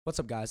What's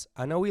up, guys?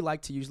 I know we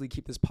like to usually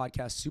keep this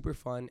podcast super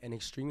fun and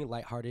extremely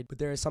lighthearted, but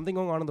there is something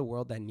going on in the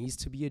world that needs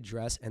to be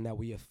addressed and that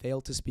we have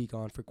failed to speak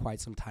on for quite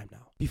some time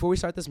now. Before we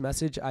start this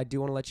message, I do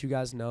want to let you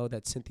guys know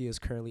that Cynthia is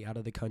currently out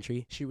of the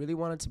country. She really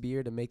wanted to be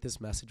here to make this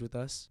message with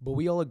us, but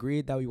we all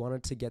agreed that we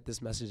wanted to get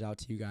this message out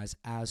to you guys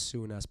as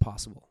soon as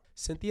possible.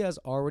 Cynthia has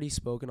already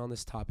spoken on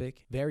this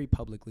topic very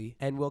publicly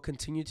and will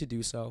continue to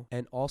do so,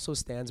 and also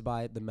stands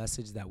by the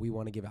message that we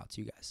want to give out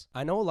to you guys.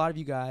 I know a lot of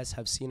you guys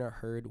have seen or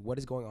heard what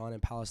is going on in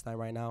Palestine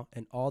right now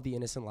and all the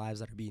innocent lives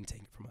that are being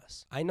taken from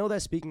us. I know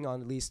that speaking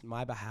on at least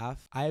my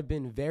behalf, I have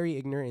been very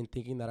ignorant in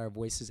thinking that our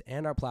voices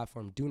and our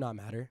platform do not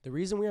matter. The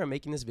reason we are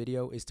making this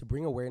video is to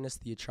bring awareness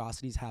to the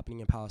atrocities happening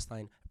in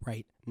Palestine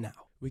right now.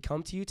 We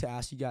come to you to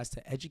ask you guys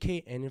to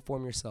educate and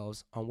inform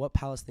yourselves on what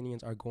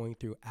Palestinians are going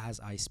through as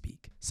I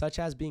speak, such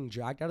as being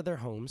dragged out of their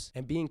homes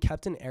and being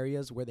kept in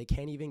areas where they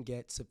can't even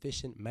get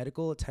sufficient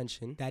medical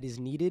attention that is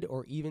needed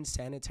or even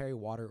sanitary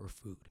water or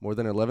food. More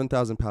than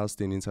 11,000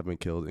 Palestinians have been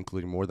killed,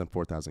 including more than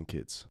 4,000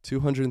 kids.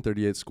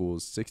 238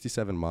 schools,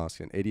 67 mosques,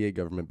 and 88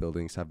 government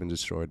buildings have been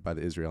destroyed by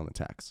the Israeli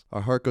attacks.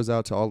 Our heart goes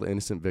out to all the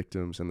innocent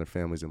victims and their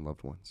families and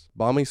loved ones.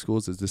 Bombing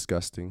schools is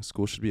disgusting.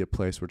 Schools should be a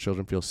place where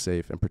children feel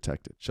safe and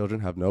protected. Children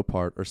have no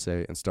part or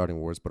say in starting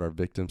wars, but are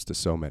victims to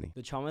so many.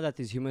 The trauma that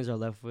these humans are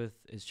left with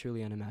is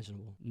truly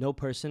unimaginable. No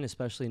person,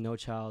 especially no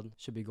child,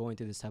 should be going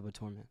through this type of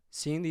torment.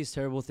 Seeing these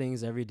terrible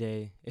things every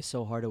day is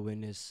so hard to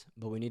witness,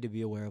 but we need to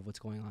be aware of what's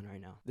going on right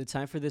now. The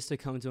time for this to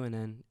come to an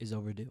end is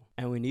overdue,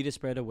 and we need to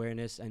spread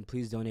awareness, and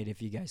please donate if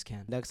you guys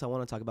can. Next, I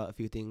want to talk about a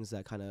few things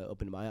that kind of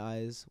opened my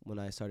eyes when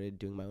I started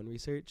doing my own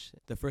research.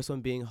 The first one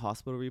being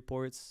hospital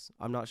reports.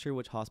 I'm not sure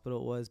which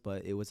hospital it was,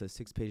 but it was a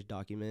 6-page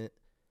document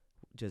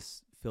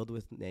just filled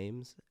with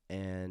names,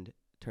 and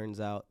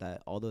turns out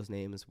that all those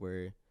names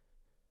were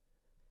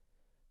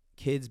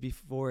kids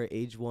before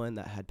age 1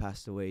 that had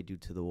passed away due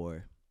to the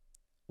war,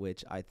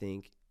 which I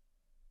think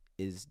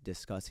is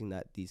disgusting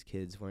that these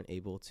kids weren't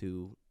able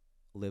to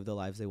live the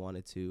lives they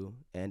wanted to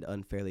and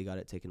unfairly got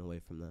it taken away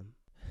from them.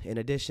 In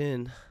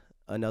addition,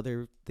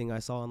 another thing I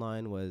saw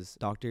online was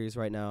doctors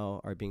right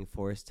now are being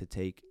forced to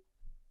take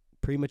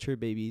premature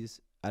babies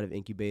out of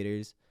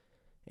incubators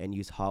and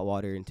use hot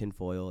water and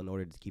tinfoil in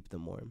order to keep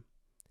them warm.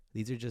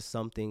 These are just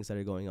some things that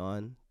are going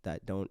on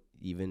that don't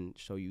even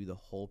show you the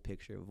whole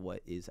picture of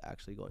what is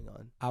actually going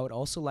on. I would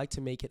also like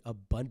to make it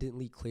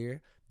abundantly clear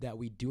that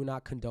we do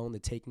not condone the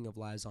taking of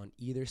lives on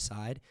either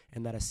side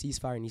and that a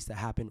ceasefire needs to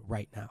happen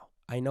right now.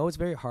 I know it's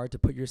very hard to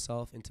put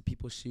yourself into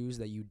people's shoes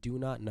that you do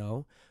not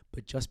know,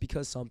 but just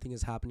because something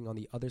is happening on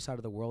the other side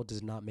of the world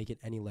does not make it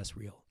any less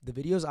real. The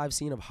videos I've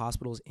seen of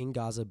hospitals in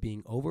Gaza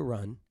being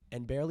overrun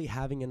and barely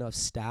having enough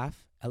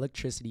staff,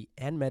 electricity,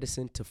 and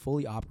medicine to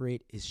fully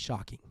operate is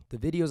shocking. The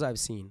videos I've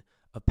seen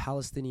of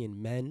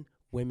Palestinian men,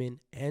 women,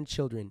 and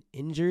children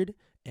injured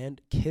and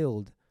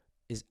killed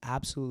is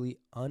absolutely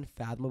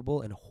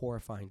unfathomable and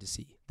horrifying to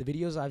see. The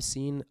videos I've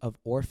seen of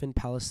orphaned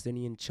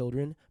Palestinian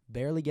children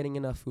barely getting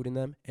enough food in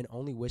them and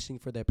only wishing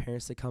for their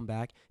parents to come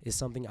back is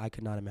something I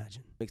could not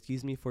imagine.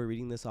 Excuse me for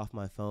reading this off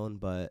my phone,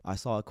 but I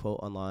saw a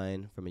quote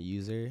online from a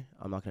user.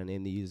 I'm not going to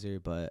name the user,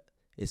 but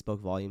it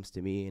spoke volumes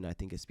to me, and I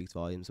think it speaks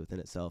volumes within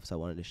itself, so I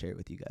wanted to share it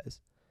with you guys.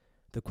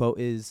 The quote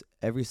is,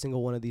 "Every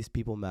single one of these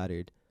people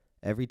mattered.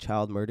 Every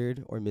child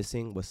murdered or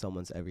missing was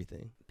someone's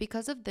everything."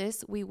 Because of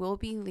this, we will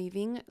be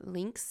leaving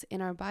links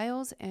in our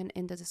bios and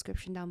in the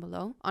description down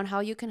below on how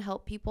you can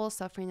help people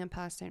suffering in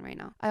Palestine right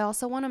now. I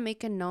also want to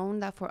make it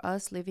known that for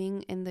us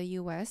living in the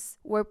US,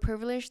 we're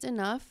privileged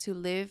enough to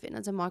live in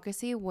a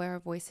democracy where our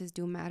voices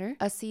do matter.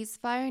 A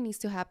ceasefire needs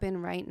to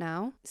happen right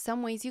now.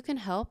 Some ways you can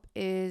help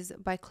is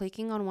by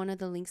clicking on one of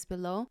the links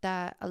below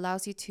that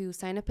allows you to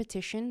sign a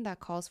petition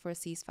that calls for a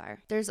ceasefire.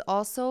 There's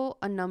also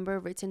a number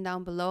written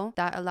down below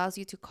that allows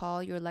you to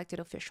call your elected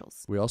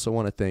officials. We also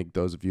want to thank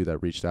those of you that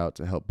reached out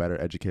to help better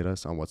educate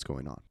us on what's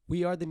going on.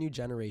 We are the new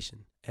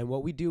generation, and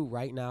what we do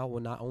right now will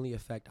not only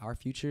affect our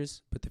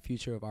futures, but the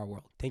future of our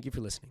world. Thank you for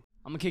listening.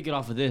 I'm gonna kick it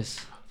off with this.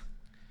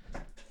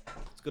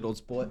 It's good old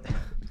sport.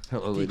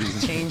 Hello,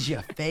 ladies. Change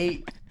your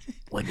fate.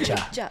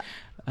 Whatcha?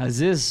 Has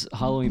this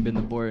Halloween been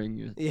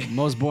the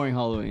most boring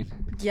Halloween?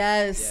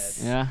 Yes.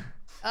 Yeah?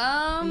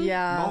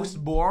 Yeah.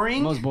 Most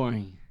boring? Most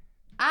boring.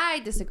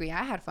 I disagree.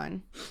 I had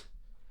fun.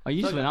 Oh,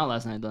 you just went out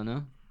last night though,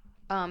 no?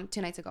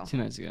 2 nights ago. 2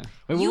 nights ago.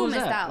 Wait, You what was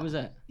missed that? out. What was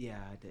that? Yeah,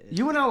 I did.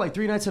 You went out like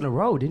 3 nights in a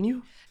row, didn't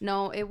you?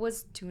 No, it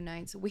was 2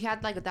 nights. We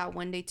had like that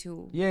one day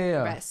to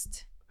Yeah.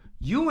 rest.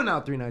 You went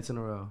out 3 nights in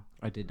a row.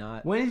 I did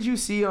not. When did you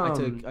see I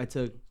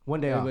took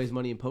one day off? everybody's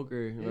money in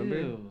poker,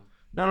 remember?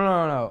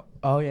 No.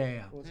 Oh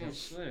yeah. I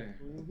swear.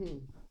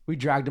 We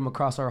dragged him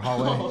across our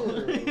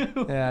hallway.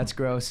 Yeah, it's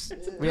gross.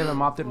 We haven't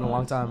mopped it in a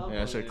long time.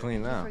 Yeah, I should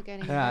clean that.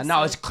 Forgetting Yeah, this.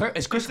 no, it's clear.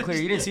 It's crystal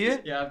clear. You didn't see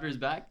it? Yeah, after his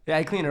back? Yeah,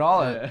 I cleaned it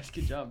all up. Yeah,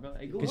 good job, bro.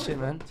 Hey, Good shit,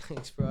 man.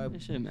 Thanks, bro.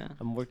 Good shit, man.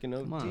 I'm working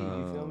OT, Come on.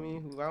 you feel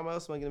me? How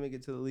else am I going to make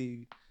it to the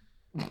league?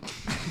 Wait,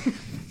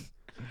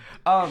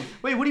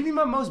 what do you mean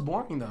by most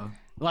boring though?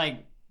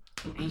 Like,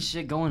 ain't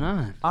shit going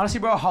on. Honestly,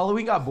 bro,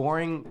 Halloween got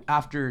boring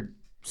after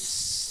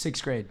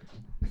 6th grade.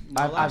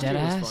 No, last year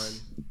Deadass? was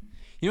fun.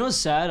 You know what's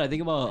sad? I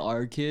think about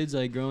our kids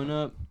like growing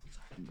up.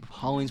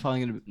 Halloween's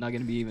probably not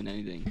gonna be even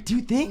anything. Do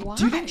you think Why?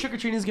 trick or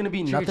treating is gonna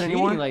be nothing Trick-or-treating,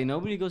 anymore? like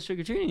nobody goes trick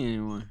or treating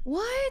anymore.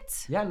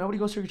 What? Yeah, nobody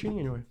goes trick or treating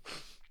anymore.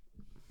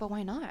 But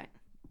why not?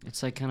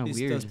 It's like kind of Those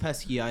weird.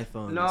 pesky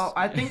iPhones. No,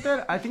 I think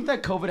that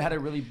COVID had a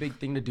really big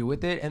thing to do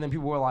with it, and then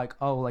people were like,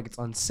 "Oh, like it's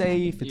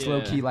unsafe, it's Yeah.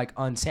 low key like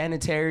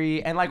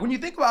unsanitary," and like when you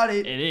think about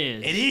it, It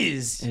is. it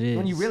is. It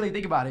When you is. really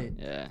think about it.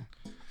 Yeah.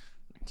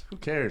 Who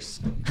cares?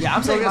 Yeah,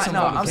 I'm Go saying get some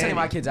fucking I'm sending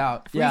my candy. kids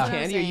out. Free Yeah. candy?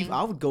 That's what I'm saying.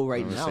 I would go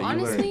right I'm now. saying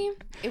you would. Honestly,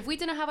 if we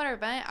didn't have our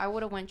event, I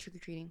would have went trick or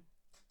treating.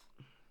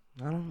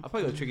 I don't. I'll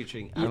probably go trick or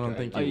treating. I don't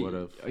think Are you you would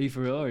have. Are you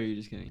for real or are you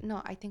just kidding?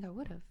 No, I think I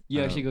would have.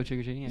 You I actually don't- go trick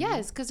or treating?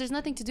 Yes, because there's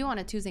nothing to do on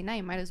a Tuesday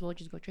night. Might as well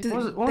just go trick or Do When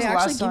was- treating. when was they the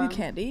actually last give you time-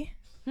 candy?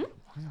 Hmm?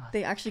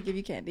 They actually give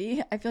you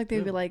candy? I feel like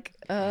they'd be like,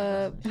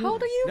 how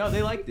old are you? No,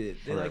 they liked it.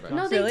 They liked it.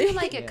 No, they Really? do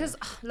like it Yeah. because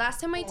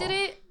last time I did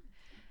it.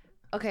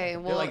 Okay,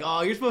 well, They're like,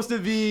 oh, you're supposed to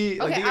be.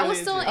 Like, okay, they I go was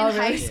still in into it.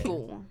 high really?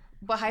 school,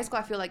 but high school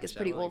I feel like it's Which I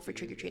pretty like old for to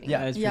trick or do. treating.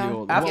 Yeah. It's Yeah. pretty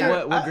old.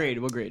 After- What grade?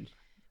 What grade?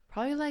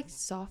 Probably like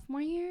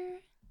sophomore year.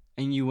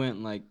 And you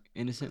went like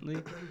innocently,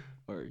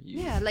 or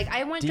you? Yeah, like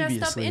I went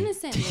dressed up Deviously.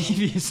 innocently.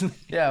 Deviously.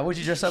 Yeah, what'd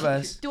you dress up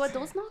as? Do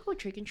adults not go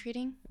trick or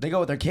treating? They go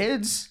with their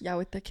kids. Yeah,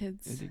 with the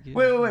kids. Wait.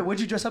 What'd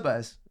you dress up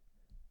as?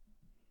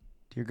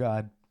 Dear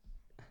God,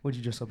 what'd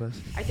you dress up as?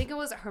 I think it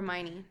was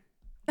Hermione.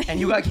 And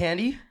you got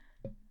candy?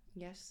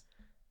 Yes.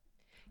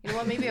 You know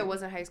what? Maybe it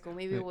wasn't high school.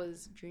 Maybe it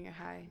was junior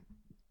high.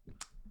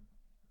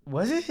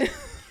 Was it? Wait,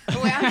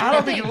 I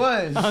don't think it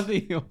was. I don't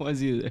think it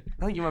was either.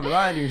 I think you might be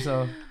lying to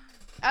yourself.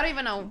 I don't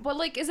even know. But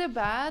like, is it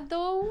bad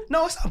though?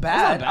 No, it's not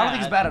bad. I don't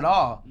think it's bad at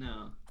all.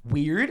 No.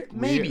 Weird?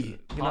 Maybe.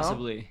 You know?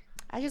 Possibly.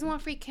 I just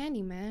want free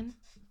candy, man.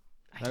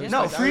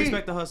 No, I free-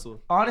 respect the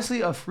hustle.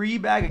 Honestly, a free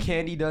bag of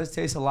candy does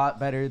taste a lot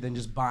better than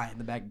just buying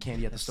the bag of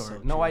candy at the store.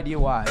 so No true. idea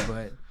why,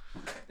 but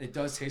it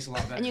does taste a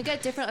lot better. And you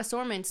get different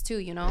assortments too,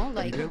 you know,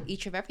 like do.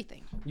 each of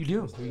everything. You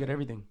do. You get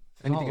everything.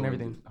 Anything and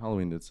everything.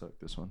 Halloween did suck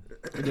this one.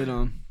 I did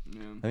I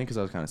think because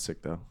I was kind of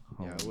sick though.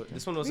 Yeah,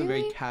 this one wasn't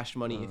very Really? cash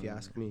money, if you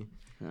ask me.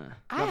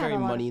 I Not had very a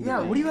lot. money. in the Yeah,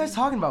 bank. what are you guys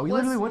talking about? We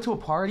What's- literally went to a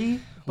party.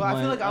 But I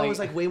feel like I Like, was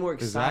like way more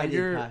Is that excited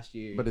your? past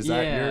year. But is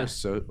that Yeah.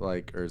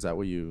 your or is that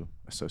what you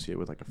associate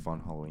with like a fun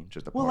Halloween?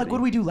 Just a Well, party? like, what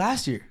did we do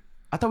last year?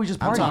 I thought we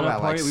just I'm partied. talking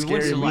about like We went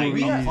scary to like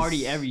movies, a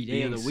party every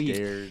day of being the week.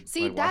 scared,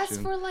 See, like, that's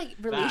watching- for like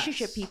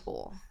relationship Facts.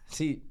 people.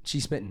 See,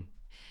 she's spitting.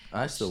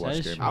 I still watch That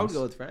is scary true. I would movies.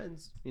 go with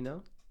friends, you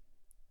know?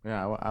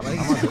 Yeah, I'm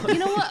You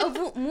know what?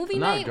 A movie I'm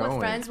not night with going.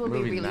 friends would be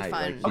Movie really night,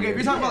 fun. like, Okay, if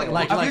you're talking about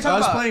like if you're I talking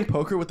was about- playing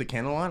poker with the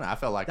candle on. I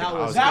felt like That I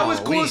was- That was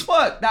Halloween. cool as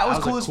fuck. That was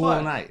a cool as cool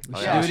fuck. night.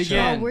 Yeah. Do it Oh,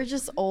 again. we're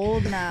just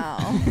old now.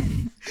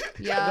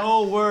 Yeah.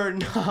 No, we're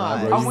not.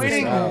 bro, I'm you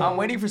waiting. missed out. I'm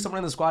waiting for someone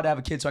in the squad to have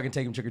a kid so I can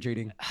take him trick or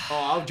treating. Oh,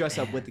 I'll dress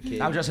up with the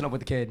kid. I'm dressing up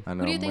with the kid. I know.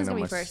 Who do you I'm think is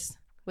waiting gonna be on my first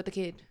with the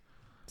kid?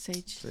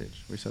 Sage.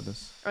 Sage. We said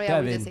this. Oh yeah,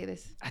 we Devin. did say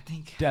this. I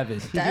think. Devin.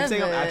 You keep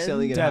saying I'm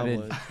accidentally gonna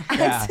Devin. have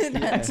Yeah.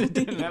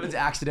 Accidentally. Devin's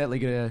accidentally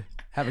gonna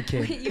have a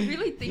kid. You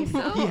really think so?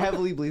 one. He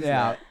heavily believes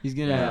Yeah. that. He's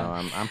gonna. Yeah.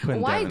 No, I'm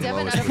putting Why Devin, Devin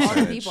lowest out of all the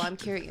percentage. people? I'm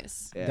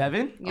curious. Yeah.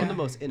 Devin, I'm the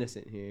most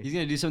innocent here. He's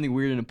gonna do something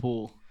weird in a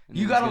pool. And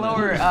you then gotta he's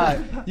lower.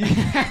 gonna- You,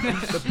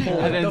 Pole,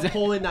 And then- the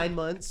pole in 9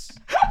 months.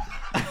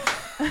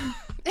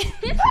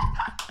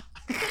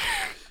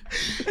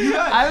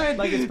 I would,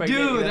 Like it's pregnant,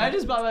 dude, you know? that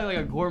just brought back like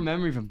a core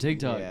memory from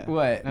TikTok. Yeah.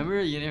 what? Remember,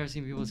 you never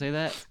seen people say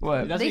that?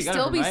 What? That's They what you got it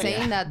still from, be right?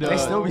 saying that, The- They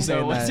still be the-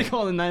 saying What's that. it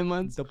called in 9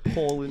 months? The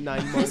pole in 9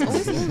 This months.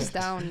 always goes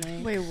down,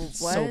 man. Wait, what?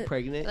 So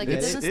pregnant. Like,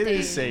 It's, doesn't it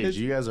is stay- Sage.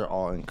 You guys are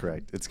all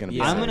incorrect. It's gonna be.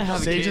 Yeah. I'm Sage. gonna have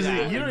a Sage kid is.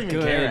 that You don't even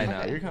good. care right now.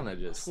 Okay. You're kind of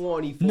just.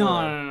 24. No.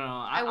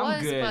 I I'm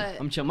was, good. but-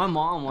 I'm chill. My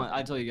mom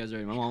I told you guys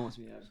already. My mom wants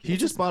me to have a kid. He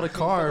just bought a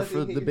car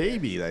for the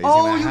baby that he's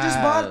Oh, gonna you just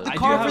have. bought the I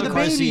car do have for a the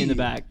car seat baby. in the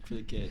back for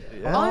the kid. Yeah.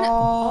 There is a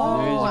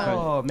car.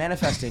 Oh,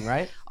 manifesting,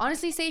 right?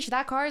 Honestly, Sage,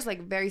 that car is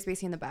like very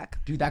spacey in the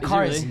back. Dude, that Is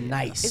car it is really?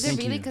 nice. Is it Thank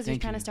really you, because you're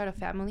thank trying you. to start a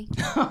family?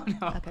 no.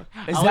 Okay.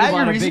 Is I that would've your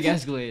bought a reason? big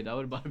Escalade. I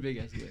would have bought a big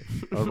Escalade.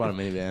 What about a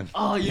minivan?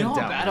 Oh, you know how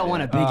Down bad with I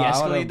want a it. big I would have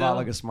Escalade bought though.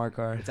 like a smart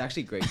car, It's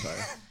actually a great car.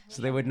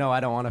 so they would know I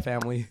don't want a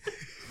family.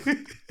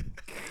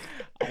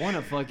 I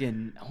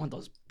want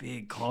those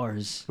big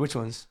cars. Which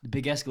ones? The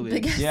big Escalade.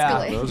 Big Yeah,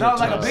 Escalade. Those no, are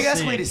like a tough. big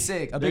Escalade Sick. is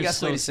sick. A They're big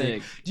Escalade so is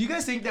sick. sick. Do you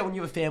guys think that when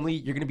you have a family,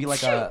 you're gonna be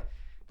like a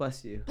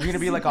Bless you. you're gonna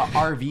be like a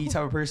RV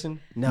type of person?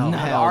 No, No,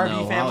 hell RV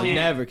no. family? I'll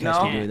never catch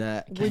No? me doing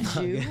that. Would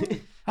you?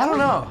 I don't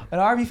know. An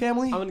RV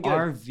family? I'm gonna get a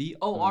RV.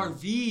 Oh,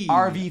 RV.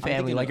 RV family,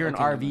 thinking like you're an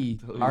okay, RV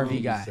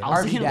RV guy. I was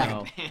RV thinking dad.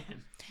 like a van.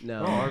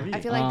 no. I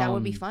feel like that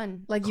would be Um,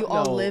 fun. Like you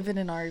all No. live in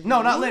an RV?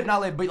 No, not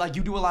live, but like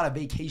you do a lot of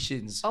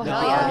vacations. Oh, with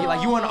hell the yeah. RV.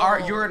 Like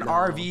you're an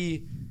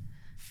RV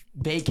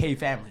vacay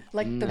family.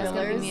 Like the That's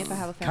gonna be Millers? me if I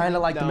have a family. Kind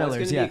of like No, the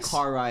Millers, it's gonna yes. be a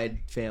car ride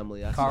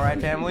family. That's Car what ride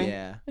it's gonna be. family?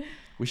 Yeah.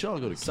 We should all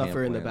go to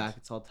Suffer in the Campland. back.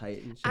 It's all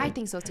tight and shit. I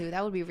think so too.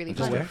 That would be really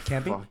Just fun. where?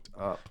 Camping? Fucked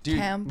up. Dude,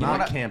 Camp. you know Not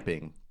what I-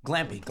 camping.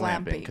 glamping. Glamping.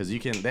 Glamping. Because you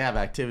can. They have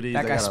activities.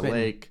 That They guy's got a spitting.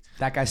 lake.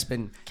 That guy's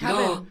spinning.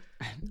 Kevin.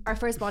 Our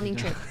first bonding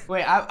trip.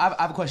 Wait, I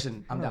have a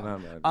question. I'm No,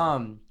 down. no,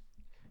 no.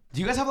 Do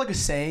you guys have like a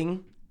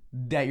saying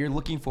that you're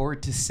looking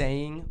forward to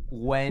saying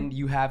when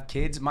you have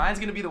kids? Mine's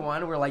gonna be the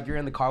one where like you're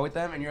in the car with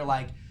them and you're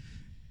like,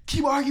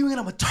 keep arguing and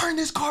I'm gonna turn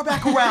this car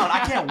back around. I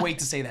can't wait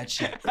to say that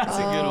shit. That's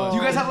a good one. Do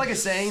you guys have like a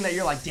saying that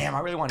you're like, damn, I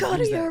really want to Go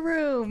use to that? your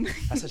room.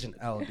 That's such an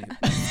L, dude.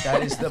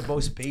 That is the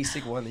most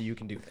basic one that you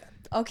can do, man.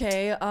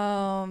 Okay.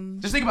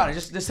 Just think about it.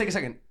 Just take a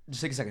second.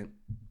 Just take a second.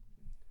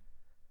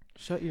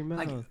 Shut your mouth.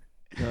 Like-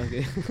 No,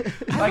 okay.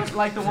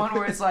 like the one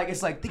where it's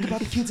like think about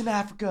the kids in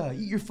Africa.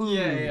 Eat your food.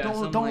 Yeah,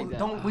 something like that.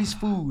 Don't waste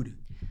food.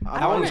 I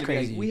That want one's to be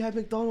like, crazy. we have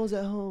McDonald's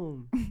at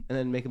home, and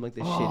then make them like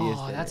the shittiest.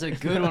 Oh, dinner. that's a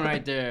good one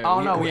right there.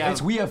 Oh no, we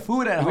have, we have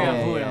food at home. we have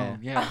Yeah, food yeah. at home.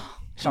 Yeah.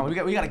 Sean,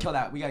 we gotta kill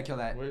that. We gotta kill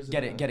that. Where's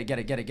Get it it, get it, get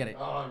it, get it, get it.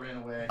 Oh, I ran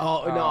away.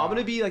 Oh no, I'm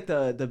gonna be like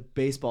the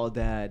baseball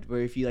dad,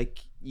 where if you like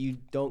you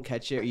don't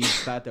catch it or you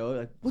bad throw it,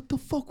 like what the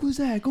fuck was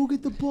that? Go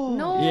get the ball.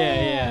 No.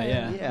 Yeah.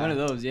 Yeah. One of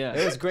those, yeah.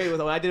 It was great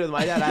when I did it with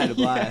my dad. I had a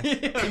blast.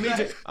 Yeah, He made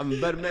it- I'm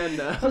a better man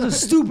now. That was a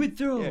stupid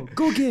throw. Yeah.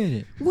 Go get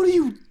it. What are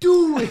you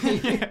doing?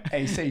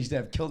 Hey, Sage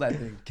Dev, kill that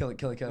thing. Kill it,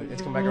 kill it, kill it.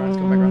 It's coming back around. It's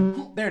coming back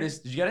around. There it is.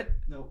 Did you get it?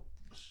 No.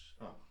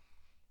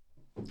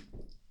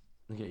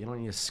 Okay, you don't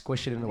need to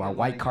squish it into a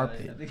white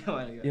carpet. You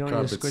don't need to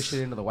Carpet's- squish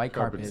it into the white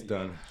Carpet's carpet.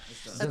 done.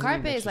 The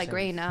carpet is like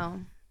gray now.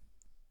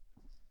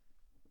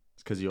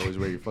 It's because you always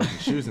wear your fucking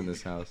shoes in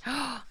this house.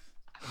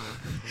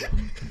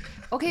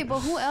 Okay, but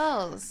who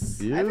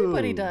else?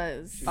 Everybody You.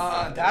 does.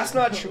 That's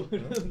not true.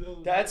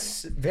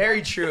 That's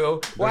very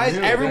true. Why is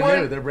They're new, they're everyone?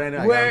 new, They're brand new.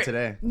 I got where- them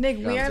today. Nick,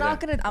 Got we them are not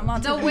today. gonna. I'm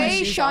not. The taking my way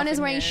shoes Sean off is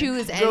in wearing here.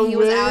 shoes and he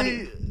was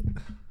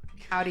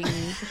outing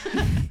me.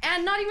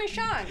 And not even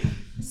Sean.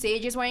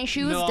 Sage is wearing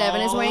shoes.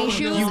 Devin is wearing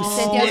shoes.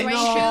 Cynthia is wearing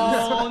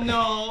shoes.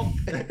 No.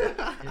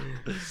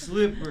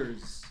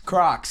 Slippers.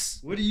 Crocs.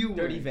 What are you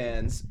Dirty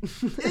wearing? Vans.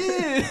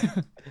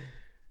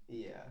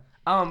 Yeah.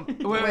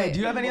 Wait. Do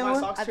you have any other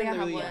one? I think I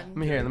have one. Let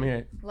me hear it. Let me hear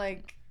it.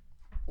 Like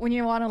when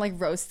you want to like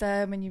roast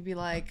them and you'd be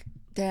like,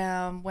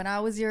 "Damn, when I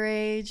was your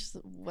age,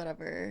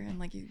 whatever," and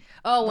like you.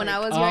 Oh, when I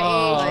was your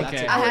Oh, age,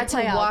 okay. I would had to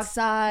play walk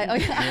outside. Oh,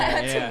 yeah, I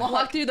had yeah. to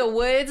walk through the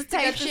woods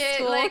type get to shit.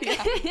 school, Like,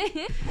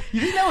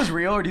 You think that was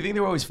real, or do you think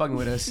they were always fucking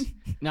with us?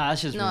 No,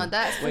 that's just no, real.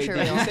 that's for Wait, sure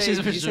did real. you say, She's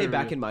did for you say sure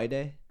back real. in my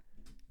day?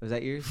 Was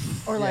that yours?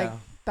 Or like Yeah.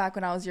 back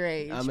when I was your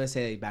age. I'm gonna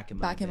say back in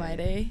my Back day. in my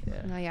day.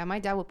 Yeah. No, yeah, my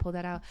dad would pull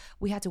that out.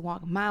 We had to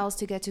walk miles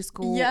to get to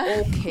school.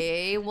 Yeah.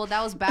 Okay, well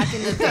that was back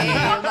in the day.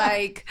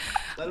 Like,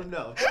 Let him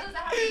know.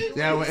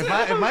 Yeah, well,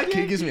 if my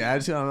kid gives me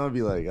attitude, I'm gonna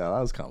be like, oh,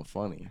 that was kind of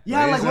funny.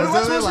 Yeah, like what am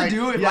I supposed to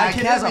do if my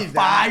kid has a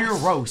fire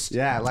roast?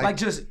 Yeah, Like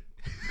just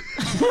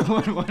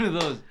one of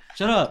those.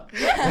 Shut up.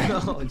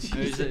 Oh,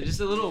 Just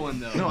a little one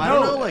though. No, I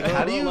don't know. Like, No,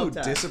 how do no, you love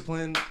tap.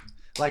 discipline?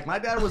 Like, my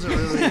dad wasn't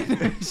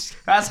really.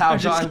 that's how,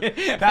 John.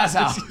 That's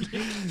how.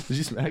 Did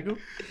you smack him?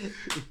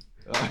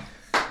 Oh,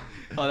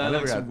 I that never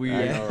looks got-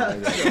 weird. I know, I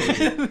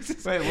know.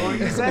 Wait, what were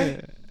you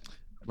say?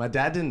 My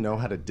dad didn't know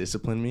how to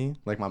discipline me.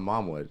 Like, my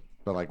mom would.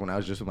 But like when I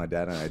was just with my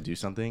dad and I'd do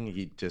something,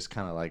 he'd just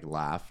kind of like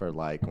laugh, or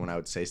like when I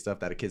would say stuff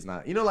that a kid's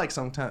not. You know, like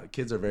sometimes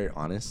kids are very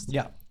honest.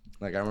 Yeah.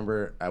 Like I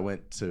remember I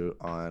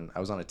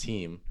was on a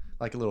team,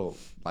 like a little,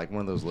 like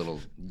one of those little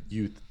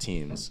youth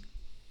teams,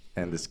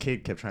 and this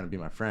kid kept trying to be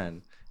my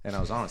friend, and I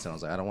was honest, and I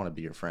was like, I don't want to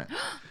be your friend.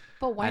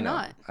 But why I know,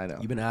 not? I know.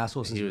 You've been an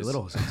asshole since He you were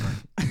was-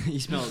 little. He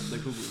smelled the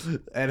cuckoo.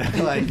 And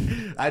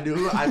I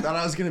thought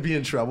I was gonna be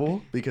in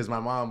trouble because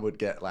my mom would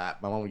get mad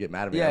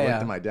at me. Yeah, I looked yeah.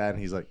 at my dad and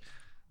he's like,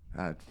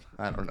 I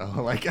don't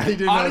know, like I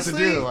didn't Honestly, know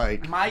what to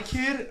do. Like my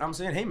kid, I'm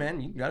saying, hey man,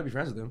 you gotta be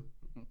friends with him.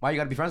 Why you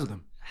gotta be friends with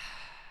him?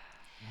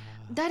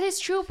 That is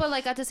true, but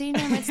like at the same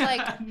time, it's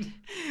like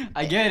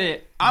I get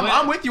it.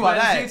 I'm with you on but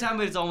At that. the same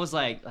time, it's almost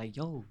like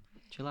yo,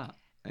 chill out.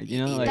 Like,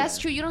 you know, like, that's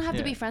true. You don't have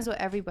to be yeah. friends with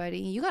everybody.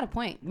 You got a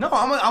point. No,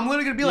 I'm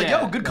literally gonna be like,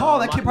 Yeah. yo, good call.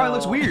 No, that kid my- probably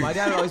looks no, weird. my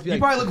dad would always be You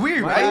like- probably look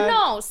weird, my right? dad-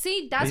 No,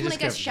 see, that's He when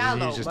just it gets kept-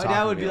 shallow. he's just My talking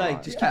dad to would me be a like,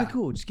 lot. just Yeah. keep it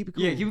cool, just keep it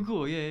cool. Yeah, keep it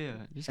cool. Yeah.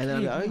 Just And then I'd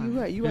be keep like, it oh, cool. you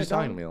right, He you was right,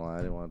 talking to dog. me a lot. I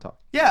didn't want to talk.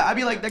 Yeah, I'd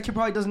be like, that kid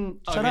probably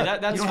doesn't shut Okay,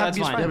 up. that's you don't have to be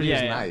his fine. friend. Yeah, but he Yeah,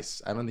 was yeah.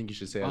 nice. I don't think you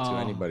should say that to Oh.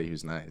 anybody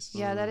who's nice.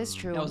 Yeah, that is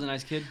true. That was a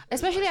nice kid.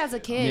 Especially as a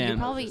kid, Yeah. you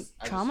probably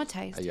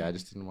traumatized. Yeah, I him.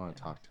 just didn't want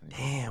to talk to him.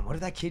 Damn, what if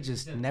that kid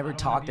just never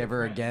talked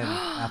ever again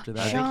after I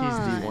that? think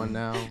Sean. he's D1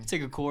 now.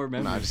 Take a core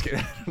memory. No, I'm just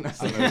kidding.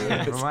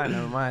 Never mind,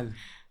 never mind.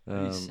 It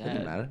didn't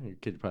sad. matter. Your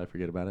kid probably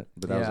forget about it.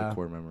 But that was Yeah. a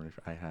core memory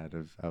I had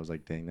of. I was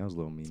like, dang, that was a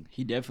little mean.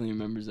 He definitely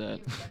remembers that.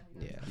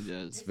 Yeah. He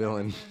does.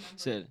 Villain.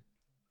 Said,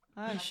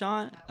 "Hi,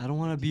 Sean. I don't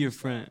want to be your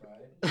friend."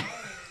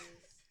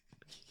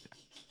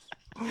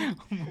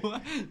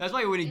 What? That's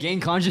why when he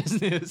gained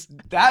consciousness.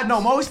 That no,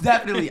 most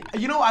definitely.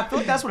 You know, I feel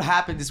like that's what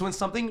happens. Is when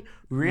something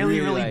really,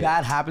 Really, really like-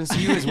 bad happens to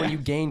you is when you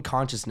gain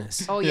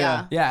consciousness. Oh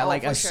yeah. Yeah, Oh,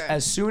 like for as, sure.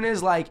 as soon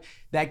as like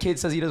that kid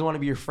says he doesn't want to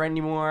be your friend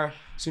anymore,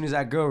 as soon as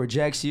that girl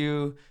rejects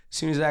you, as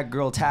soon as that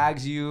girl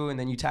tags you and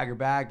then you tag her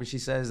back, but she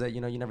says that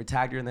you never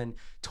tagged her and then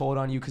told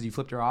on you because you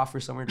flipped her off for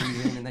some weird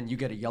reason, and then you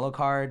get a yellow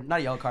card. Not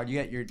a yellow card. You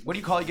get your what do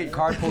you call it? You get your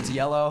card pulled to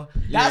yellow.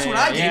 That's when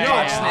I Yeah, gain yeah,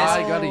 consciousness.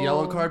 I got a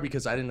yellow card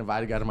because I didn't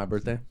invite a guy to my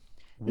birthday.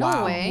 No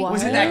Wow. way. What?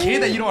 Was it that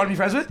kid that you don't want to be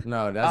friends with?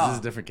 No, that's Oh. just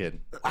a different kid.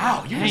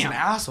 Wow, you're just an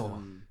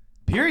asshole.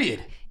 Period.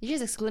 You're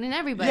just excluding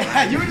everybody.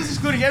 Yeah, you were just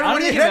excluding I don't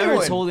everybody think and I've ever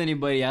everyone. told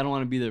anybody I don't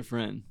want to be their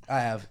friend. I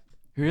have.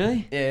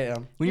 Really? Yeah.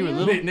 When you were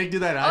Really? little? Nick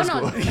did that in high Oh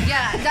school. no,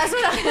 yeah, that's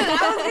what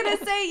I was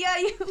gonna say.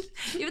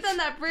 Yeah, you've done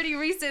that pretty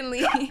recently.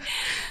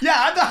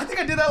 Yeah, I think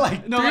I did that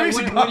like No, 3 like weeks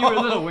when, ago. when you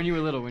were little. When you were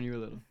little. When you were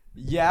little.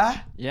 Yeah.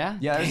 Yeah.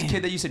 Yeah, there's a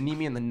kid that used to knee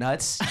me in the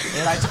nuts,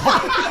 and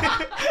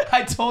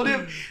I told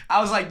him,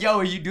 I was like, "Yo,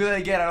 you do that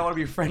again, I don't want to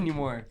be your friend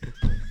anymore."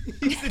 And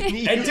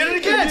did it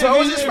again, so I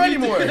wasn't his friend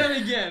anymore.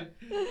 Again.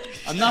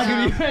 I'm not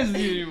gonna be friends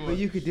with you anymore. But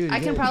you could do it. I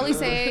can again. probably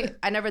say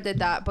I never did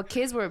that, but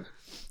kids were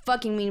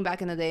fucking mean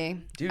back in the day.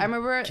 Dude, I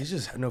remember. kids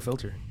just have no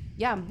filter.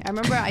 Yeah, I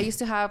remember. I used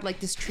to have like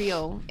this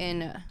trio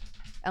in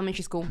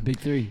elementary school, Big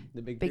three.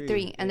 The Big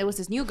Three, and there was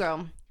this new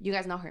girl. You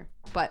guys know her,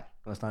 but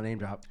Let's not name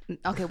drop.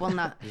 okay, well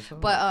not.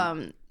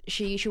 But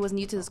she was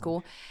new to the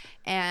school,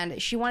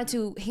 and she wanted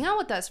to hang out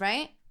with us,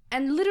 right?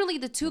 And literally,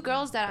 the two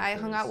girls that I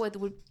hung out with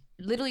would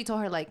literally told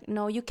her like,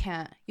 no, you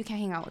can't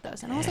hang out with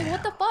us. And I was like,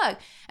 what the fuck?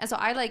 And so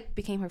I like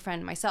became her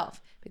friend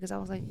myself because I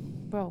was like,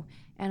 bro,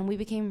 and we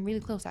became really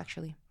close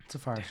actually. It's a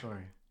fire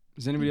story.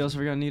 Has anybody else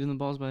ever got kneed in the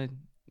balls by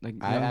like?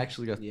 I young?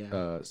 actually got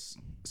Yeah.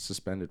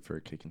 suspended for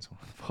kicking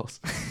someone in the balls,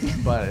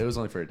 but it was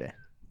only for a day.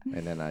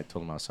 And then I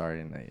told them I was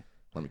sorry, and they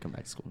let me come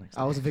back to school next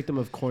day. I was a victim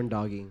of corn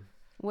dogging.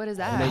 What is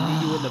And they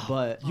that? knee you in the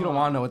butt. You don't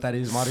want to know what that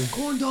is, modern.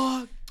 Corn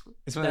dog.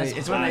 It's when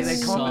they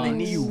come up and they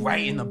knee you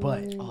right in the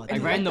butt. Oh,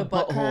 Like right in the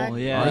butt crack?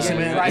 butthole. Yeah. Honestly,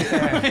 man, right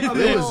there.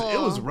 It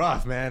was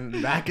rough,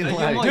 man. Back in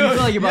Like, like, you feel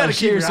like you're about to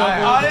shit yourself.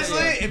 Honestly,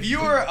 if you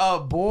were a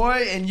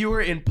boy and you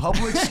were in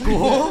public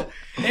school,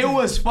 it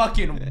was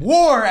fucking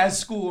war at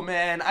school,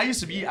 man. I used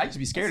to be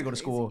scared to go to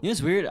school. You know,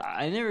 it's weird.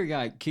 I never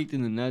got kicked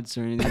in the nuts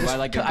or anything by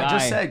like a guy. I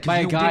just said, 'cause by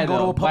a you guy didn't go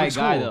to though. a By a public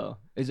guy school.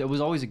 though. It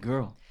was always a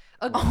girl.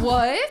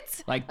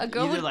 What? Like A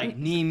girl either would- like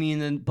knee me in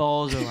the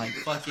balls or like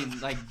fucking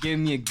like give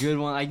me a good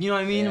one. Like you know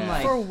what I mean? I'm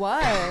like For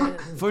what?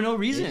 for no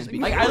reason. Just be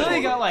like I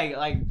literally got like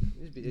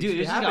Dude, dude,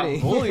 it just got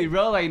bullied,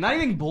 bro. Like not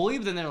even bullied,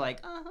 but then they're like,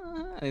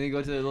 and they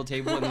go to the little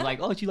table and they're like,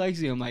 oh, she likes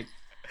you. I'm like,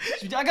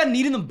 I got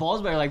kneed in the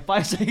balls by her like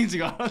 5 seconds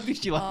ago. I don't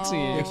think she likes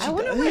me. I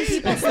wonder why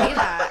people say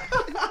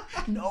that.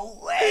 No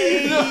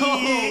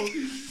way.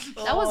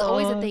 That was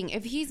always a thing.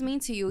 If he's mean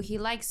to you, he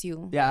likes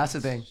you. Yeah, that's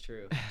the thing.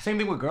 True. Same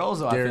thing with girls,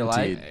 though. I feel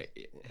Guaranteed.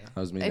 like. I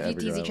was mean to If you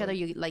every tease girl I each other, liked.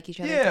 you like each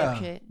other. Yeah. Type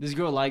shit. This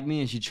girl liked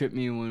me and she tripped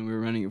me when we were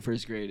running in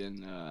first grade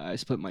and I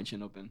split my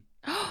chin open.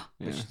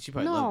 Yeah. She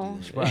probably No.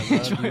 loved you. Bro, I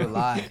love you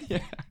alive. Yeah.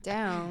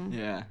 Damn.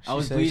 Yeah, She I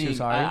was said she was bleeding.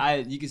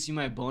 sorry? You could see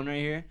my bone right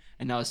here,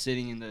 and I was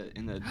sitting in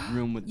the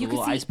room with the You could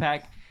little see- ice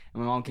pack.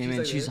 And my mom came in,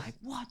 like she's this? like,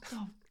 "What the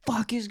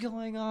fuck is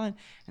going on?"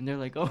 And they're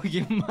like, "Oh,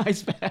 give him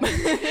ice pack." Bro,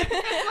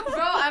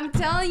 I'm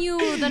telling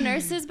you, the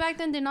nurses back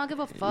then did not give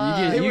a fuck.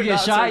 you They get, were you get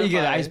not shot, you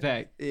get an certified. ice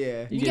pack.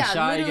 Yeah. You get Yeah,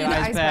 shot, you get literally an the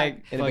ice ice pack.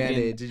 pack. And a fucking-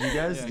 Band-Aid. Did you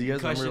guys? yeah, do you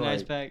guys concussion remember ice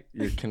like pack.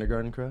 your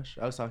kindergarten crush?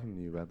 I was talking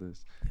to you about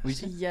this. We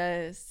said-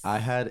 Yes. I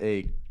had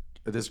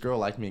this girl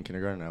liked me in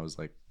kindergarten. And I was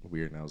like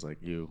weird, and I was like,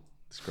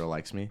 this girl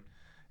likes me,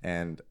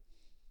 and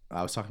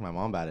I was talking to my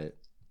mom about it,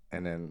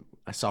 and then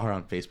I saw her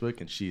on Facebook,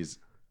 and she's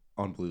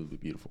unbelievably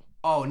beautiful.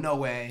 Oh, no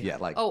way. Yeah,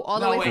 like Oh, all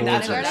the No way way. from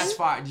That's kindergarten?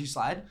 fire. Did you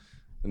slide?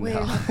 no. Wait.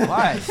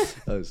 Why?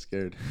 I was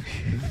scared.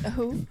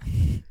 Who?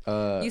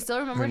 You still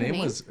remember her her name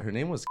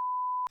name? was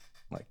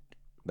like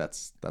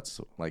that's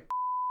like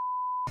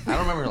I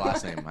don't remember her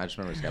last name. I just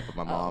remember Scott. But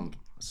my mom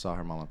saw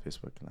her mom on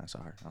Facebook, and I saw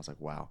her. And I was like,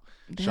 wow,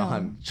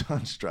 Sean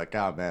struck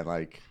out, man.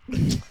 Like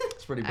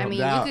it's pretty. I bummed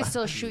mean, out. you could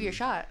still shoot your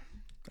shot.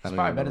 I It's don't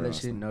probably even better remember that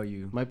her she didn't know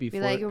you. Might be Be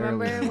like,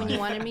 remember early. when you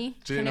wanted me?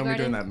 She didn't know me during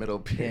Kindergarten? that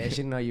middle Yeah, period. she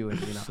didn't know you when,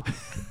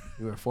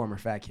 you were a former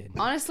fat kid.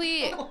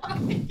 Honestly,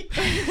 Nick,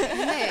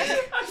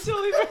 I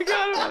totally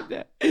forgot about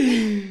that.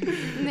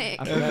 Nick.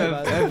 I forgot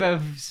about that.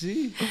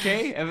 FFC,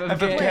 okay,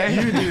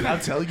 FFK. Dude, I'm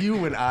telling you,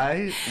 when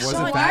I wasn't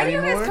Sean, fat why do you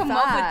anymore, guys come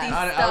up with these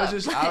I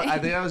was stuff? just, I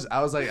think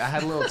I was like, I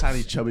had a little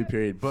tiny chubby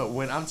period. But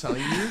when I'm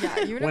telling you, Yeah,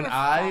 you were when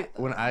never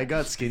when I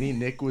got skinny,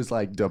 Nick was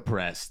like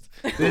depressed.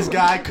 This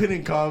guy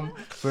couldn't come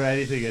for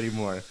anything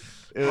anymore.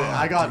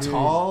 I got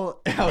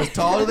tall. I was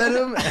taller than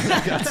him, and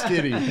I got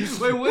skinny.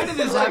 Wait, when did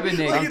this happen,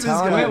 Nick? Look at this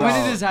telling guy. you, When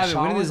did bro. this happen?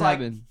 Sean When did this was, like,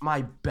 happen?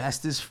 my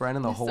bestest friend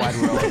in the whole wide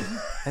world.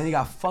 And he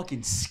got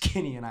fucking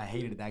skinny, and I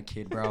hated that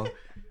kid, bro.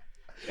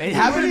 It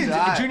happened in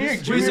die. junior.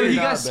 Wait, junior so he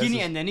not got best skinny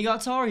is- and then he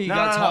got tall, or he no,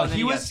 got no, tall no. and then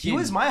He got was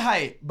skinny? my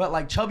height, but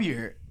like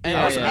chubbier. And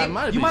Yeah, also, yeah. I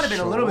might have you been might have been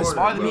a little bit shorter,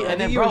 smaller than me. bro. And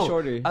then, you were bro,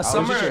 shorter. I a was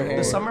summer, just your the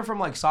hair. summer from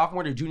like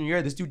sophomore to junior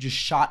year, this dude just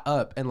shot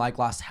up and like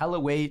lost hella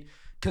weight.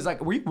 Cause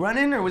like, were you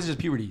running or was it just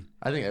puberty?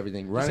 I think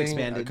everything running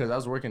expanded. because I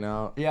was working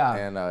out. Yeah.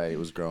 and it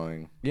was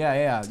growing. Yeah,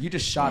 yeah. You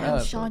just shot Damn,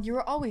 up. Sean, you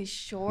were always No,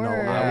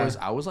 shorter.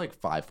 I was like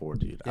 5'4",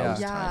 dude. I Yeah.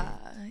 was Yeah,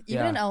 tiny.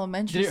 even Yeah. in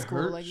elementary Did it school,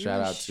 hurt? like you Shout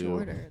were out to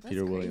shorter. That's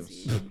Peter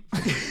crazy.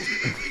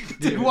 Williams.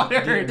 Dude,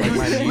 whatever. Dude, like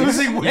my Dude, knees.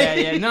 losing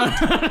weight. Yeah,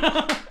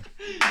 no.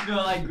 No,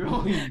 like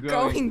growing.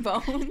 Growing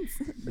bones.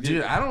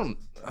 Dude, I don't.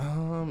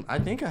 I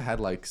think I had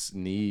like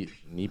knee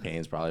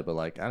pains probably, but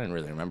like I didn't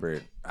really remember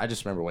it. I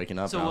just remember waking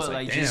up So and I what, was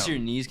like like, just damn.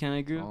 your knees kind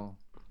of grew? Oh.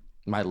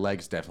 My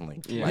legs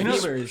definitely. Yeah. Like, You know-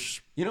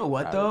 Femurs. You know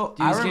what though? Dude,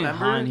 it's I getting remember,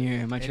 hot in here.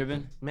 Am I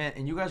tripping? man,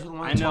 and you guys were the I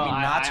ones who know. told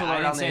me not to I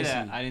lower down didn't the say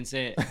AC. that. I didn't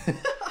say it.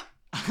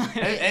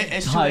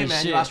 It's too Hot late, as man.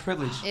 You shit. lost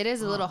privilege. It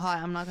is a little hot.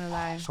 I'm not gonna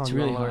lie. Sean, It's you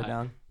wanna really lower it hot.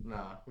 down?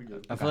 Nah, we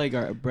good. I feel like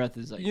our breath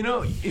is like You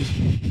know,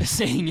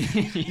 saying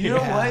it. you know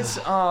what's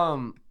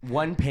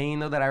one pain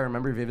though that I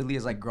remember vividly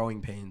is like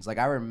growing pains. Like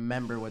I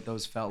remember what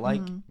those felt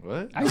like.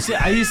 What? I used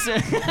to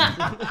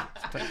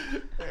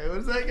Hey,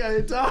 what's that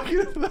guy talking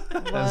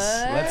about?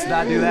 Let's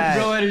not do that.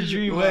 bro had a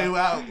dream. Wait,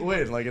 wow,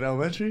 wait, like in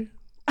elementary?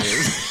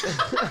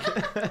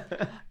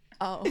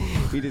 Oh,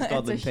 We just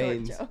called them it's a short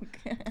pains. joke.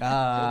 Short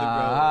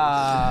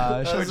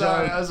I'm sorry,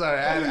 joke. I'm sorry.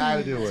 I had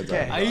to do it.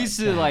 Okay. I used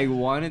to like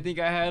want to think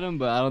I had them,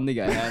 but I don't think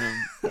I had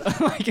them.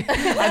 Like,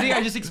 I think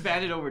I just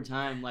expanded over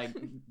time. Like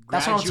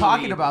That's what I'm gradually.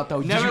 talking about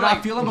though. Did Never, you like-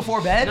 not feel them before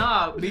bed?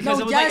 Nah, because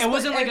No, it was yes, like it but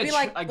wasn't like it'd a be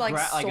like a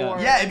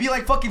sore. Yeah, it'd be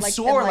like fucking Like,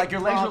 sore. and, Like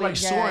your legs were like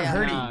throbbing. sore and Yeah,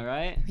 hurting. Nah,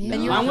 right? Yeah.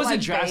 And you Mine have to, wasn't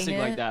like, drastic bang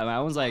like it. that.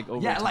 Mine was like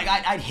over Yeah, time. like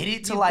I'd hit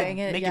it to You like bang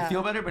it, make yeah. it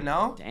feel better, but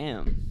no.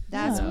 Damn.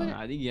 That's Nah, what.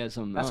 I think you had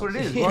something. That's else. what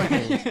it is. Growing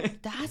pains.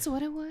 That's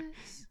what it was.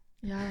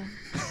 Yeah.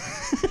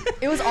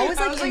 It was always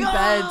I like was in like,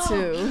 bed "Oh."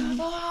 too.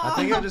 I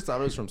think I just thought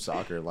it was from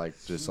soccer, like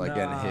just like Nah.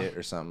 getting hit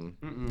or something.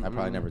 Mm-mm, I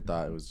probably mm-mm. never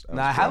thought it was.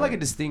 Nah, I had like a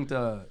distinct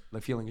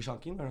like feeling. You're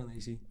shocking. Can you learn on the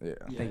AC? Yeah.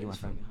 Thank you, my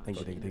friend. Thank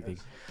you.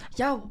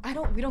 Yeah,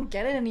 we don't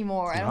get it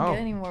anymore. I don't No. get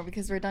it anymore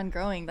because we're done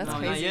growing. That's No,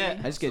 not crazy. yet.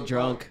 I just get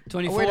drunk.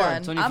 24. We're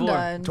done. 24. I'm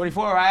done.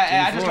 24, right? Hey,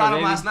 I just 24, got him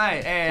baby. last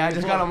night. Hey, I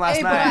just got him last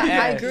Hey, but night.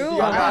 I Hey. grew You a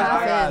got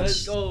half him. inch.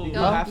 Let's go. You Go,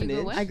 grew half you an grew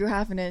inch? what? I grew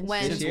half an inch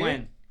When? Since This year?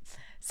 when?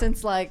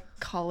 since like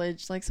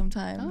college, like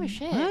sometime. Oh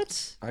shit.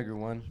 What? I grew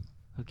one.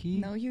 Okay.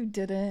 No, you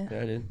didn't. Yeah,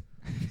 I did.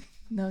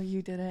 No,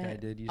 you didn't. Yeah, I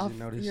did. You Off didn't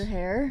notice. your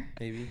hair.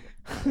 Maybe.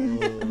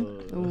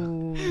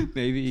 Ooh.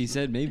 Maybe he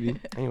said maybe.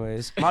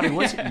 Anyways, Madi,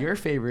 what's your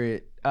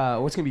favorite?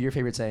 What's gonna be your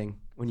favorite saying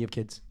when you have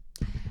kids?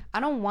 I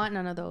don't want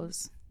none of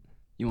those.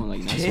 You want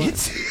like nice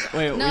Kids?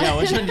 one? Wait, No. yeah.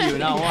 Which one do you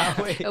not want?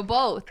 Wait.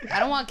 Both. I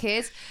don't want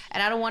kids,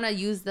 and I don't want to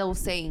use those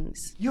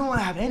sayings. You don't want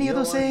to have any of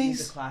those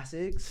sayings.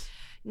 classics.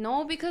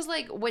 No, because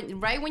like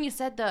when you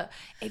said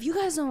if you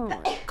guys don't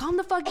calm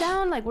the fuck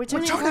down, like we're We're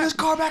turning turning this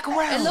car back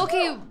around. and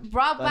Loki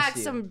brought Bless back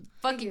you. some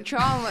fucking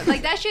trauma.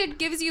 Like that shit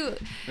gives you What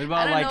I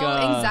about don't like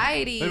know,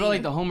 anxiety. What about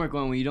like the homework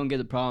one when you don't get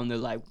the problem? They're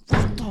like,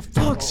 what the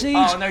fuck, Sage?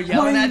 Oh, and they're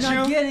yelling Why are at you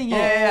not you? getting it?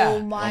 Yeah. Oh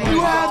my You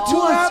have two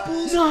God.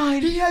 apples.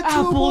 9 He had two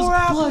apples more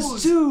plus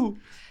apples. 2.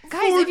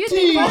 Guys, if you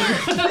think about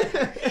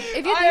it, if you I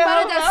think about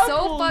have it, that's so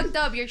apples. fucked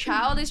up. Your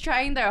child is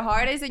trying their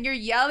hardest, and you're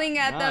yelling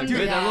at them.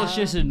 Dude, that little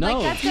shit should know.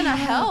 Like that's gonna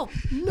help.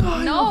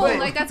 No,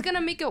 like that's gonna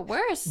make it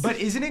worse. But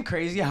isn't it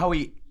crazy how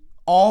we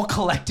all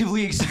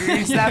collectively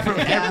experience that from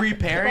every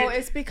parent? Well,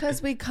 it's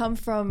because we come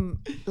from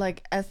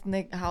like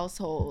ethnic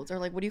households or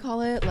like what do you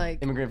call it?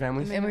 Like Immigrant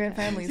families. immigrant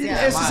families. Yeah,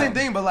 Yeah. it's the same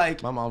thing, but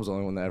like My mom's the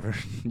only one that ever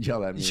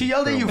yelled at me. she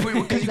yelled at you because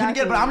you couldn't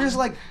get it. But Exactly. I'm just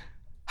like,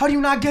 how do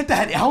you not get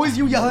that? How is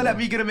you yelling at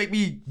me gonna make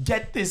me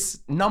get this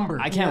number?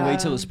 I can't wait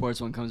till Yeah. the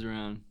sports one comes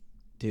around.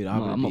 Dude, I'm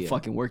gonna be a-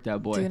 fucking work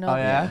that boy. Do you know? Oh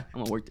yeah.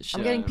 I'm gonna work the shit.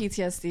 I'm getting out of him.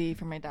 PTSD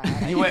from my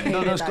dad. You went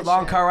Hated those that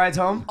long shit. car rides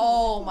home.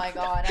 Oh my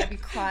god, I'd be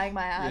crying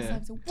my ass Yeah.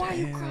 off. So why are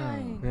you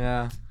crying?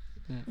 Yeah.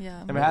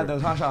 Yeah. Never had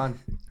those, huh, Sean?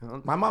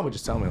 My mom would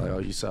just tell me like, "Oh,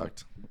 you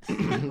sucked,"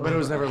 but it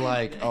was never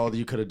like, "Oh,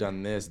 you could have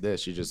done this."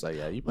 She just like,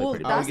 "Yeah, you played Well,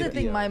 pretty that's good." the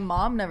thing. My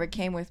mom never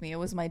came with me. It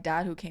was my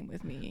dad who came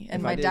with me, and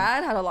If I my did-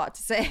 dad had a lot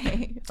to say.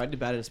 If I did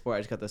bad in sport, I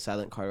just got the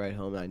silent car ride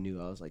home, and I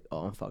knew I was like,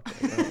 "Oh, I'm fucked."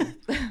 Right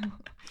now.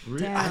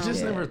 Really? I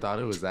just Damn. never thought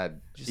it was that.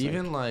 Just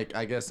Even like,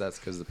 I guess that's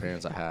because the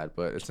parents I had,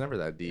 but it's never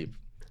that deep.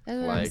 That's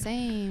what I'm like,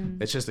 saying.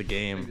 It's just a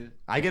game.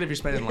 I get if you're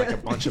spending like a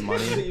bunch of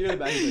money,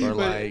 or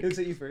like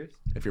you first.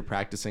 if you're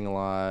practicing a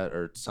lot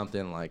or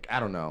something like I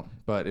don't know.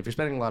 But if you're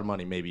spending a lot of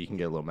money, maybe you can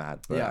get a little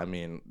mad. But Yeah. I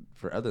mean,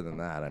 for other than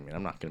that, I mean,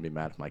 I'm not gonna be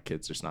mad if my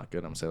kid's just not good.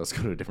 I'm gonna say let's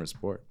go to a different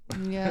sport.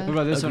 Yeah. What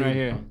about this one right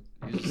Agreed. here?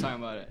 You're just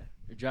talking about it.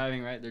 You're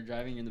driving, right? They're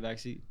driving. You're in the back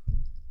seat.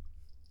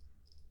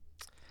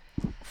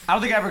 I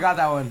don't think I ever got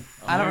that one.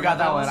 I never got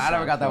that one. I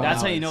never got that one.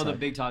 That's how you it's know the like-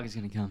 big talk is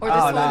gonna come. Or this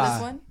Oh, one, nah.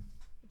 this one.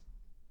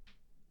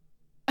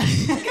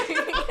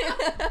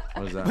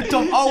 What is that?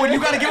 Oh, when you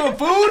gotta give them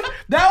food?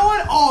 That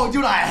one? Oh,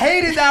 dude, I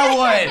hated that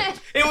one.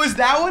 It was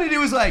that one, and it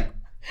was like,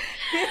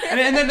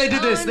 and then they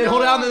did this. They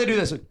hold it out, and then they do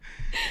this. And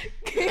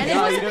it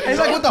was, It's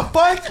like, what the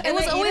fuck? it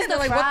was they eat always it, the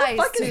they're fries like,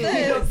 what the fuck is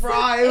too. this?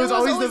 Fry. It was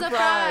always the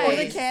fry. Or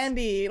the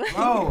candy.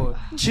 Bro,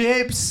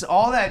 chips,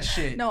 all that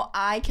shit. No,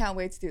 I can't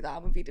wait to do that.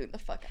 I'm gonna be doing the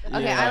fuck out of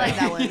Okay, it. I like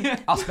that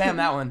one. I'll spam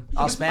that one.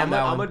 I'll spam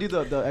that I'm one. gonna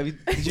do the have you,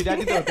 did your dad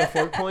do the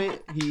fork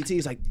point? He eats it.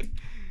 He's like,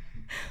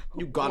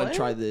 you gotta What?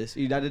 try this.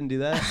 Your dad didn't do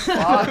that.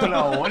 Fuck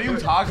no. What are you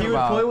talking He would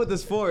point about? with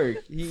his fork.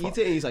 He eats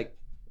it and he's like,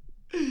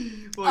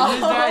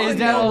 Well, his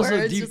dad no also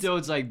words, deep just-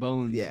 throats like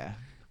bones. yeah.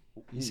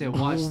 He said,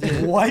 "Watch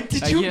this." What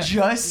did you Yeah.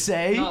 just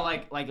say? No,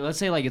 like let's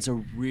say like it's a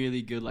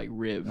really good like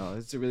rib. Oh,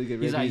 it's a really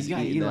good. He's rib. like, you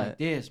gotta eating eat that. like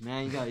this,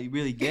 man. You gotta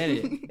really get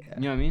it. You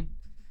know what I mean?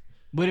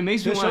 But it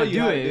makes me He'll want show to you do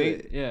how to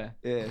it. do Yeah.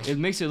 Yeah. It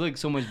makes it look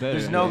so much better.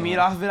 There's no Yeah. meat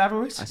off of it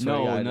afterwards? I swear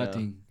to No, God,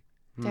 nothing.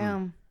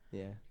 Damn.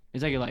 Yeah.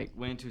 It's like it like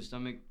went into his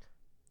stomach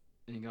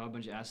and he got a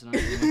bunch of acid on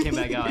it and it came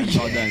back out and it's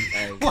all done.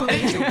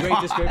 It's a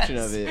great description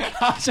of it.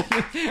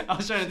 I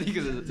was trying to think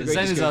of the great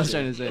sentence I was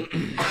trying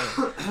description. to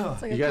say.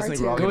 It's like You a guys think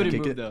we're all cartoon. gonna Go to kick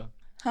move it though.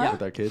 Huh?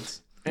 with our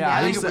kids? Yeah,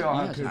 I think Yeah. we all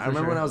Yeah. have to. I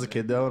remember when I was a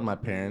kid though, and my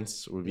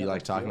parents would be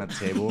like talking at the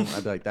table.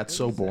 I'd be like, "That's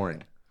so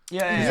boring."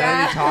 Yeah, yeah, Yeah. Instead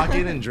of me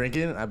talking and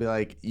drinking, I'd be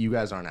like, you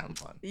guys aren't having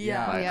fun.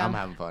 Yeah. Like, Yeah. I'm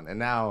having fun. And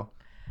now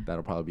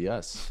that'll probably be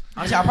us.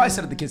 Honestly, I'll probably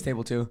sit at the kids'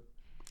 table too.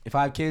 If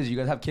I have kids, you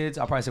guys have kids,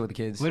 I'll probably sit with the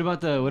kids. What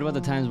about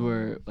the times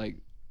where like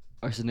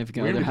our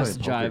significant We're other gonna be has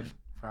to playing poker. drive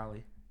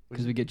Probably.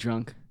 because we get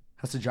drunk?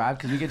 Has to drive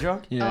because we get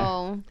drunk? Yeah.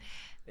 Oh.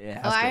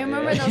 Yeah. Oh, I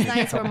remember those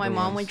nights where my Couple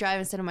mom ones. would drive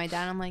instead of my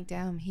dad. I'm like,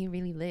 damn, he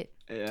really lit.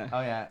 Yeah.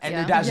 Oh yeah. And Yeah.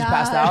 your dad's just Yeah.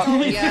 passed out.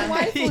 Oh, Yeah. your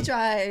wife will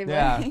drive.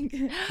 Yeah.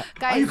 Like,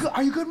 Guys,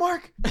 Are you good,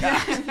 Mark? Yeah.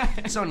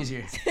 Sony's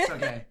here. It's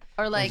okay.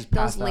 or like just those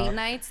passed late out.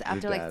 nights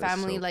after dad like is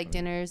family so like funny.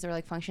 dinners or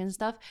like functions and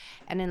stuff,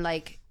 and then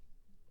like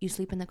you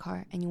sleep in the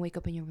car and you wake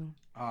up in your room,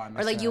 Oh, I or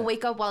missed like you that.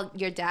 wake up while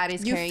your dad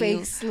is you carrying fake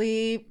you.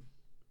 sleep.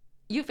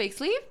 You fake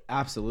sleep?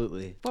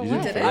 Absolutely. For You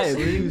what? did it? I I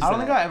abuse I don't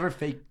think that. I ever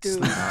faked Dude.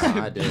 sleep.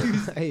 I do.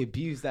 I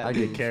abuse that. I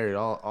get carried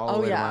all the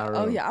way to my room.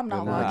 Oh, yeah, I'm not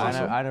And then Nah, I watching.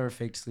 just- I never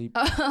faked sleep.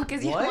 Oh,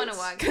 because you don't What? want to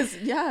walk. Cause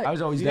yeah, I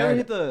was always You never there.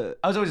 hit the.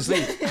 I was always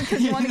asleep.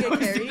 because you want to get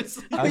carried.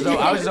 I was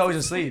just always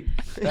asleep.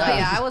 Oh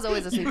yeah, I was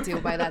always asleep too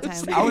by that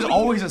time. I was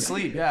always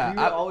asleep. Yeah. You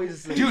were always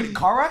asleep. Dude,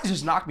 car rides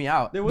just knocked me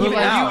out. There You, was Even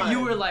like, now. you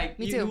were like,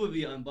 Me you too. would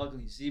be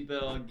unbuckling your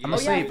seatbelt. I'm Oh, yeah,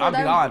 asleep. for I'm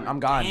them- gone. I'm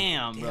gone.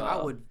 Damn, bro.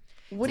 I would.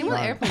 What do Same you?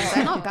 with airplanes.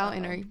 I knock out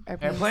in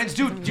airplanes. Airplanes,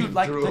 dude,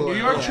 like the Drool. New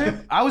York Yeah.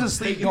 trip, I was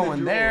asleep Taking the going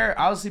drool. there.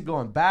 I was asleep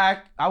going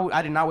back.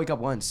 I did not wake up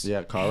once.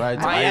 Yeah, car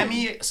rides.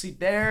 Miami, sleep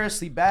there,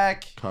 sleep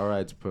back. Car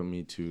rides put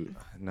me to.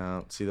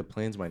 No, see the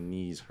planes, my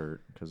knees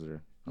hurt because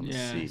they're on the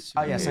Yeah. seat.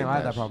 Oh yeah, same. I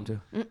had that Dash. problem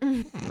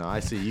too. No, I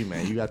see you,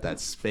 man. You got that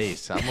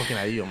space. I'm looking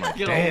at you. I'm like,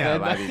 Get on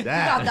damn, bed. I need You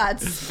got that.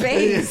 that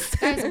space.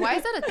 Guys, why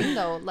is that a thing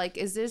though? Like,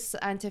 is this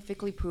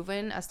scientifically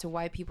proven as to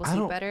why people I sleep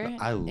don't- better?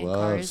 I in love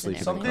cars and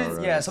sleeping in airplanes? car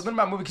Something, yeah, rides. something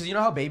about moving because you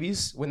know how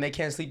babies when they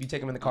can't sleep, you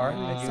take them in the car and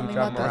you Something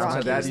drive about them the That's around. my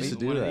Rockies. dad used to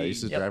do that. I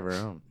used to Yep. drive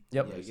around.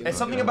 Yep. Yeah, It's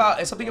something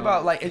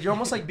about like you're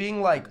almost like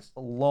being like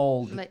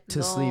lulled Like,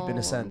 to sleep in a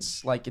lulled.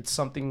 sense. Like it's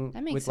something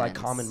That makes with like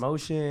sense. common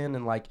motion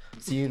and like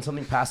seeing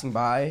something passing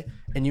by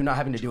and you not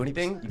having to do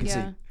anything. You can Yeah.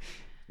 sleep.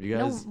 You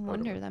No guys,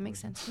 wonder that makes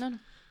sense. No.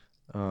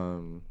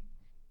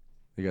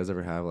 You guys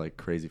ever have like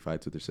crazy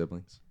fights with your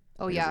siblings?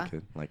 Oh Like, as a yeah.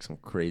 kid? Like some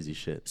crazy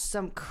shit.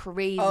 Some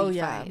crazy Oh,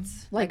 yeah.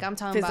 fights. Like, I'm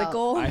talking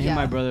physical? about. I hit yeah.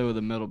 my brother with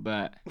a metal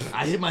bat.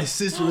 I hit my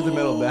sister with the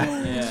metal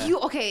bat. Yeah. You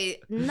okay?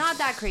 Not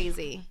that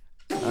crazy.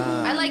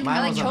 I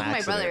like choked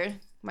my brother,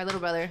 my little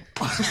brother.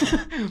 Oh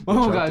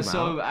Choked god, him so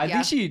out? I Yeah.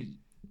 think she.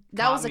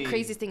 That Caught was the me.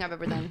 craziest thing I've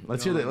ever done.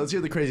 Let's hear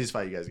the craziest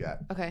fight you guys got.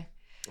 Okay.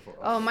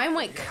 Oh, mine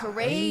went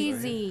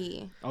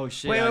crazy. Oh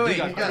shit. Wait, I do wait,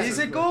 got wait. caught.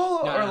 Physical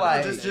No, or no,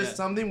 like Just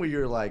something where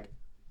you're like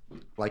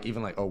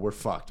even like, oh, we're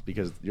fucked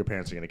because your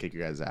parents are gonna kick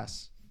your guys'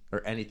 ass,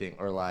 or anything,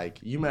 or like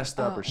you messed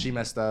up, or she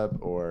messed up,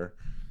 or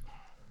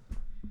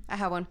I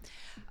have one.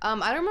 I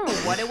don't remember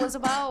what it was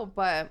about,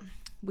 but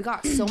we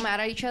got so mad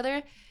at each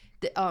other.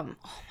 Oh my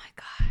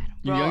god.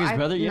 Your Bro, youngest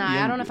brother? Nah, I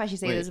Young- don't know if I should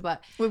say wait. this,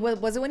 but Wait,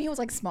 was it when he was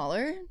like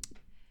smaller?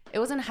 it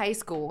was in high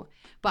school.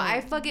 But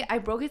I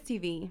broke his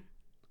TV.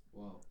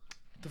 what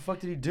the fuck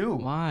did he do?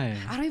 Why?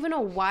 I don't even know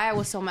why I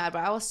was so mad,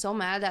 but I was so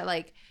mad that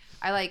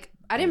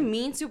I didn't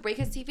mean to break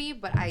his TV,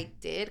 but I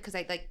did because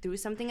I like threw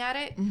something at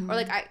it, or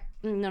like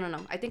no.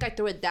 I think I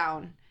threw it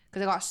down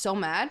because I got so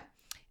mad,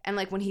 and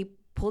like when he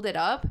pulled it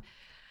up,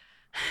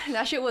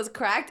 that shit was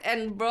cracked,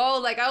 and bro,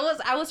 like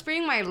I was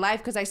fearing my life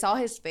because I saw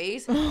his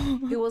face.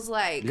 He was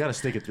like. you gotta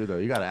stick it through though.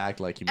 You gotta act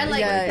like you. And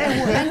made like, it.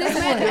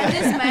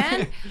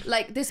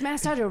 and this man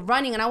started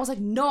running, and I was like,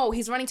 no,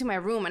 he's running to my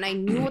room, and I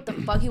knew what the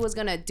fuck he was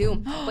gonna do,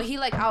 but he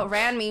like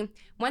outran me,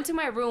 went to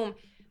my room,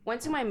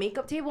 went to my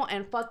makeup table,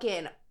 and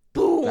fucking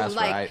boom, That's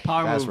like right.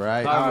 Power That's move.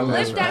 right. Power move.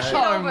 That's flipped that right. shit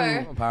Power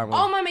over. move. Power move.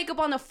 All my makeup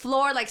on the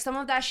floor, like some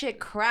of that shit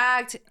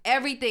cracked,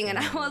 everything, and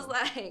I was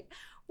like,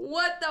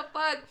 what the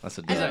fuck? That's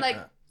a And then dick.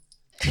 like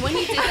when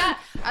he did that,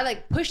 I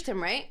like pushed him,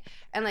 right?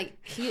 And like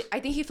I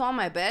think he fell on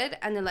my bed,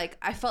 and then like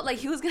I felt like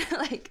he was gonna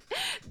like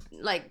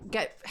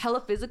get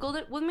hella physical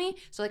with me,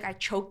 so like I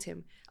choked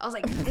him. I was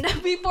like,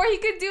 before he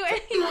could do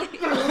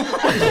anything.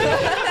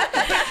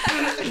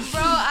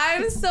 Bro,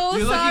 I'm so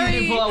You're lucky you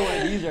didn't sorry. pull out one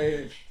of these right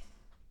here.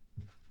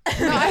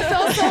 No, I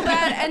felt so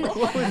bad, and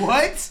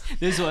What?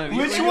 This one.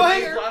 Which You're one?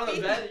 lying on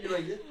the bed and you're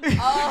like this.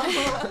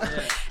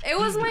 it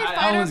was my I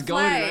fight or was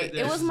going flight. right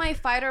there. It was my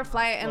fight or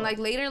flight, and like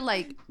later,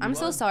 like I'm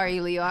so sorry,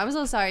 Leo. I'm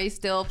so sorry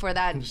still for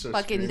that so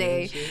fucking screaming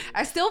day. and shit.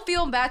 I still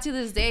feel bad to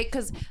this day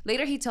because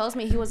later he tells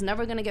me he was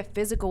never gonna get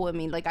physical with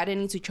me. Like I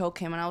didn't need to choke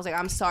him, and I was like,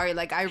 I'm sorry.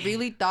 Like I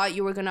really thought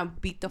you were gonna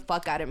beat the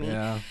fuck out of me.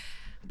 Yeah.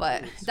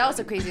 But that was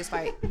the craziest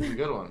fight. That's a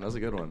good one. That's a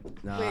good one.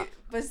 Nah. Wait,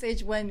 but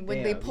Sage, when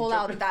they Damn, pull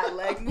out that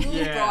leg move,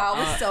 Yeah. bro, I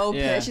was so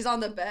Yeah. pissed. She's on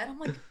the bed. I'm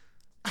like,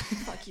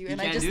 fuck you, and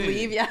I can't just do it.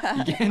 leave.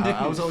 Yeah. You can't do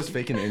I was it. always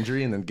faking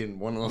injury and then getting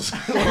one of those.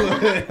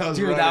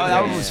 Dude,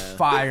 that one was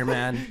fire,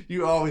 man.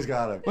 You always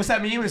got him. What's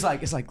that mean? It's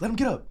like let him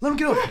get up, let him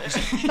get up.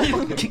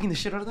 Just kicking the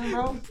shit out of them,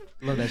 bro.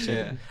 Love that shit.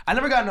 Yeah. I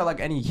never got into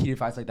like any heated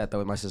fights like that though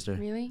with my sister.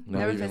 Really? Not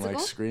Never even physical?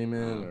 like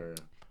screaming or.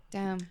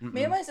 Damn.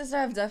 Me and my sister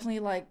have definitely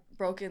like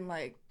broken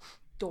like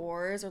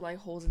doors or like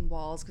holes in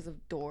walls because of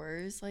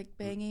doors like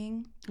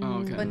banging,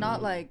 Oh, okay. but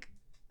not like.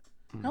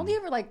 I don't think we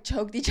ever like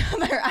choked each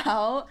other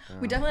out.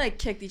 We definitely like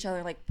kicked each other,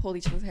 and, like pulled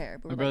each other's hair.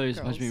 But My we're, brother like, used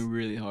to punch me girls.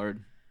 really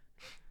hard.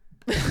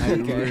 I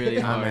really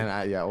Nah, hard.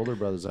 man, yeah, older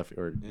brothers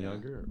or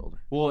younger or older.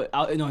 Well,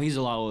 no, he's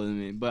a lot older than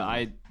me, but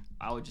I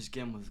would just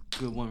get him with a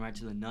good one right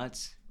to the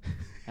nuts.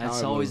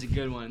 That's Power always move. a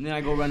good one. And then I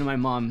go run to my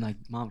mom, like,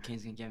 Mom,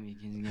 Kane's gonna get me.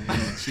 Kane's gonna get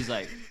me. And she's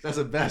like, That's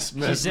the best.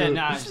 she said,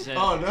 nah. She said,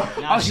 Oh,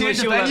 no. Nah, Oh, she would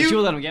she defend you? She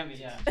would let him get me.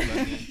 Yeah. She would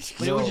let me.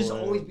 But it would just No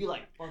way. always be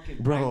like fucking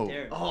Bro. right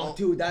there. Oh,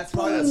 dude, that's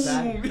probably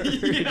sad.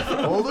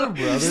 Yeah. Older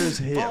brothers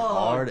hit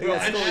hard. bro,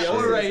 and it's shit.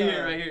 right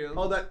here, right here.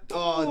 Oh, that.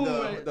 Oh,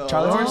 the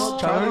Charlie horse? Oh,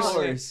 Charlie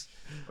horse.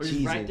 Or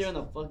just right Jesus. there on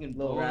the fucking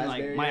Little floor. And, like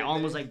raspberry my right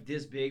arm was there. like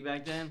this big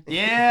back then.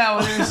 Yeah,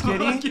 when they were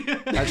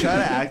skinny. I try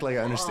to act like I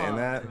understand Oh,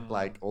 that, bro.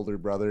 like older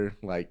brother,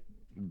 like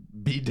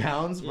beat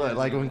downs, but Yeah,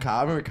 like no. when Kyle,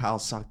 I remember Kyle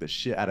socked the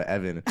shit out of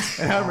Evan,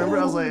 and I remember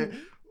I was like,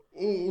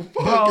 "Ooh, fuck!"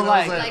 Bro, and I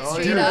was like, oh,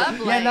 straight dude. up,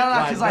 Yeah, no,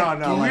 like- because Like, like,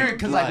 no, when we like- were,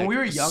 cause like when we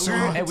were like, younger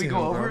socked and we him,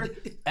 go bro. over,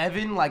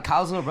 Evan, like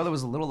Kyle's little brother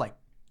was a little like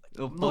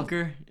Little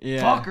fucker.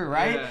 Yeah. fucker,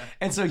 right? Yeah.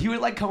 And so he would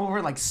like come over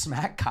and like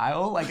smack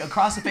Kyle like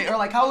across the face, or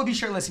like Kyle would be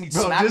shirtless and he'd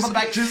Bro, smack him on the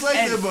back. just like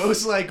and, the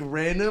most like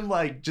random,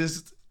 like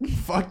just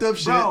fucked up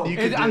shit Bro, you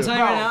could do. I'm telling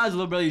you right Bro. now, as a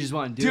little brother, you just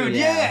want to do Dude, it.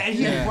 yeah, and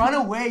he'd Yeah. run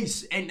away,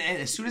 and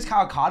as soon as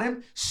Kyle caught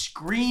him,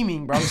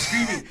 screaming, bro,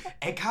 screaming,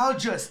 and Kyle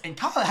has Nah,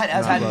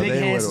 had bro, big they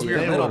hands since would- we were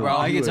they little, would- bro.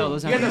 I can tell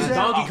those He had happen. a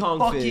Donkey Kong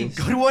fucking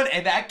fist. good one,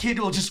 and that kid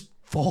will just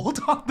fold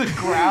on the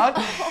ground,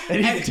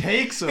 and he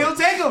takes him. He'll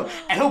take him,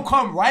 and he'll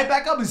come right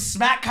back up and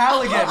smack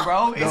Kyle again,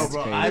 bro. No, It's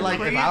bro. the I like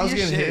if I was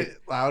getting craziest shit. hit,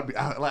 I would be.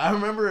 I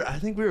remember. I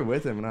think we were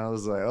with him, and I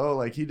was like, "Oh,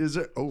 like he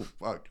deserves." Oh,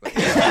 fuck. Like,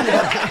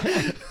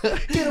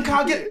 Get him,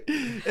 Kyle, get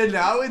him. and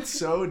now it's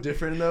so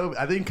different though.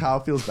 I think Kyle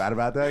feels bad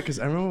about that because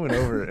I remember we went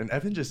over and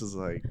Evan just was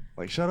like,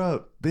 "Shut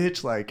up,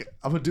 bitch! Like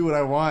I'm gonna do what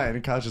I want."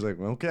 And Kyle's just like,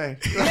 well, "Okay."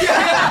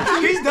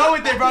 He's done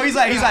with it, bro. He's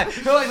like,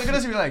 he'll like look at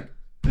us and be like,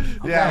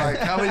 Yeah, like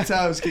how many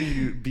times can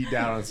you beat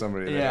down on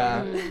somebody?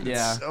 yeah, It's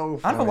yeah. so I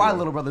don't know funny. why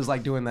little brothers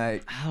like doing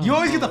that. don't You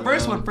always know, get the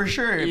first bro. one for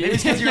sure. Maybe Yeah.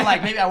 it's because you're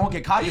like, maybe I won't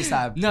get caught this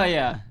time. No,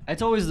 yeah.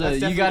 It's always That's you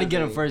definitely gotta the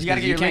get him thing. first. You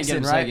gotta 'cause get your can't licks get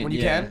in, him right? second. When you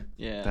Yeah. can?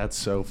 Yeah. That's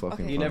so fucking.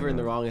 Okay. funny, You're never in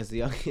the bro. wrong as the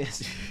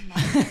youngest.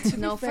 To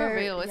No, be for fair,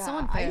 real, it's so I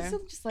unfair. used to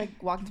just like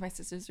walk into my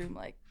sister's room,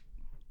 like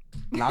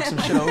Knock some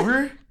shit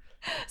over.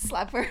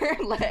 slap her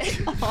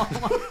leg,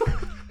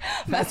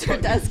 mess her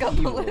desk up a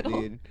Evil,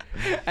 little. dude.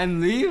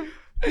 And leave?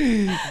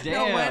 Damn.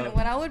 No,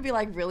 when I would be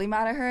like really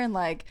mad at her and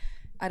like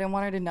I didn't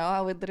want her to know,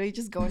 I would literally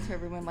just go into her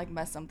room and like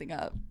mess something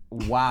up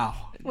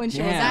Wow. when she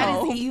Damn. was That at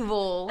home. is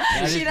evil.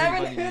 That is She pretty never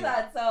fucking knew evil.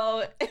 that,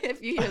 so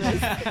if you hear this,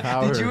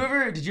 Power.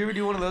 Did you ever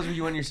do one of those where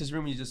you went in your sister's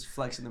room and you just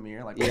flex in the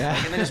mirror, like, Yeah.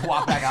 and then just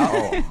walk back out?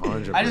 Oh,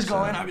 100%. I just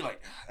go in, I'd be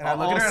like, and I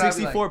look All at her, and I'd be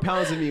 64 like,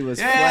 pounds of me was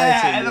yeah,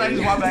 flexing, and then I dude.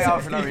 just walk back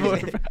out for no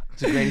reason.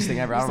 It's the greatest thing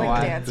ever. I Just, don't know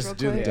like, why. dance. Just real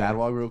do the quick. dad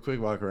walk real quick,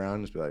 walk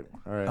around, just be like,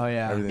 "All right, Oh,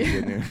 yeah. everything's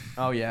good here."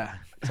 Oh yeah.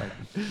 It's like,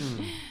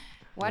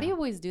 Why do you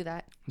always do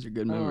that? Those are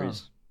good I don't know.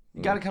 memories.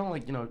 You gotta kind of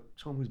like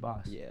show him who's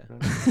boss. Yeah. You know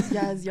what I mean?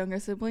 yeah, as younger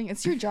sibling,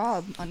 it's your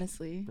job,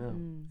 honestly. Yeah.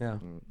 Mm. Yeah.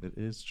 It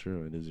is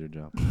true. It is your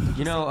job.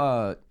 You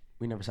know,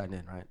 we never signed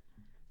in, right?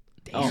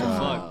 Oh, Damn.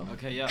 fuck.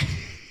 Okay, yeah.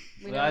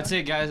 We Well, that's don't-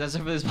 it, guys. That's it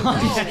for this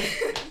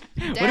podcast. What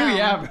do we Damn.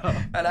 have, bro?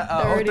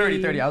 And,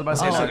 30. I was about to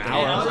say Oh, something.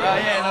 okay.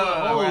 Yeah,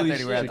 no, we're at Holy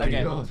 30. We're at shit. 30.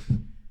 Okay.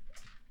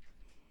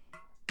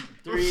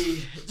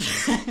 3,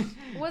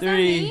 Was that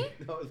 3, me?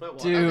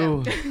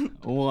 2,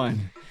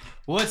 1.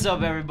 What's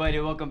up, everybody?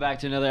 Welcome back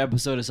to another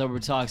episode of Sober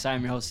Talks.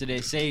 I'm your host today,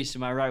 Sage. To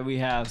my right, we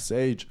have.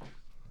 Sage.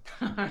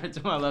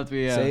 To my left,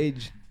 we have.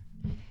 Sage.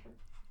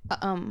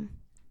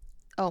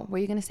 Oh, were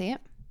you gonna say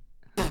it?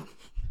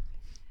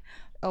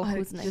 Oh,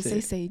 who's next? Just say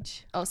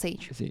Sage. Oh,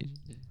 Sage.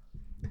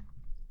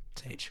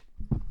 Sage.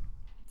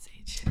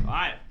 Sage. All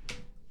right.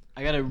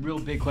 I got a real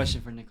big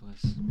question for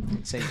Nicholas.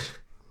 Sage.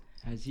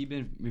 Has he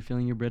been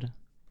refilling your Brita?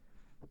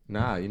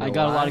 Nah, you know I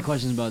got why? a lot of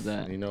questions about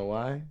that. You know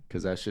why?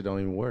 Because that shit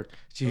don't even work.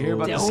 Did you hear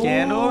about the Oh.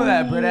 scandal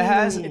that Britta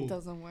has? It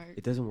doesn't work.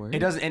 It doesn't work. It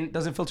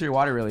doesn't filter your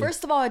water really.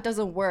 First of all, it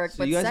doesn't work. So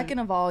But you guys- second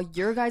of all,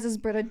 your guys'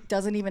 Brita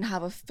doesn't even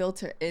have a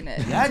filter in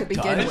it yeah, to it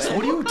begin does. with.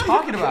 What are you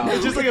talking about?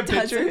 Just like a It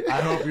doesn't. picture.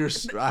 I hope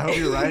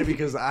you're right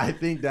because I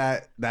think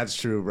that's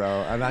true,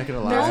 bro. I'm not gonna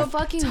lie. There's No a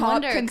fucking top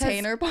wonder, 'cause-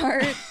 container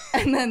part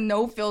and then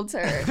no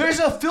filter. There's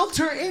a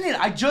filter in it.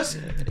 I just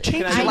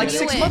changed I it like knew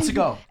 6 it. months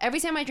ago. Every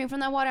time I drink from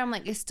that water, I'm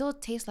like, it still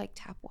tastes like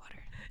tap water.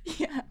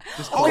 Yeah.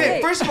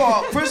 Okay, first of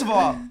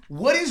all,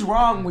 what is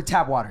wrong with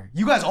tap water?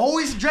 You guys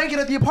always drank it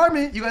at the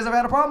apartment. You guys ever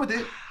had a problem with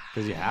it?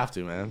 Because you have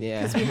to, man.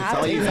 Yeah. we That's have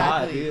all to, you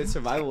got, exactly. dude. It's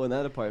survival in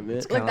that apartment.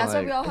 Like kinda that's why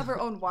like- we all have our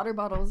own water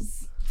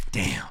bottles.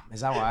 Damn, is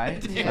that why?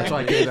 That's why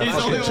I carry that He's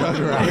fucking only jug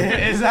one. around.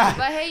 is that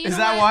But hey, you is know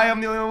that what? why I'm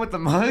the only one with the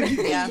mug?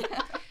 Yeah.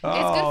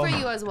 It's good for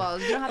you as well.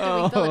 You don't have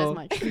to refill it as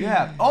much.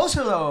 Yeah.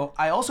 Also, though,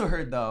 I also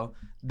heard though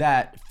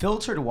that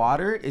filtered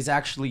water is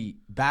actually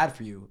bad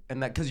for you,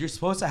 and that because you're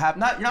supposed to have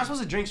you're not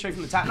supposed to drink straight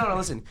from the tap. No,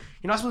 listen,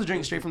 you're not supposed to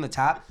drink straight from the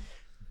tap,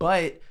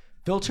 but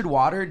filtered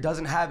water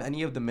doesn't have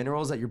any of the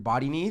minerals that your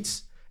body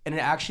needs, and it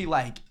actually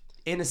like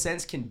in a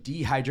sense can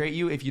dehydrate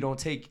you if you don't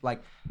take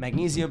like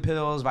magnesium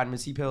pills, vitamin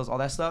C pills, all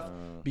that stuff,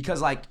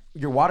 because like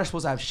your water's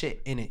supposed to have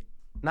shit in it.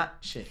 Not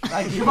shit.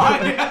 Like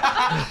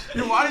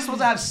your water's supposed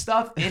to have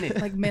stuff in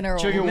it. Like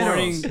minerals. Trigger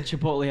warning: Minerals.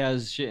 Chipotle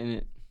has shit in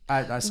it.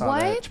 I saw What?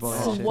 that.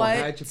 Chipotle shit. What? I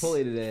had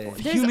Chipotle today.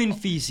 There's- Human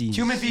feces.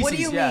 Human feces. What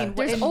do you yeah. mean?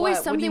 There's In always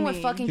what? What do you something with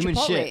mean? fucking Human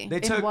Chipotle. shit. They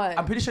In took. what?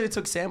 I'm pretty sure they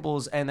took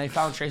samples and they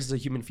found traces of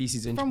human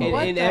feces in From Chipotle.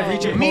 what? In every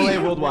though?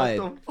 Chipotle worldwide.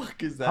 What the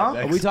fuck is that? Huh?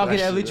 Are we talking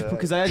every Chipotle?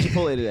 Because I had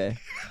Chipotle today.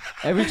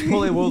 Every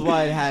Chipotle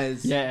worldwide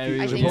has. Yeah,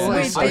 every I think so. Chipotle.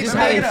 Wait, I they just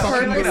had it a up.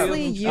 fucking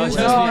purposely video. used No, Trust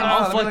me, no, I'll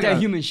no, fuck no, that no.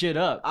 human shit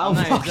up. I'll I'm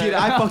not fuck it. I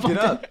exaggerating. fucked it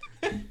up.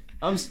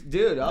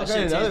 Dude, I'll That get shit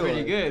tastes another pretty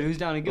one. good. Who's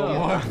down to go?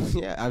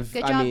 Yeah,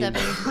 Good I job, mean,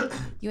 Devin.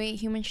 You ate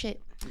human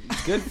shit.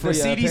 it's good for The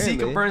you. CDC apparently.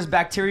 confirms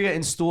bacteria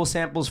in stool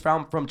samples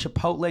found from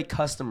Chipotle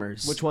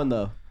customers. Which one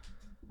though?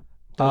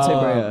 Don't say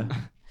Brea.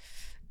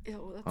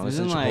 Ew, that's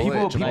Honestly, Isn't like-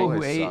 people who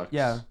Chipotle ate, sucks.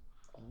 yeah.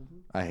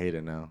 I hate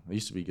it now. It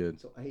used to be good.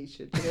 So I hate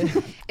shit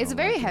today. It's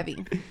very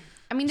heavy.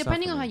 I mean, It's not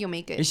depending for on how me. you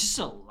make it. It's just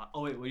a lot.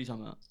 Oh wait, what are you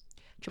talking about?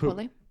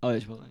 Chipotle. Oh,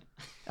 it's Chipotle.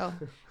 Oh,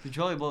 The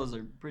Chipotle bowls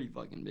are pretty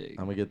fucking big.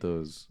 I'm gonna get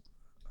those.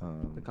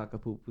 The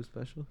Kakapoo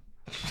special.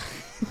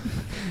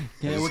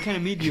 Yeah, what kind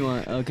of meat do you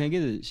want? Can I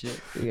get this shit?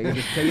 Can I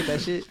get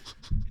that shit?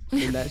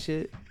 And that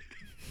shit.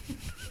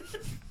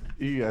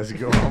 You guys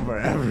go on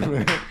forever,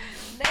 man.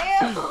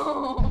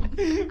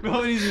 damn.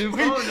 Bro, he's in phone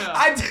now.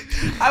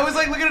 I was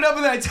like looking it up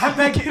and then I tapped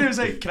back in and I was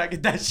like, can I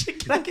get that shit?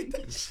 Can I get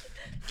that shit?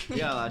 You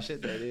got a lot of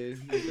shit there,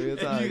 dude. Real You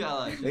talk. got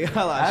like. They got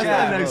a lot of Ask shit.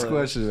 that Yeah. next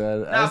question,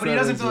 man. No, Ask but he that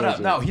doesn't next fill it up.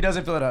 question. No, he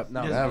doesn't fill it up.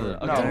 No. He doesn't Never. fill it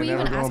up. No, Okay. did we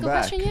never even going ask a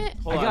back. question yet?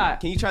 Hold I on. got-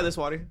 Can you try this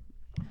water?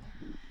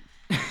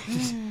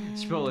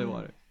 Chipotle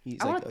water. He's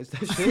I like, wanna- oh, is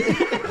that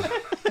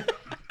shit?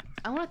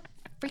 I want to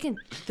freaking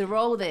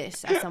throw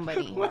this at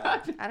somebody.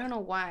 I don't know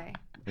why.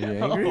 Are you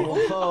angry?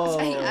 Oh.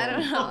 I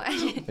don't know. Are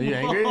you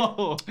angry?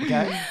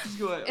 Okay.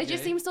 It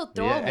just seems so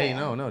throwable. Yeah. Hey,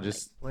 no,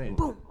 just wait.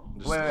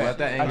 Just Wait, let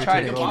that I anger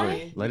tried take it. over. Can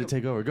I? Let it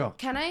take over. Go.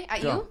 Can I?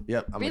 At Go. you?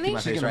 Yep. I'm Really? gonna keep my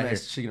She's face gonna right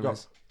miss. here. She's gonna Go.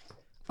 miss.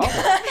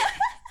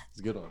 It's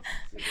a good one.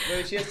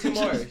 Wait, she has two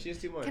more. She has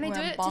two more. Can I do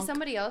Well, it bonk. to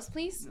somebody else,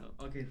 please?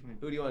 No, okay, fine.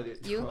 Who do you want to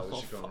do? You? Oh, we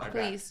should go. I got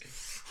Please.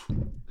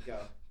 Go.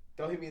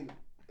 Don't hit me in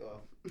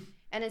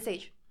And then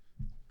Sage.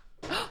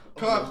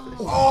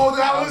 Oh,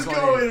 that was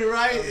going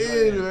right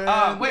in,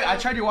 man. Wait, I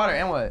tried your water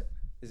and what?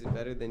 Is it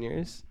better than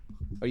yours?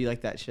 Or you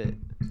like that shit?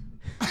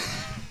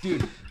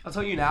 Dude, I'll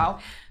tell you now.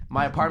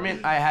 My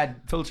apartment, I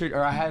had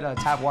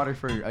tap water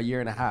for a year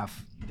and a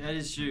half. That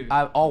is true.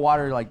 All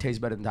water like tastes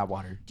better than tap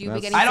water. Do you be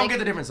That's- getting I don't sick? get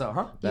the difference though,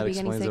 huh? That You be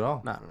getting explains sick? it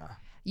all. No.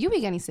 You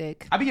be getting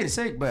sick. I be getting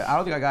sick, but I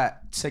don't think I got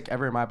sick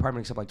ever in my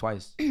apartment except like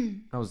twice.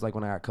 That was like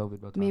when I got COVID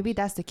both times. Maybe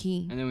that's the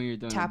key. And then when you're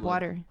done. Tap with blood.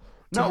 water.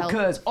 to No, help.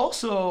 because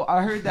also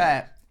I heard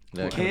that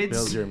Yeah, it kind of kids.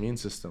 builds your immune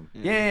system.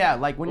 Yeah.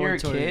 Like when Or you're a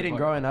tore your kid and apart.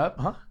 growing up,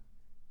 huh?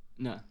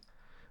 No.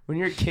 When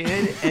you're a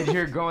kid and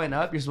you're growing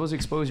up, you're supposed to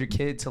expose your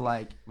kid to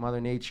like Mother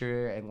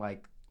Nature and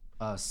like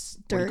what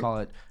do you Dirt. call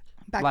it?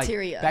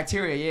 Bacteria. Like,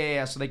 bacteria,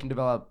 yeah, so they can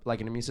develop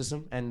like an immune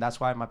system, and that's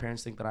why my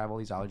parents think that I have all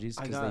these allergies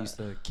I because they got- used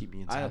to keep me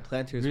I inside. had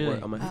plantar's Really?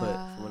 wart on my foot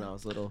from when I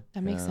was little.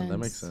 That makes Yeah, sense. That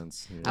makes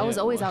sense. Yeah. I was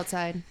Yeah, always well-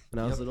 outside.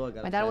 When I was little, I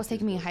got My a dad was plantar's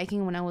taking me wart.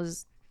 hiking when I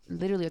was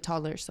literally a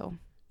toddler, so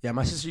Yeah,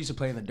 my sister used to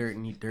play in the dirt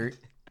and eat dirt,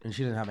 and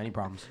she didn't have any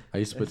problems. I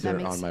used to put That dirt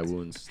makes on my sense.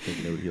 wounds,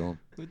 thinking it would heal them.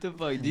 What the fuck?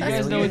 Do you That's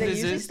guys know weird. what They this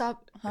usually is?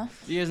 stop, huh?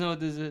 Do you guys know what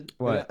this is?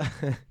 What?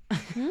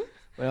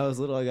 When I was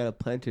little, I got a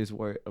plantar's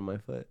wart on my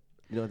foot.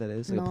 You know what that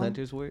is? Like No. a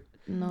plantar's wart?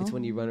 no. It's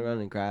when you run around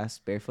in grass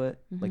barefoot,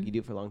 like Mhm. you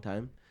do for a long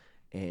time.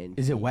 And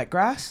Is it wet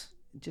grass?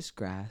 just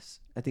grass?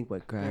 I think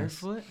wet grass.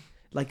 Barefoot?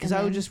 Like, cause And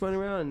I would then- just run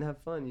around and have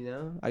fun, you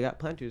know. I got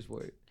plantar's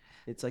wart.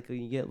 It's like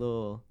when you get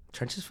little.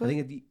 Trenches I foot?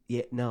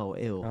 think no,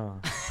 ew. Oh.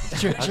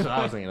 That's what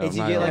I was thinking of. It's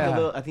you not get like yet. a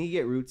little. I think you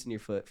get roots in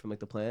your foot from like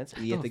the plants,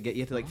 and you have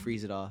to like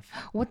freeze it off.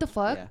 What the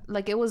fuck? Yeah.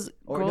 Like it was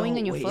Or growing no,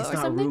 in your wait, foot it's or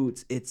not something?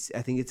 roots.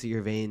 I think it's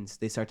your veins.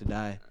 They start to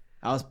die.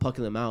 I was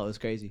plucking them out. It was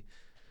crazy.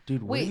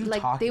 Dude, what Wait, are you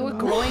like, talking they were about?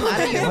 growing out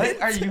of your-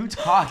 What are you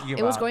talking about?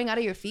 It was growing out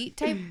of your feet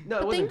type. No, it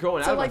thing? wasn't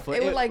growing So, out of my like, foot.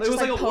 it would, like, it was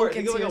just, like like, a wart. poke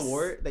Think of like into a your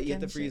wart that you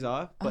have to skin freeze shit.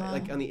 off, but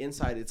like on the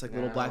inside, it's like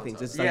little Yeah, black I things.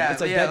 know It's what like Yeah,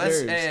 it's like yeah. dead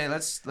Let's nerves.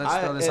 let's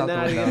throw I- this out and the then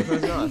I window. gotta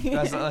frozen off.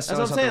 That's That's what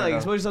I'm saying. Like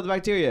exposure yourself to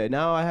bacteria.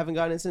 Now I haven't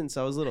gotten it since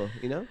I was little.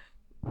 You know.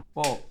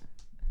 Well,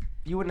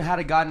 you wouldn't have had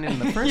it gotten in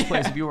the first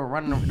place if you were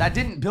running. That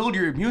didn't build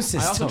your immune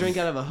system. I also drink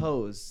out of a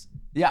hose.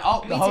 Yeah,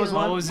 oh, the Me hose too.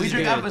 one. Hose We is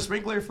drink good. out of a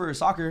sprinkler for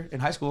soccer in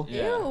high school.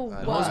 Yeah. Ew.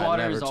 I Hose never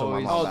water is told my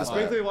always- mom Oh, the that.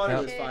 sprinkler water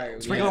Yep. was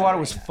fire. Sprinkler Yeah. water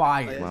was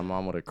fire. My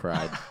mom would have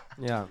cried.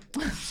 Yeah.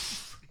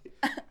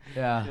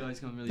 Yeah, Yeah. it's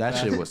going really That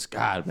fast. shit was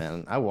God,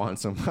 man. I want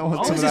some. I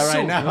want Oh, some of this that is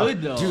right so now.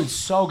 good, though. Dude,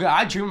 so good.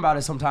 I dream about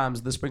it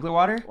sometimes. The sprinkler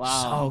water.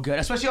 Wow. So good,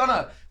 especially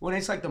on when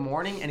it's like the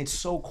morning and it's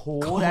so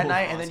cold at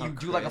night, and then It's you so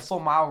do like a crisp. full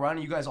mile run,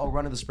 and you guys all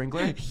run to the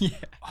sprinkler. Yeah.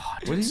 Oh,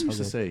 dude, What did it's he so used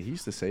to good. say? He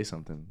used to say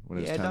something when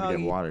it was Yeah, time to dog, get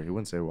he- water. He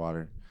wouldn't say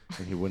water,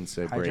 and he wouldn't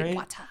say break. Hydrate.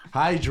 Water.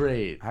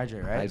 Hydrate.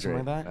 Hydrate, right?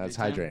 Something like that. That's Big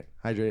time. hydrate.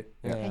 Hydrate.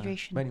 Yeah.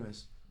 Hydration. But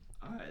anyways,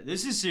 All right,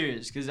 this is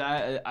serious because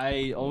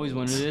I always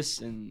wonder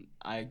this and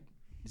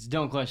it's a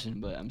dumb question,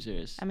 but I'm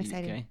serious. I'm You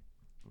excited.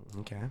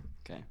 Okay.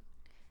 okay.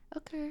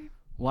 Okay.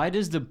 Why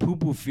does the poo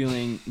poo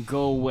feeling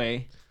go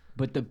away,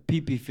 but the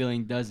pee pee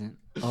feeling doesn't?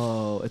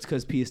 Oh, it's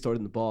because pee is stored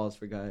in the balls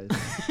for guys.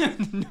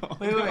 No.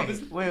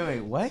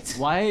 Wait. What?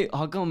 Why?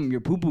 How come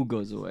your poo poo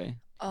goes away?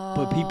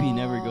 But pee-pee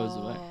never goes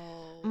away.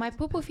 My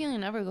poo-poo feeling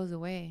never goes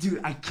away.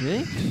 Dude, I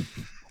can't.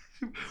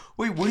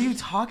 Wait, what are you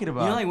talking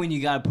about? You know, like when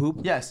you gotta poop,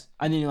 yes,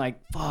 and then you're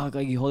like, fuck,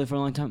 like you hold it for a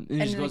long time, and it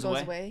And just then goes it goes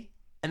away. away.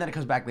 and then it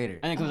comes back later.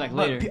 And it comes back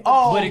But later.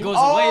 oh, but it goes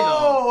away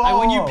though. Like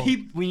when you oh.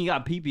 peep, when you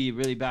got pee-pee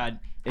really bad,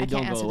 I it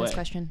don't can't go answer away. this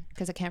question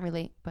because I can't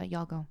relate, but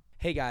y'all go.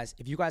 Hey guys,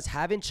 if you guys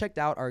haven't checked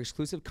out our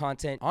exclusive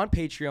content on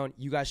Patreon,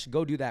 you guys should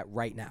go do that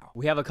right now.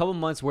 We have a couple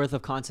months worth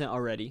of content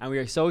already, and we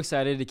are so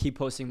excited to keep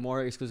posting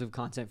more exclusive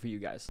content for you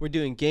guys. We're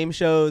doing game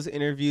shows,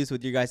 interviews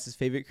with your guys'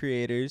 favorite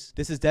creators.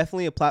 This is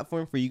definitely a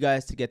platform for you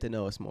guys to get to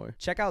know us more.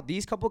 Check out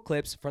these couple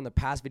clips from the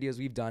past videos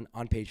we've done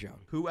on Patreon.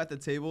 Who at the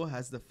table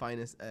has the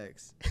finest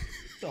eggs?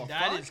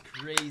 That is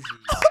crazy.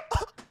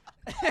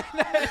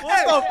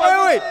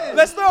 Wait.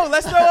 Let's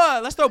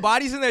throw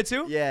bodies in there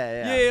too.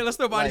 Yeah. Let's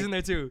throw bodies Like- in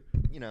there too.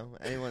 You know,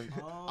 anyone.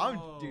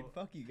 Dude,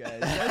 fuck you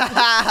guys.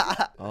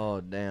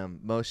 Oh, damn.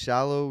 Most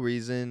shallow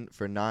reason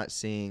for not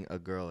seeing a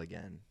girl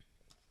again.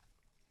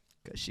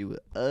 Because she was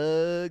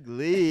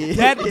ugly.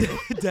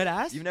 Dead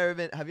ass. You've never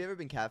been. Have you ever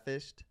been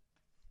catfished?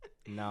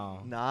 No.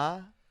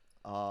 Nah.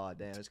 Oh,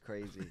 damn. It's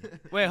crazy.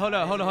 Wait, hold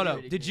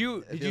up. It Did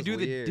you feels do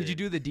weird.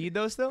 the deed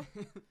though still?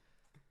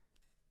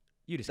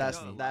 You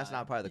disgusting. That's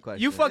not part of the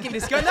question. You fucking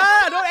disgusting.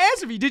 Nah, don't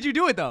answer me. Did you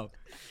do it though?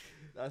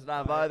 That's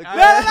not part of the No,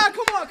 question.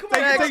 come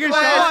on. Next Take your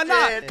shot.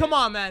 question. Come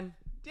on, man.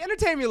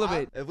 Entertain me a little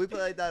bit. If we play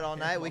like that all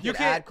night, we You can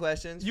can- add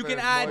questions. you for can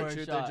add- more For a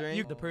truth shot. or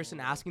drink. The person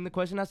asking the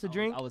question has to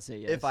drink. I would say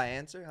yes. If I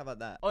answer, how about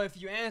that? Oh, if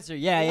you answer,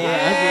 yeah. Yeah. If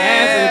you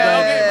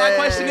answer, Okay, my Hey.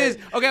 question is,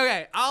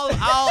 okay.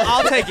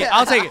 I'll take it.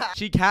 I'll take it.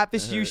 She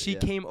catfished you. She Yeah.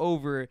 came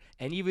over,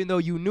 and even though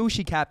you knew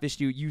she catfished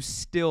you, you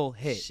still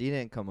hit. She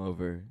didn't come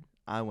over.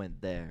 I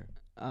went there.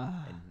 then.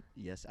 And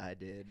yes, I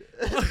did.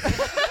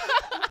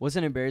 What's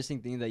an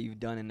embarrassing thing that you've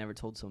done and never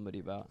told somebody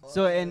about?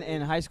 So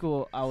in high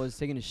school, I was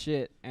taking a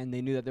shit, and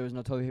they knew that there was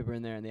no toilet paper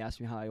in there, and they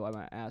asked me how I wiped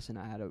my ass, and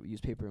I had to use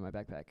paper in my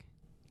backpack,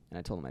 and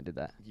I told them I did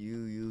that. You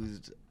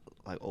used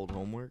like old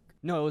homework?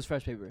 No, it was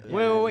fresh paper.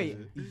 Wait.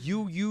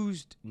 You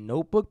used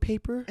notebook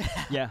paper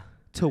Yeah.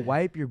 to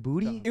wipe your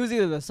booty? It was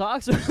either the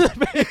socks or the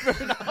paper,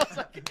 and I was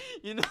like,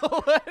 you know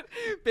what?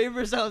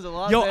 Paper sounds a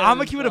lot Yo, better I'm gonna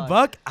than keep it a socks.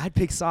 buck. I'd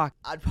pick sock.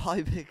 I'd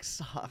probably pick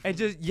socks. And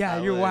just I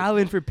you're would.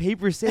 wilding for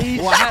paper sage.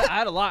 Well, I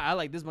had a lot. I had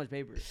like this much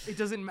paper. It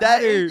doesn't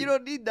That matter. is, you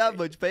don't need that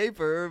much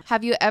paper.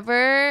 Have you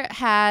ever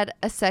had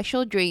a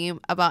sexual dream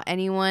about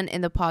anyone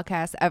in the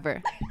podcast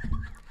ever?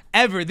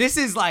 Ever. This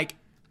is like.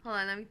 Hold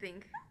on, let me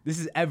think. This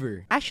is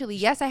ever. Actually,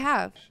 yes, I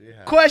have.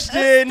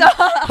 Question.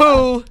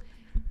 Who?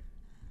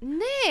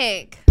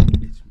 Nick.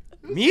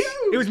 Me?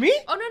 It was me?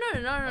 Oh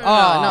no.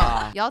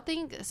 Aw. Y'all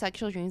think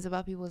sexual dreams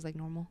about people is like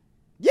normal?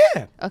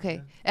 Yeah.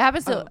 Okay, it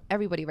happens to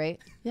everybody, right?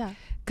 Yeah.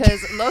 Cause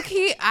low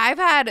key, I've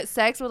had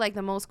sex with like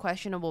the most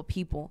questionable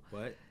people.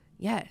 What?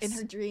 Yes. In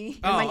her dream.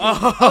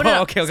 Oh,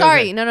 no. okay.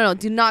 Sorry, no.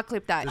 Do not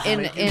clip that.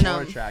 In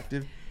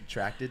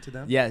Attracted to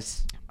them?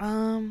 Yes.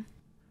 um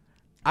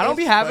I don't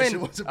be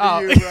having. Wasn't Oh.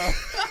 for you, bro.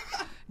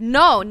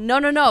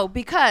 no.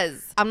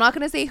 Because I'm not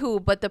gonna say who,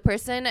 but the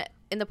person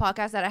in the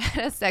podcast that I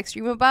had a sex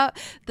dream about,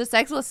 the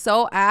sex was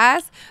so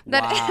ass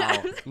that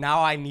Wow.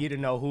 Now I need to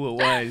know who it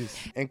was.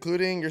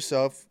 Including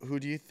yourself, who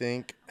do you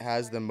think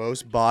has the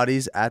most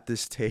bodies at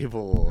this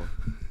table?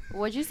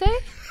 What'd you say?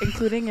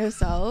 Including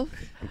yourself.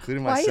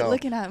 Including Why are you myself.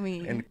 looking at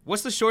me? And-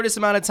 What's the shortest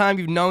amount of time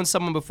you've known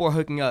someone before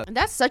hooking up?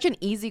 That's such an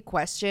easy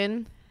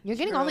question. You're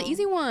getting all the True.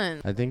 easy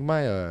ones. I think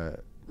my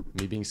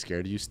me being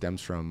scared of you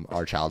stems from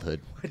our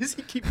childhood. Why does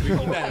he keep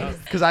bringing that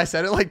up? Because I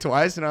said it like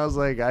twice, and I was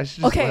like, I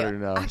should just Okay, let her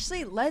know.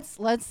 actually, let's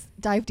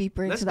dive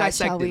deeper Let's into that,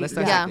 dissect shall it. we? Let's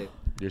Yeah. dissect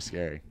it. You're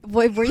scary.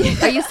 What were you?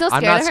 Are you still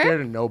I'm scared not of her?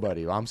 scared of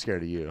nobody. I'm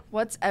scared of you.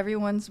 What's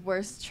everyone's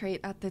worst trait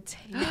at the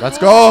table? Let's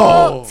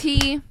go.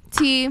 T.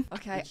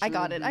 Okay, I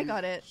got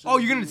it. Oh,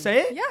 you're gonna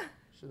say it? Yeah.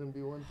 Shouldn't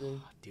be one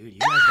thing. Dude, you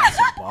guys got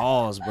some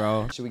balls,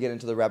 bro. Should we get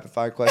into the rapid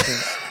fire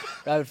questions?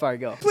 Rapid fire,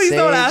 go. Please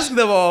don't Sage, ask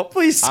them all.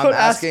 Please don't I'm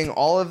ask. asking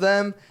all of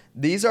them.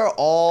 These are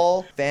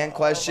all fan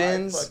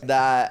questions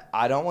that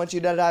I don't want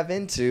you to dive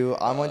into.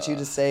 I want you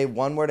to say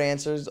one word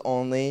answers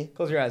only.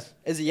 Close your eyes.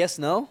 Is it yes,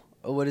 no,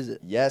 or what is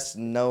it? Yes,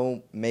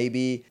 no,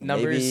 maybe,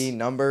 Numbers. maybe,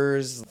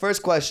 numbers.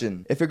 First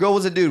question. If your girl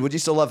was a dude, would you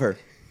still love her?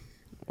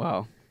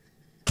 Wow.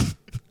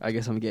 I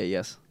guess I'm gay.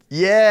 Yes.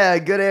 Yeah,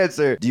 good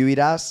answer. Do you eat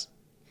ass?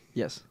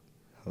 Yes.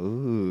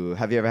 Ooh,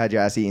 have you ever had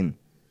your ass eaten?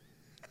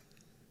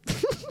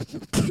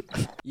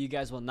 You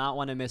guys will not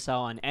want to miss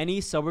out on any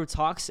Suburb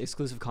Talks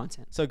exclusive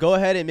content. So go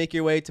ahead and make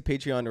your way to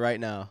Patreon right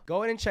now. Go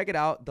ahead and check it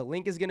out. The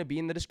link is gonna be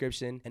in the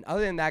description. And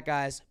other than that,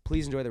 guys,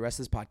 please enjoy the rest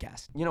of this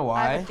podcast. You know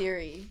I have why? a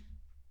theory.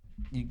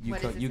 You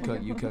What cook. is You it?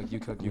 cook. You cook. You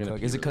cook. You You're cook.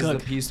 gonna Is it pee because of the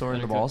Cook. pee store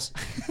in the balls?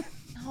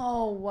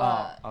 Oh,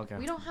 Oh, okay.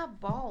 We don't have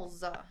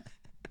balls.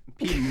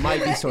 Pee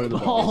might be sort of the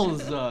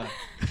balls. Balls.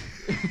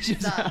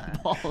 Just have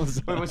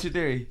balls. Wait, what's your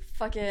theory?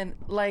 Fucking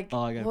like.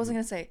 Oh, I got what was I poop.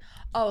 gonna say?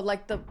 Oh,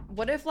 like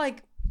what if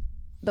like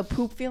the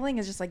poop feeling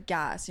is just like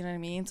gas? You know what I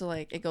mean? So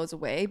like it goes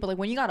away. But like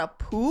when you gotta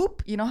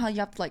poop, you know how you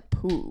have to like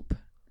poop.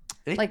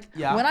 Like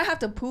yeah. when I have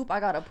to poop, I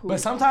gotta poop. But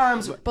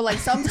sometimes But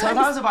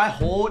sometimes if I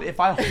hold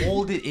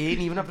it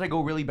in, even if I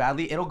go really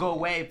badly, it'll go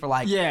away for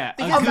like Yeah.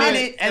 a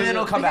minute and then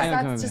it'll come because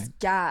back. that's just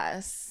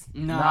gas.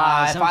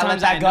 Nah, if I let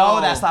that go,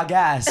 that's not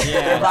gas.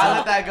 Yeah. If I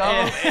let that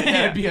go,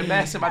 it'd be a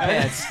mess in my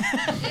pants.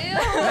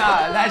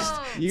 Nah, that's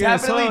You're gonna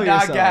definitely soil not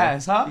yourself.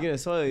 gas, huh? You're gonna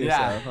soil Yeah,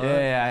 yourself. Huh?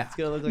 yeah. It's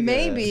gonna look like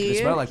Maybe It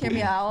smell like hear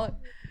me poop. out.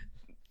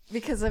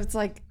 Because if it's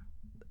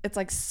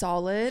like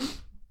solid.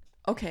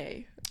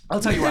 Okay. I'll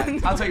tell you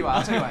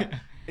why.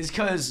 It's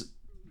because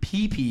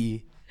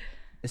pee-pee,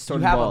 It's you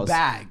stored have balls. a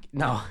bag.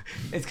 No,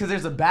 it's because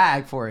there's a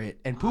bag for it,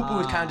 and poo-poo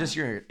is kind of just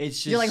your. It's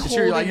just You're like It's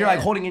your, holding you're like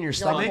it. holding in your You're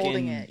stomach. like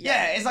holding it.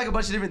 Yeah, it's like a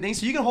bunch of different things.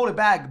 So you can hold it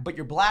back, but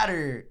your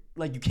bladder,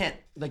 like you can't,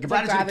 like your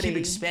like bladder's gonna keep gravity.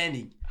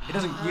 expanding. It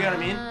doesn't, you know what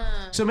I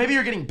mean? So maybe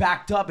you're getting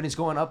backed up and it's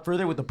going up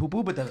further with the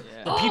poo-poo, but the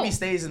pee-pee Oh.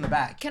 stays in the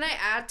bag. Can I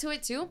add to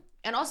it too?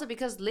 And also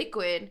because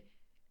liquid,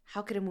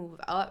 how could it move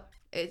up?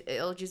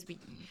 It'll just be,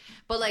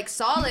 but like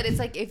solid, it's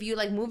like if you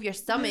like move your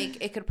stomach,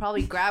 it could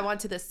probably grab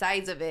onto the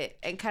sides of it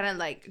and kind of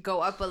like go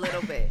up a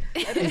little bit.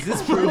 Is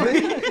this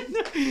proven?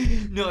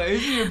 No,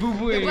 isn't your boo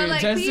boo in your But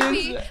like intestines?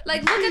 pee-pee,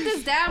 like look at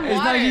this damn It's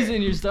not water. just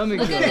in your stomach.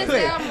 Look though. at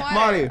this damn water.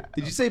 Mario,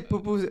 did you say poo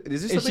poo? Is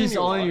this It's something just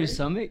all in your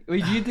stomach.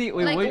 Wait, do you think?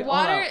 Wait, Like wait,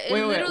 water, hold on. it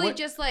Wait, literally what?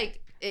 just like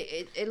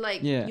it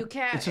like Yeah. you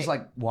can't. It's just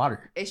like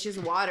water. it's just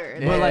water.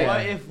 But like-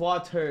 what if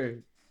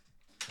water?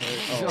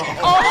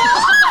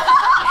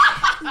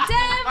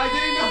 Damn I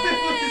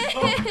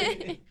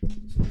it!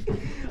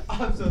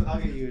 I'll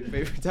get you a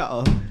paper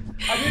towel.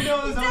 I didn't know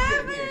it was Damn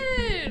open.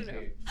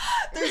 it!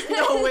 There's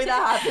no way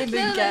that happened No,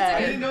 that's again. okay. I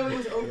didn't know it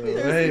was open.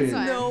 It's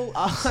fine. No.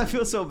 I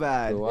feel so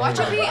bad. Watch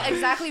it be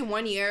exactly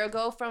 1 year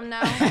ago from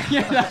now.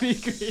 Yeah, that'd be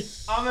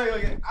great. I'm gonna go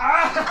get.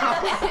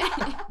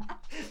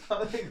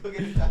 I'm gonna go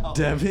get a towel.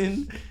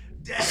 Devin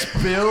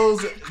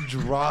spills,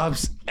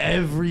 drops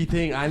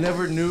everything. I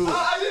never knew.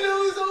 I didn't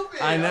know it was open.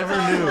 I never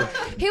knew.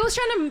 He was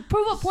trying to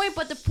prove a point,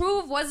 but the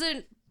proof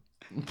wasn't.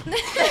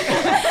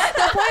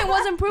 The point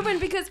wasn't proven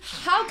because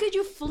how could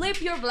you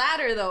flip your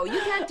bladder though? You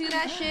can't do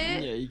that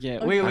shit. Yeah, you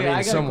can't. Wait, I mean, I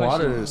got some a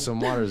question. water, some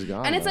water's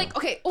gone. And it's though. like,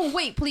 okay, oh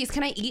wait, please,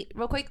 can I eat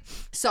real quick?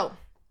 So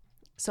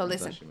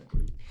listen.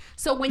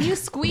 So when you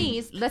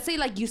squeeze, let's say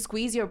like you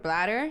squeeze your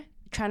bladder,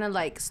 trying to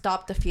like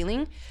stop the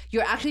feeling,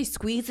 you're actually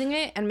squeezing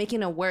it and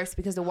making it worse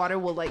because the water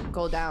will like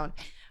go down.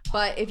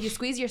 But if you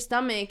squeeze your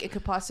stomach, it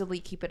could possibly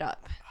keep it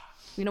up.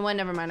 You know what?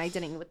 Never mind. I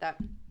didn't with that.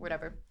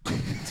 Whatever.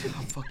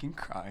 I'm fucking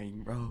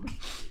crying, bro.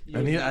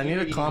 I need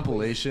a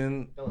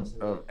compilation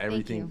of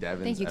everything you.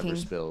 Devin's Thank you, ever King.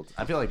 spilled.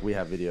 I feel like we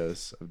have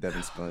videos of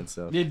Devin spilling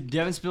stuff. Did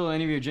Devin spill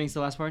any of your drinks the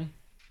last party?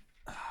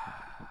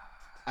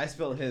 I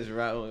spilled his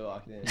right when we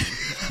walked in.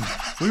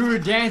 We were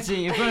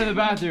dancing in front of the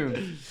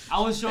bathroom.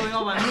 I was showing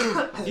all my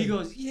moves. He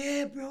goes,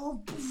 "Yeah,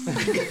 bro."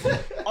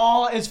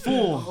 All is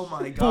full. Oh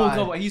my Full god.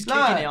 cup. He's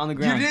kicking it on the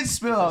ground. You did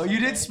spill. You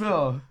did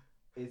spill.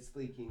 It's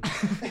leaking.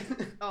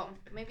 Oh,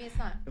 maybe it's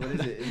not. What is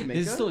it? Is it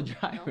makeup? It's still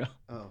dry, bro.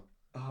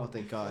 Oh,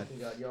 thank God.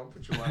 Yo,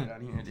 put your water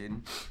down here,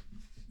 dude.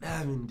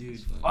 Devin,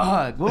 dude.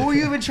 Fuck. What were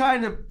you even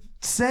trying to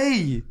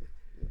say?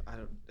 I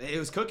don't. It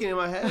was cooking in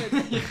my head.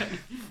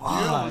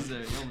 Fuck.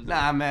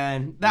 Nah,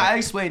 man. Nah, I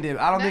explained it.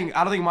 I don't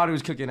think Marty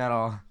was cooking at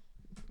all.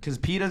 Cause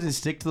pee doesn't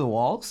stick to the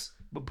walls,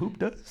 but poop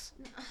does.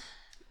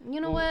 You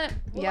know what?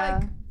 well,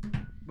 Yeah.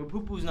 But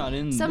poo poo's not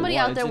in. Somebody the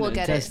out water, there it's in will the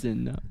get it.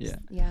 intestine, no. Yeah.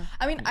 Yeah.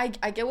 I mean, I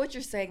get what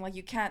you're saying. Like,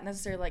 you can't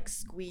necessarily like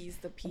squeeze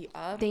the pee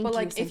up. Thank but you,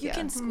 like, if you Cynthia.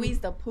 can squeeze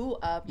the poo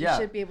up, Yeah.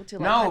 you should be able to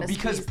like No, kinda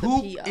because squeeze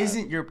poop the pee up.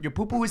 isn't your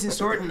poo poo isn't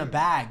stored in a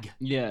bag.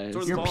 Yeah.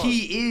 it's- Your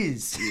pee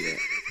is.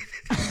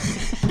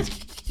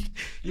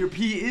 Your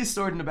pee is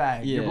stored in a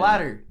bag. Your Yeah.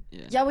 bladder.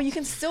 Yeah, but you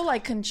can still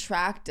like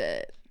contract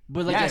it.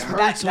 But like Yes, it but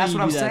hurts that's when what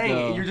you I'm do that, saying.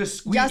 though. You're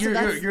just Yeah, so you're,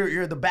 that's-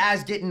 you're the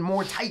bag's getting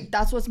more tight.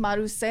 That's what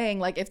Maru's saying.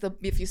 Like,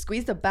 if you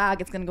squeeze the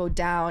bag, it's gonna go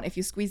down. If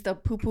you squeeze the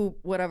poo poo,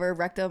 whatever,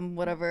 rectum,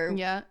 whatever,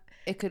 Yeah.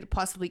 It could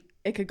possibly.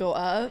 it could go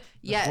up.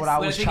 Yes. what I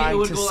But was think it trying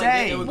would to go like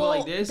say. this, it would go Well,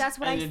 like this, that's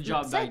what and I then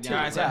drop said back too.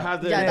 down. Guys, I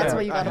have the. Yeah, that's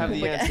where you I gotta have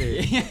poop the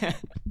again. answer.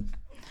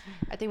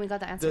 I think we got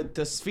the answer.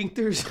 The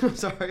sphincters. I'm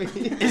sorry.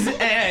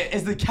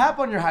 Is the cap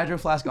on your hydro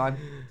flask on?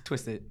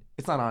 Twist it.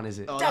 It's not on, is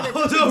it? Oh,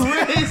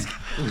 the risk.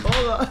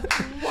 Hold on.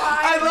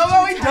 I love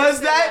how he does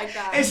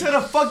that instead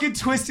of fucking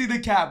twisting the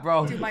cap,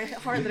 bro. Dude, my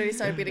heart literally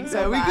started beating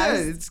So so we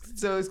fast.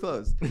 good. It's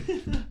closed.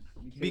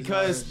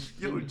 Because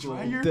Yo,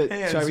 dry your the,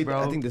 pants, should I read,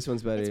 bro. I think this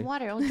one's better. It's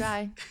water. It'll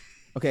dry.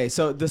 Okay,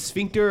 so the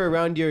sphincter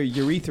around your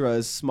urethra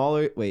is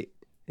smaller. Wait,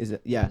 is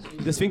it? Yeah,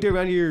 the sphincter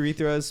around your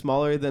urethra is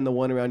smaller than the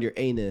one around your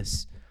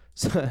anus.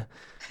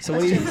 So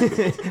when you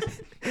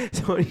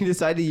so when you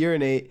decide to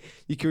urinate,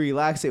 you can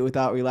relax it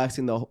without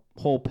relaxing the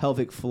whole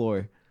pelvic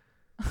floor.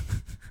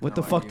 What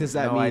the fuck does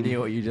that no mean? idea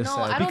what you just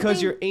No, said. I don't Because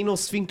think- your anal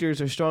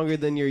sphincters are stronger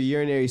than your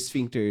urinary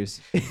sphincters.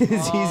 It's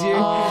easier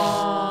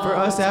for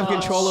us to have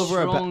control over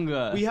our.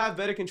 Stronger. We have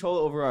better control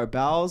over our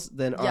bowels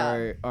than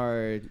Yeah.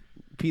 our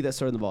pee that's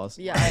stored in the balls.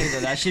 Yeah.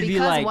 That should be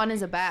Because like. one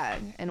is a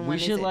bag and one We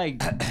should isn't, like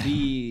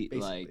be Basically.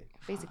 like.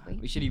 basically.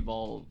 We should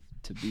evolve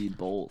to be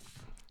both.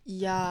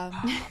 Yeah.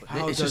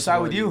 It should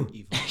start with you.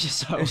 It should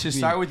start It with should me.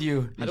 start with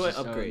you. How do I It should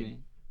start with upgrade? me.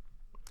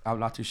 I'm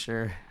not too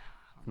sure.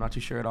 I'm not too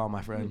sure at all, my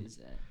What friend. is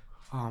that?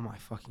 Oh my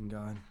fucking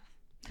god.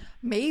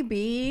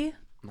 Maybe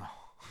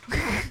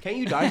Can't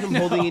you die from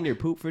holding in your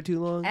poop for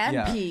too long? and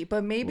Yeah. pee,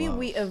 but maybe Wow.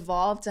 we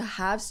evolved to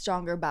have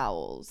stronger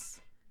bowels,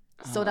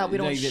 so that we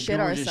don't Like that shit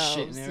people were just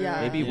ourselves. shitting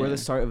Yeah. Maybe we're Yeah. the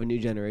start of a new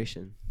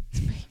generation.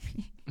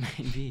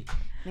 Maybe.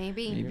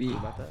 Maybe. Maybe.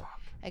 About that.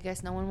 I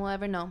guess no one will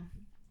ever know.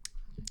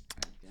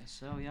 Guess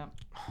so, yeah.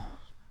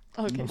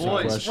 Okay.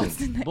 Boys. What's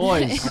the next?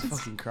 Boys. I'm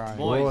fucking crying.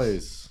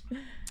 Boys.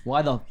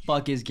 Why the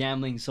fuck is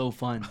gambling so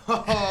fun?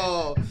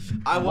 Oh,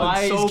 I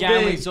Why is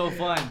gambling so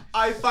fun?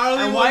 I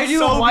finally And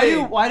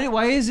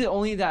why is it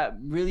only that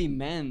really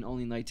men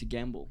only like to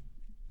gamble?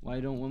 Why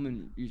don't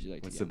women usually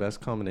like What's to the gamble? best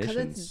Because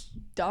combinations? it's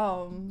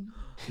dumb.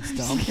 It's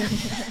dumb.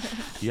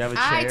 You have a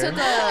I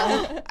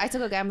chair. I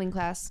took a gambling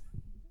class.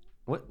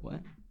 What?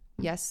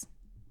 Yes.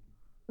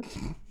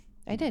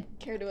 I did.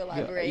 Care to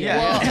elaborate? Yeah.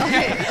 Well,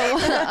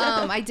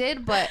 okay. I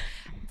did, but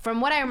from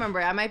what I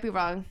remember, I might be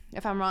wrong.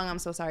 If I'm wrong, I'm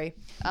so sorry.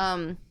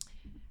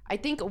 I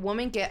think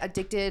women get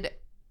addicted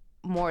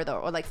more though,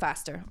 or like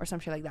faster, or some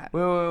shit like that.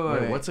 Wait.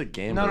 Wait, what's a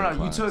game? No. class?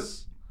 You took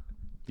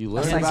You a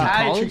learned Like about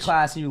psychiatry college?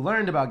 class and you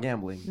learned about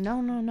gambling.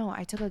 No.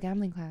 I took a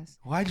gambling class.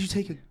 Why did you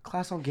take a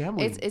class on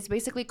gambling? It's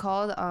basically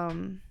called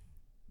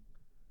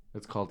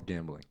It's called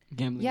gambling.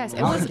 Gambling. yes, it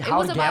How was to- it how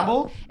was to about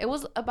gamble? it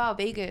was about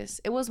Vegas.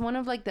 It was one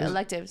of like the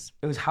electives.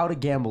 It was how to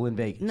gamble in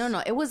Vegas.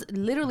 No, it was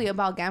literally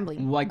about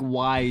gambling. Like,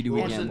 why do we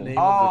What was the gamble? name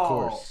Oh. of the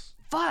course?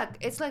 Fuck,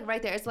 it's like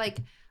right there. It's like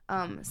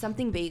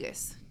something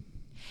Vegas.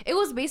 It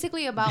was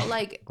basically about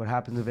like What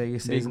happens in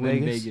Vegas stays Big in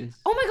win Vegas? Vegas.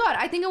 oh my god,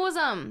 I think it was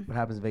What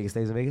happens in Vegas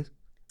stays in Vegas?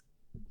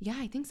 yeah,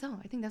 I think so.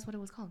 I think that's what it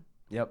was called.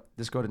 Yep.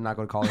 This girl did not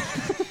go to college.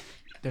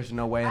 There's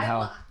no way in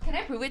hell. Can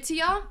I prove it to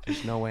y'all?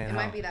 There's no way in It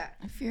hell. might be that.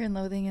 Fear and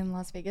Loathing in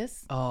Las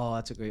Vegas. Oh,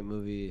 that's a great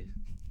movie.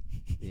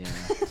 Yeah.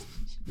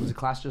 Was the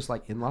class just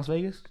like in Las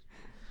Vegas?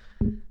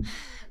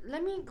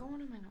 Let me go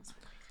into my notes.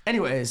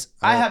 Anyways,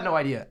 I have no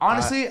idea.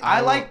 Honestly, I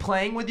I will- like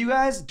playing with you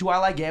guys. Do I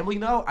like gambling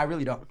though? I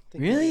really don't.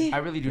 Really? I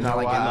really do You not know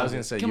like what? gambling. I was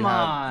gonna say Come you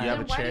on. have a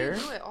Then why chair. do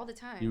you do it all the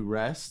time? You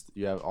rest.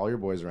 You have all your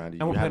boys around you.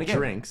 And we're You have playing a game.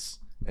 drinks,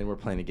 and we're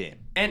playing a game.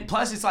 And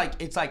plus, it's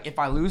like if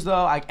I lose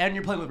though, and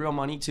you're playing with real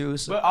money too.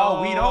 So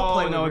But, we don't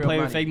play with no, we real play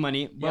money. with fake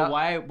money. But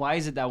Yeah. why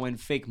is it that when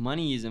fake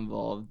money is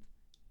involved,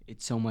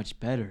 it's so much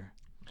better?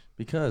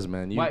 Because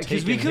man, you Why- 'cause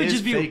take we could his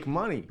just be- fake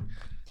money,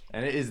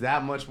 and it is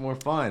that much more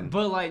fun.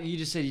 But like you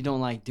just said, you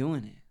don't like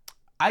doing it.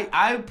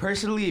 I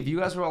personally, if you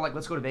guys were all like,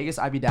 let's go to Vegas,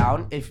 I'd be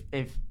down. If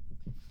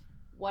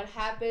What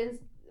happens?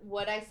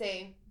 What I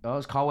say? oh,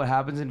 it's called What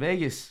Happens in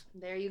Vegas,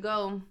 There you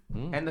go.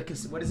 and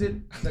what is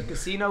it? The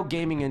casino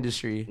gaming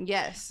industry.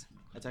 Yes,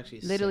 That's actually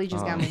literally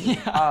just Um,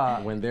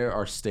 gambling. when there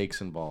are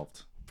stakes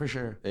involved, For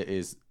sure. it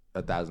is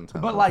 1,000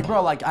 times. But more like, fun.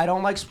 bro, like I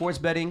don't like sports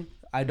betting.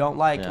 I don't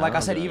like, Yeah, like I I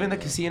don't said, do even the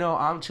that either. casino.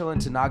 I'm chilling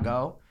to not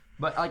go.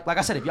 But like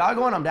I said, if y'all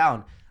going, I'm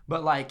down.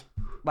 But like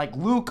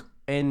Luke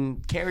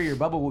and Carrie or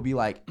Bubba will be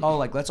like, oh,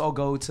 like let's all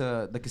go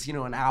to the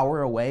casino an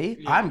hour away.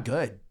 Yeah. I'm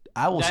good.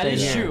 I will That stay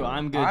is here. true.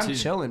 I'm good I'm too.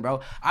 chilling, bro.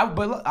 I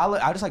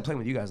just like playing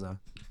with you guys though.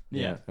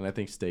 yeah, and I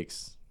think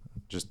stakes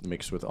just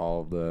mixed with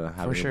all the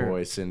having sure. a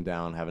boys sitting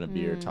down, having a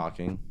beer, Mm.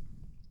 talking,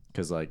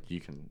 because like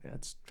you can. Yeah,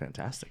 it's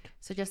fantastic.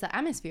 So just the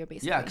atmosphere,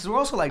 basically. Yeah, because we're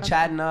also like Okay.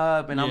 chatting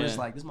up, and I'm Yeah. just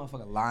like, this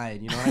motherfucker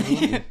lying. You know what I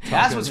mean?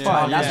 That's what's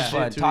fun. Yeah. That's what's Yeah.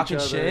 fun. To Talking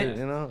each other, shit.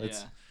 You know,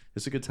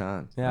 it's a good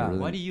time. Yeah. I really-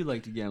 Why do you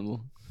like to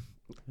gamble?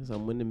 Because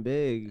I'm winning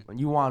big. When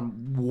you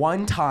won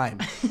one time,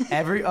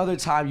 every other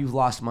time you've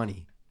lost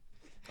money.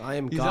 I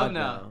am He's God up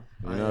now.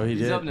 You know, he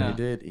He's did. up now. He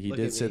did. He Look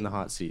did at sit in me. the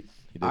hot seat.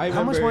 He did. I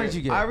How much remember- money did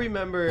you get? I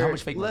remember. How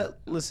much fake money?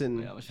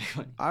 Listen, Yeah, what's fake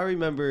money? I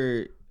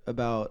remember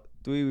about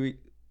 3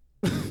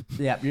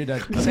 Yeah, you're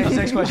done.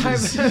 Next question. I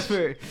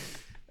remember.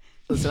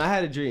 Listen, I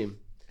had a dream.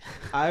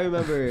 I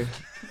remember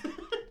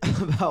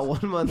about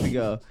 1 month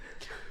ago.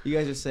 You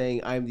guys are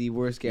saying I'm the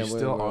worst You gambler.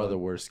 still in the are world. the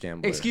worst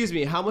gambler. Excuse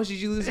me. How much did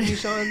you lose to me,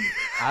 Sean?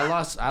 I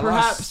lost.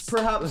 Perhaps.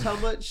 How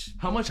much?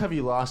 How much have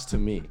you lost to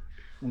me?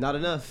 Not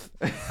enough.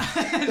 Not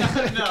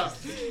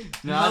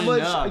How much?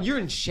 enough. You're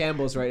in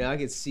shambles right now. I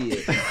can see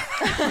it.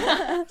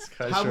 How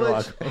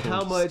Sherlock much? How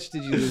Holmes. much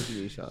did you lose to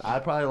me, Sean? I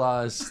probably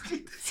lost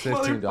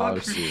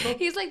 $15 to you.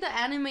 He's like the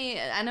anime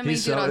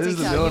He's dude so- on this is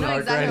the TikTok. villain You know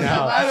arc exactly right what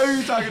now. I'm I talking know about. who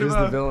you're talking This is the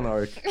about. villain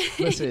arc.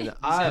 Listen,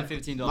 Said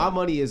 $15. my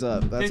money is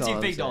up. That's all 15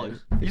 I'm fake saying. dollars.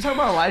 You talking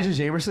about Elijah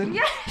Jamerson?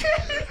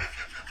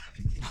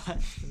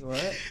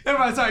 What? Never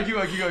mind. Sorry. Keep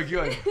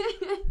going.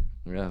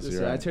 Yeah, so Listen,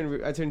 you're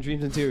right. I turn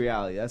dreams into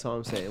reality. That's all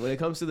I'm saying. When it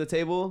comes to the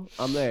table,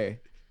 I'm there.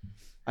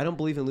 I don't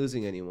believe in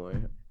losing anymore.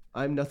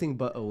 I'm nothing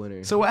but a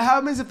winner. So what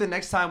happens if the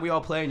next time we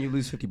all play and you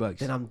lose $50?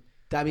 then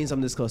that means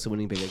I'm this close to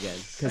winning big again.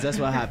 Because that's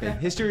what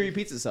happened. History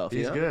repeats itself.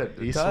 He's you know? good.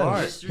 He's does.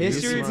 smart. History He's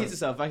History smart. repeats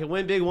itself. If I can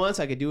win big once,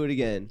 I could do it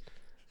again.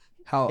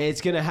 How?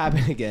 It's gonna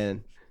happen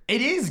again.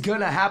 It is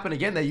gonna happen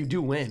again that you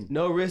do win.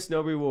 No risk,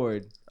 no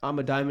reward. I'm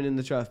a diamond in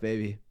the trough,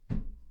 baby.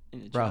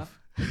 In the Rough.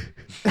 trough.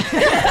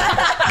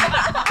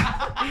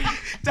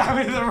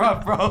 Diamond in the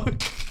rough, bro.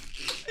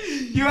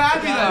 You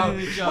happy Diamond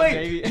in though? the rough, Wait,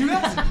 baby.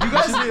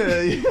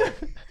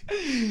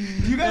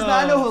 you guys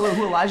not know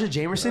who Elijah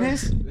Jamerson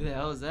is? Who the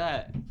hell is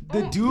that?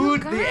 The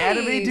dude, the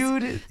anime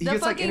dude, he The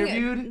gets like fucking-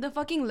 interviewed. The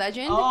fucking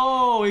legend.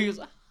 Oh, he was.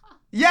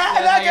 Yeah,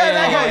 Yeah, that guy, yeah,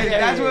 that guy. yeah,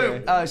 That's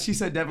yeah, what she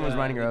said. Devin was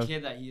reminding her the of.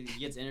 kid that he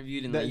gets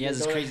interviewed and The- like, he has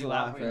the this way crazy he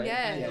laugh. laugh, right? right?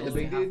 Yeah. Yeah, He the goes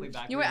big halfway dude.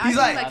 backwards. You were He's acting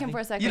like- like him for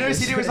a second. You never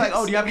seen it was like,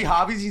 oh, do you have any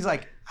hobbies? He's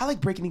like, I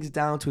like breaking things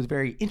down to its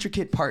very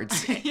intricate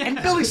parts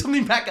and building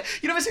something back.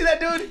 You never see that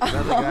dude? Is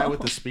that the guy with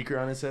the speaker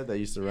on his head that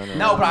used to run around?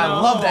 No, but I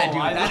No, love that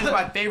dude. I- That is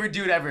my favorite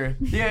dude ever.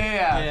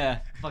 Yeah. Yeah,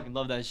 fucking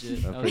love that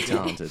shit. I'm That was pretty good.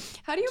 talented.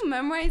 How do you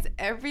memorize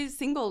every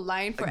single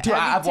line for Dude, every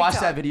I've watched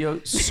TikTok? that video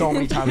so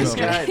many times. This over.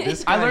 guy,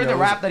 this I guy learned the knows-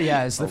 rap that he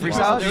has. The Oh, freestyle.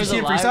 wow. Did There you was see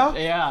a a live- freestyle?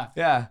 Yeah.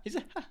 Yeah. He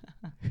said,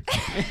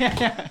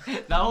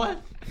 that one?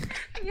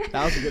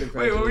 That was a good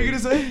impression. Wait, what were you gonna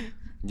say?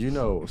 You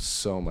know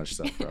so much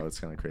stuff, bro. It's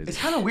kind of crazy. It's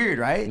kind of weird,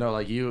 right? No,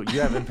 like you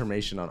have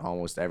information on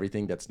almost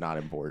everything that's not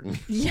important.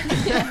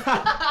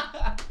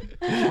 What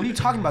are you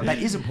talking about? That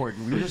is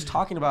important. We were just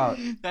talking about.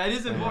 That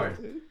is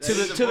important. To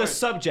the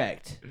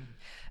subject.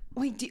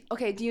 Wait, do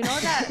you know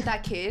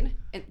that kid,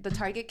 the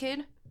Target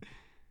kid?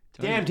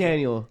 Damn,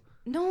 Daniel.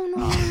 No.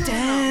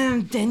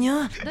 Damn,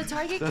 Daniel. The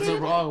Target That's kid.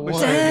 the wrong one.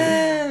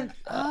 Damn.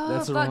 Oh,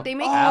 That's the fuck. wrong- They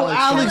make Alex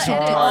hella from edits.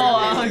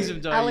 Oh, Alex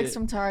from Target. Alex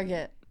from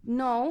Target.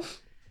 No.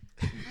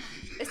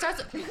 It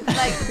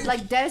starts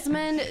like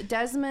Desmond.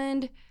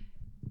 Desmond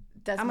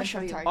show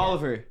from you. Target.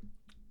 Oliver.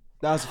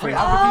 That was Wait, funny.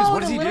 I'm confused. Oh, What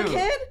does the he little do?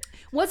 kid?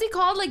 What's he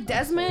called? Like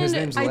Desmond. His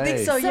name's I think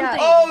so, yeah. Something.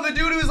 Oh, the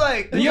dude who's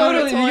like. The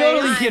yodeling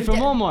toys. kid from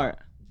Walmart.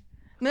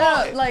 No,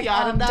 like,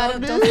 don't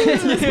take it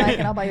to this mic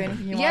and I'll buy you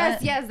anything you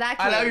want. Yes, that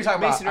kid. I know what you're talking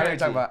about. Mason I know what you're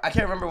talking Ramsey. about. I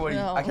can't remember what he.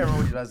 No. I can't remember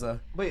what he does though.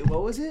 Wait,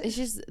 what was it? It's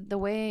just the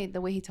way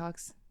he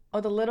talks. Oh,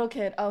 the little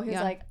kid. Oh, he's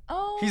Yeah. like,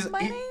 oh, He's-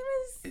 my he- name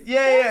is...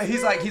 Yeah.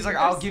 He's like,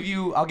 I'll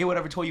get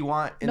whatever toy you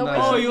want. In No, the, wait,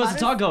 Oh, He he was a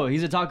was- taco.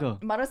 He's a taco.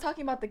 Maro's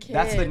talking about the kid.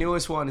 That's the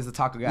newest one. Is the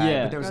taco guy.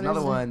 Yeah. But there was Oh, another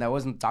there's a- one that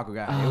wasn't the taco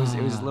guy. It was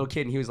a little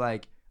kid, and he was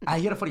like,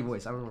 he had a funny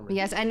voice. I don't remember.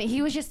 Yes, and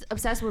he was just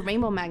obsessed with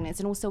rainbow magnets,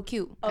 and it was so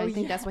cute. Oh, I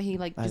think yeah. that's why he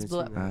like I just blew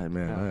up. haven't All right,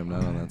 man. I am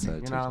not on that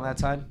side. You're not on that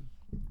side.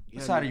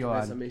 What side are you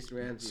That's on? Mason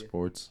Ramsey.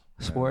 Sports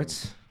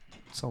Sports.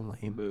 So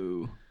lame.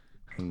 Boo.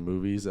 and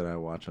movies that I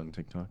watch on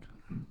TikTok.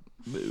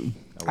 Boo.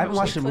 I haven't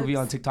watched a movie clips.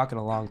 on TikTok in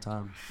a long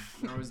time.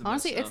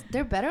 Honestly,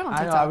 they're better on I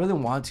TikTok. know. I really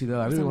want to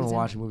though. I For really some want to reason.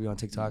 watch a movie on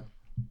TikTok.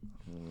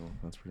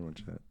 That's pretty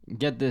much it.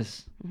 Get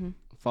this. Mhm.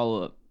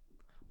 Follow up.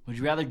 Would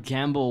you rather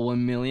gamble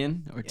 1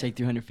 million or take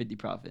 350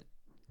 profit?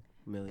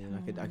 Million.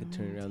 I could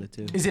turn it around to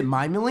two. Is it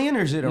my million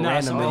or is it a No,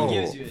 random somebody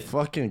million? gives you it.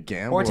 Fucking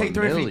gamble. Or take a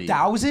milli.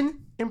 350,000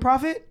 in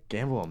profit?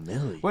 Gamble a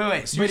milli.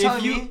 Wait. So But you're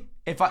if telling me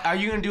are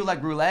you gonna do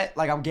like roulette?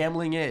 Like I'm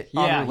gambling it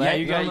on Yeah, roulette?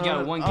 you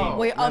got one game.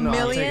 Wait, No, a no, I'm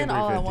million taking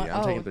all at 350. one?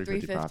 I'm taking Oh,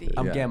 350 profit. 350.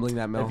 I'm Yeah. gambling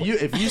that mil.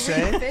 If you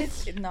say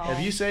 350? No.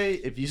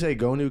 if you say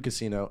go to a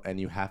casino and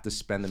you have to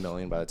spend the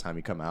million by the time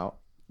you come out,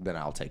 then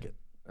I'll take it.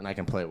 And I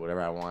can play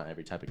whatever I want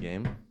every type of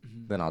game.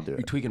 Then I'll do You're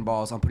it. tweaking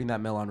balls. I'm putting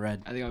that mil on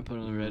red. I think I put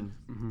it on red.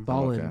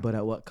 Ballin', Okay. but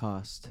at what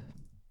cost?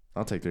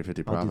 I'll take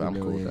 350 I'll do profit. the I'm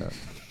cool with million. that.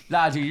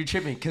 Nah, dude, you're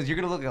tripping because you're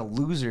gonna look like a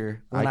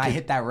loser when I could-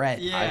 hit that red.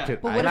 Yeah. I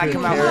could. But I what When I if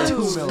could come out care with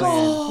less. 2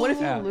 million. What if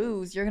you Yeah.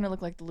 lose? You're going to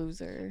look like the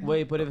loser.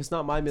 Wait, but if it's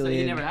not my So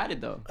million, you never had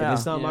it though. if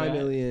it's not Yeah. my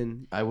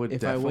million, I would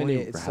If I win definitely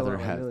it, it's still rather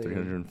not my have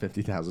million.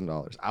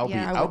 $350,000. I'll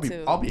Yeah, I I'll would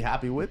too. I'll be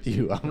happy with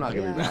you. I'm not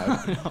gonna be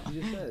Yeah. mad.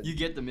 you just said. You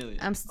get the million.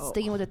 I'm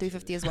sticking with the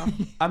 350 as well.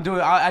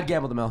 I'd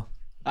gamble the mil.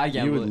 I You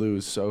gamble would it.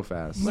 lose so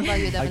fast. What about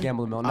you, I Devin?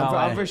 gamble the mil. No,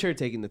 I'm for sure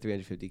taking the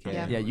 350K.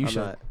 Yeah. Yeah, you I'm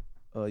should. not-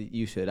 Oh,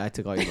 you should. I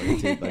took all your money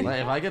too, buddy.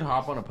 Like, if I could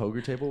hop on a poker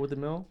table with the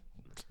mill,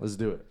 let's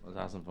do it. Let's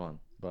have some fun.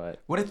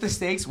 But What if the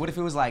stakes? What if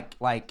it was like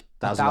 $1,000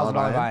 $1,000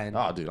 buy-in?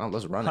 Oh, dude,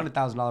 let's run it.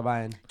 $100,000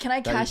 buy-in. Can I No,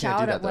 you cash can't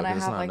do out that, though, when I 'cause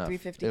it's have not like enough.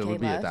 350K It would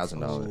be left?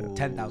 $1,000.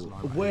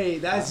 $10,000. Wait,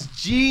 that's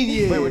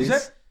genius. Wait, what did you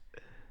say?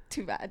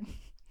 Too bad.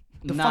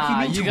 The Nah, fuck you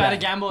mean you too gotta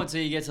bad? gamble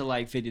until you get to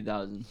like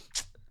 50,000.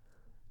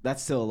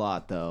 That's still a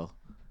lot, though.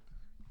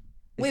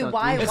 It's Wait, not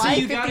why? three- So Why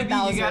you gotta be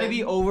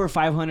 50,000? over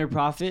 500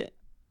 profit,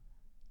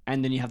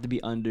 and then you have to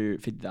be under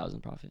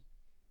 50,000 profit.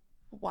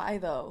 Why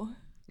though?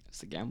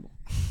 It's a gamble.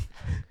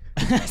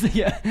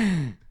 Yeah.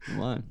 Come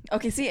on.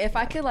 Okay, see, if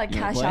I could like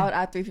You wanna cash play? out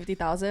at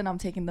 350,000, I'm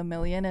taking the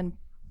million and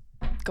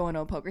going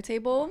to a poker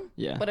table.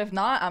 Yeah. But if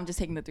not, I'm just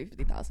taking the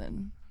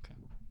 350,000.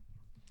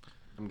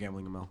 I'm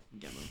gambling a mil.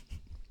 Gambling.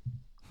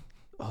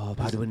 Oh,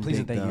 but I'd win Please big,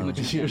 and thank you. though. What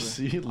you You gambling?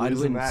 see, I'd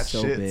losing win that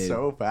so shit big.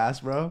 so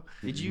fast, bro.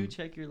 Did you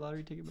check your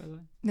lottery ticket by the way?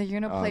 Then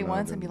you're gonna Oh, play no, I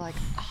once and be didn't. like,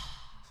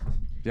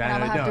 Yeah, and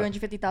I'm I gonna have know.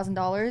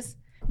 $350,000.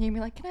 And you're gonna be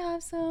like, can I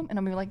have some? And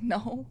I'm gonna be like,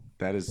 no.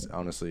 That is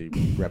honestly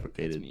mean.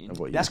 replicated of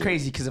what you That's did.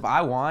 crazy because if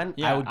I won,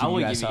 Yeah, I would give,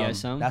 you, guys give you guys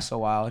some. That's so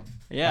wild.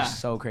 Yeah. That's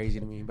so crazy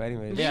to me. But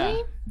anyways, Yeah.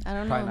 Really? I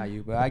don't know. probably not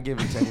you, but I give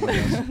it to anybody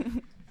else.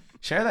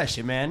 Share that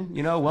shit, man.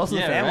 You know, wealth of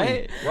the Yeah, family.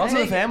 right? Wealth of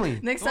the Nick- family.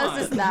 Nick Come says on.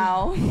 this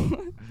now.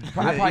 I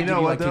probably You know give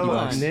what like 50 though?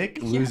 bucks.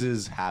 Nick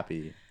loses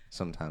happy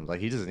sometimes. Like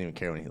he doesn't even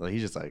care when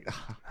he's just like.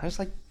 I just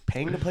like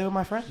paying to play with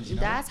my friends. You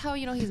know? That's how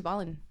you know he's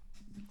balling.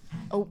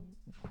 Oh,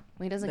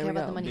 When he doesn't There care we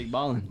about the go. money. Big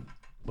ballin'.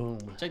 Boom.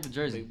 Check the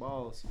jersey. Big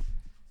balls.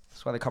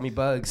 That's why they call me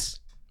Bugs.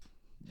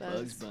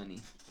 Bugs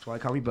Bunny. That's why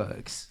they call me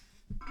Bugs.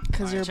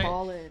 because you're check-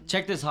 balling.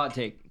 Check this hot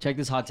take. Check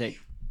this hot take.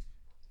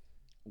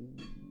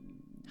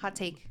 Hot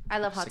take. I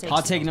love hot takes.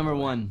 Hot take number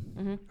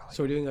 1.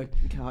 So we're doing a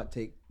hot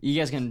take. You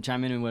guys can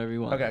chime in whatever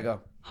you want. Okay, go.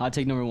 Hot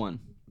take number 1.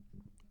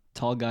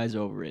 Tall guys are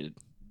overrated.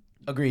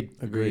 Agreed.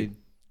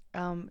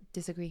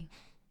 Disagree.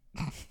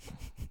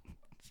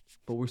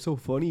 But we're so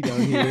funny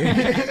down here.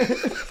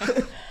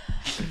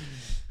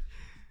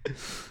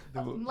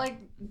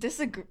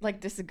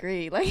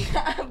 Disagree. Like,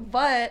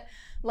 but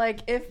like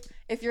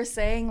if you're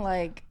saying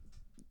like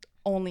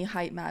only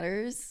height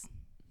matters,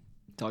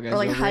 Tall guys or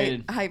like are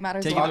overrated. height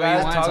matters. Take a it lot. the way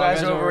you want. Tall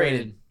guys are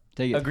overrated.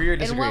 Take it. Agree or In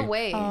disagree? what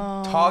way?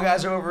 Tall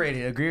guys are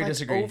overrated. Agree or Like,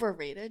 disagree?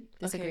 Overrated.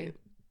 Disagree.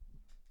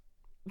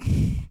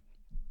 Okay.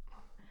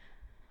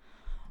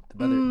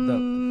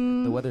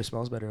 The weather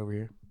smells better over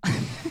here.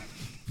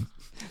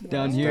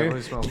 Down here.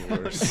 Definitely smells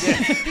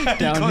worse.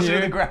 Down Closer to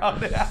here. the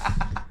ground.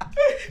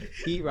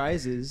 Heat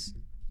rises.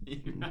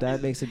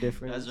 That makes a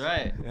difference. That's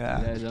right.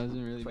 Yeah. Yeah, it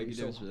doesn't really Why make a you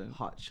so difference for them.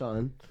 hot,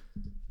 Sean?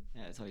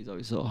 Yeah, that's why he's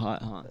always so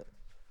hot, huh?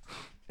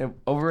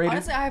 Overrated.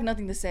 Honestly, I have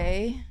nothing to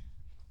say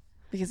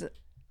because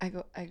I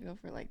go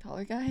for like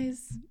taller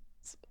guys.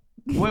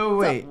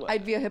 Wait. So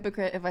I'd be a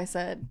hypocrite if I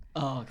said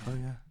Oh, okay. Oh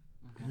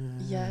yeah.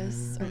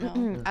 yes or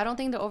no. I don't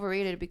think they're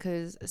overrated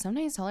because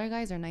sometimes taller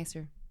guys are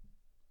nicer.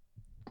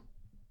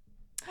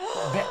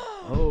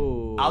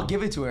 Oh. I'll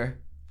give it to her.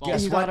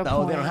 Guess You what got a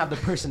though? They don't point. have the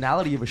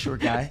personality of a short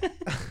guy.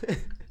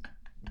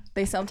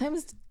 They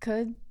sometimes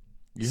could.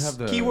 You have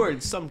the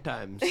Keywords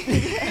sometimes.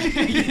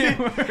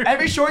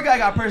 Every short guy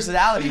got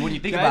personality when you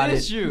think That about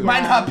is it. true.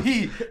 Might Yeah. not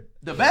be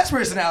the best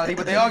personality,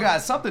 but they all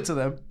got something to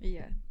them.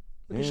 Yeah.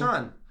 Look at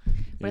Sean.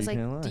 But it's You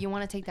can't like, lie. do you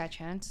want to take that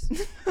chance?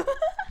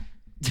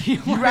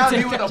 You rather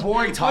be with a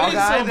boring tall is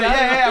guy? so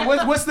bad?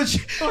 Yeah. What's the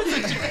chance?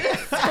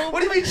 What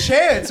do you mean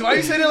chance? Why are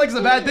you saying it like it's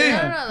a bad thing?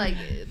 No, like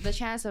the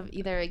chance of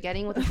either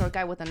getting with a short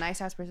guy with a nice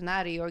ass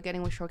personality or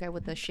getting with a short guy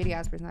with a shitty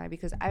ass personality.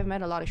 Because I've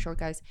met a lot of short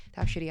guys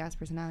that have shitty ass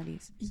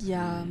personalities.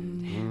 Yeah.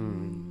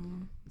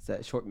 It's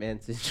that short man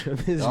syndrome.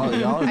 Is Y'all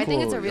are I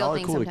think it's a cool. real Y'all are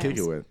thing cool to kick sometimes.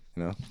 it with,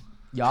 you know?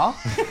 Y'all?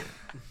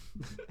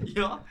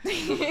 Yeah.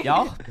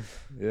 Y'all?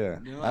 Yeah.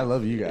 know, I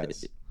love you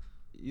guys.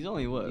 He's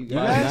only what? You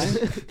guys?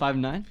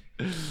 5'9"?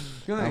 I'm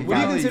What do you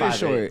probably consider 5'8",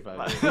 short? 5'8".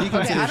 What do you Okay,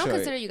 consider I don't short?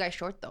 consider you guys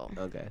short though.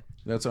 Okay.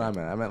 That's what I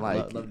meant. I meant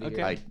like, Love to Okay.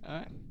 hear. like All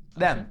right.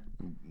 Them.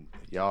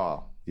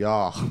 y'all.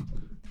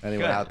 Anyone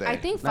Good. out there? I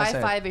think Nice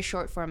 5'5" is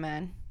short for a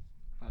man.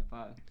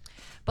 5'5".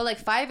 But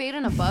like 5'8"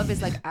 and above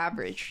is like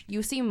average.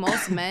 You see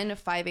most men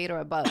 5'8" or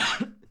above.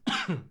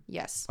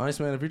 Yes.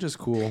 Honestly, man, if you're just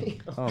cool,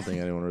 I don't think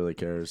anyone really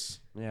cares.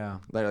 Yeah.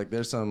 Like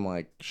there's some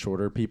like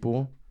shorter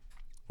people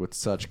with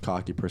such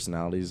cocky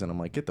personalities, and I'm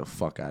like, get the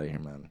fuck out of here,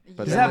 man.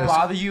 But Does then that there's-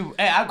 bother you?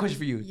 Hey, I have a question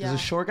for you. Yeah. Does a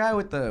short guy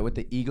with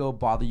the ego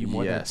bother you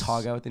more Yes. than a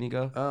tall guy with an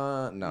ego?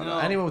 No. No.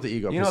 Anyone with the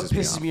ego You know what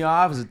pisses me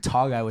off is a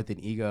tall guy with an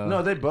ego.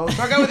 No, they both.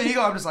 Short guy with an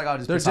ego, I'm just like, oh,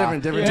 just They're piss off.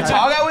 different The types.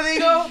 tall guy with an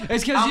ego,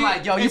 It's because I'm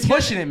like, yo, you it's 'cause-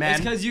 pushing it, man.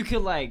 It's because you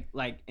could like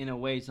in a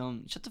way tell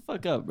him, shut the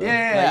fuck up, bro. Yeah,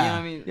 Like, you know what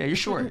I mean? yeah, you're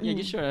short. Yeah,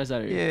 get your ass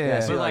out of here. Yeah.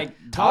 But Yeah, like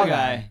tall tall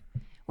guy.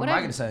 What am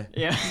I gonna say?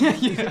 Yeah.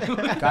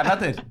 Got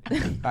nothing.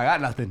 I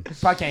got nothing.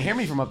 Probably can't hear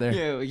me from up there.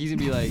 Yeah, he's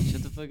gonna be like,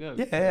 shut the fuck up.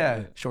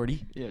 Yeah,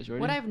 shorty. Yeah, shorty.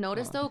 What I've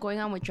noticed though, going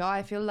on with Jaw,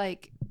 I feel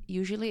like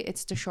usually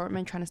it's the short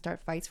men trying to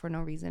start fights for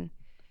no reason.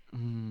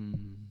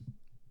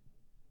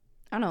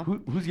 I don't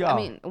know. Who's y'all? I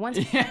mean, once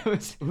Yeah, it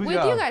was- who's with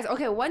y'all? you guys.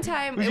 Okay, one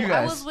time Who's you I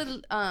guys? was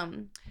with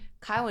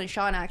Kyle and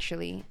Sean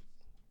actually.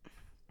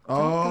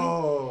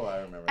 Oh, I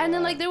remember. And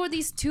then that. like there were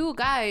these two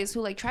guys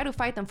who like try to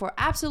fight them for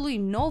absolutely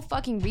no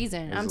fucking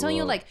reason. And I'm was telling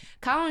you, low. like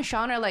Kyle and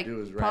Sean are like Dude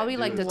was right- probably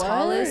dude like the was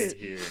tallest. right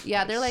here.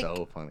 Yeah, It they're was like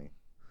so funny.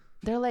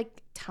 they're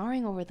like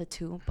towering over the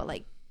two, but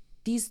like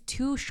these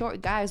two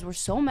short guys were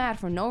so mad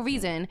for no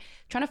reason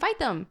trying to fight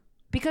them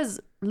because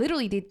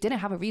literally they didn't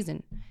have a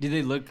reason. Did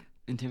they look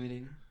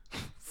intimidating?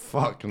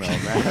 Fuck no,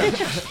 man.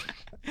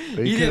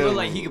 He didn't look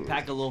like he could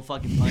pack a little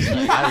fucking punch.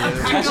 Like,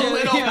 Pack a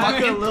little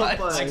fucking punch.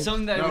 like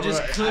something that No, would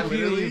just bro, clip I you and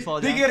literally- you fall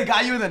Think down. he could have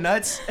got you in the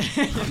nuts?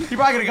 He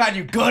probably could have gotten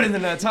you good in the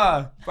nuts,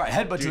 huh? Probably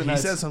headbutt you Dude, in the he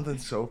nuts. said something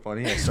so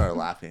funny. I started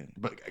laughing.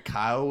 But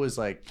Kyle was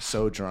like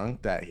so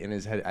drunk that in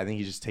his head, I think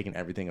he's just taking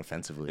everything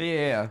offensively.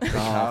 Yeah.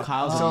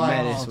 Kyle's So a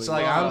like, menace. so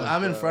like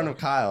I'm in front of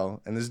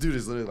Kyle, and this dude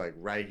is literally like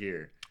right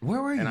here,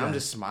 Where were you? and I'm guys?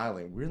 just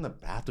smiling. We're in the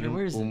bathroom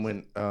where is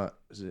when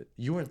is it?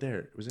 You weren't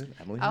there. Was it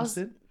Emily? I was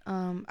hosted?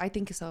 I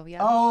think so, yeah.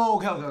 Oh,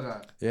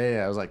 okay.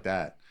 Yeah, I was like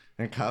that.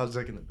 And Kyle's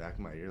like in the back of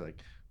my ear, like,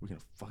 we're gonna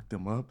fuck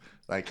them up.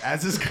 Like,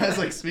 as this guy's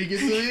like speaking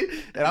to me,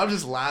 and I'm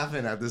just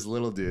laughing at this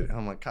little dude. And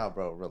I'm like, Kyle,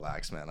 bro,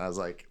 relax, man. I was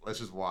like, let's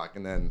just walk.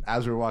 And then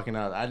as we were walking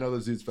out, I know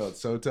those dudes felt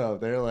so tough.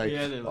 They're like,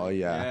 they're oh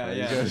yeah, like,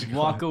 you guys are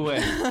Walk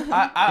going- away.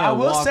 I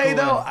will walk say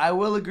though, away. I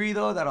will agree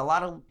though that a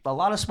lot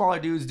of smaller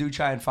dudes do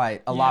try and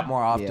fight a lot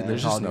more often Yeah. than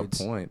There's tall just no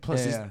dudes. point.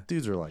 Plus, Yeah. these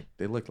dudes are like,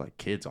 they look like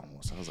kids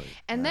almost. I was like,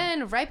 And man.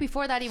 then right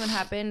before that even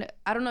happened,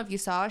 I don't know if you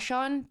saw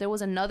Sean, there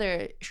was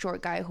another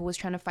short guy who was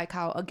trying to fight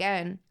Kyle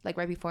again, like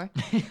right before.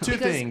 Two because-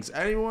 things.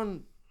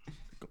 Anyone,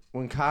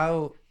 when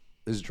Kyle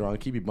is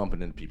drunk, he be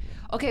bumping into people.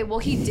 Okay, well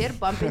he did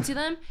bump into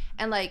them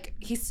and like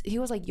he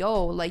was like,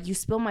 yo, like you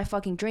spilled my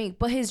fucking drink.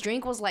 But his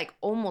drink was like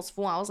almost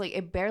full. I was like,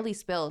 it barely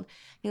spilled.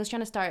 He was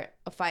trying to start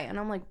a fight and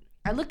I'm like,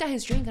 I looked at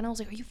his drink and I was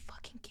like, are you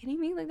fucking kidding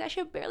me? Like, that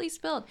shit barely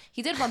spilled.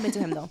 He did bump into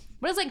him though.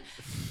 But it's like,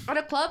 at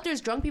a club,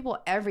 there's drunk people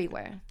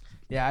everywhere.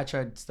 Yeah, I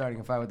tried starting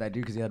a fight with that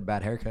dude because he had a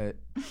bad haircut.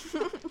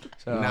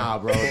 So. Nah,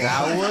 bro,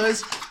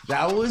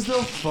 that was the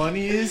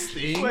funniest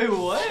thing. Wait,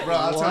 what? Bro,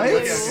 I'll tell you.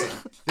 What? Okay.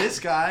 This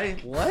guy,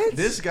 What?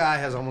 This guy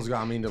has almost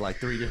got me into like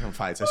 3 different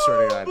fights. I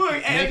swear to God. Look,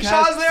 and Nick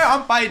Shaw's has- there,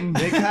 I'm fighting.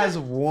 Nick has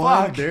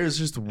one. Fuck. There's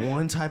just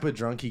one type of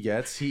drunk he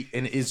gets.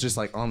 And it's just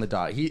like on the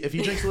dot. If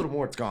he drinks a little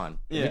more, it's gone.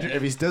 Yeah.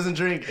 If he doesn't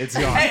drink, it's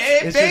gone.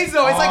 It It's fades just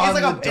though. It's on like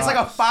the a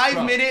dot.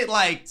 5-minute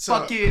like So,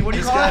 fucking what do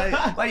you this call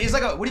guy- it? Like it's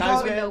like a what do you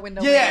call it?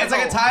 Window. Yeah, it's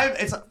like a time.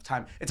 It's a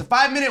time. It's a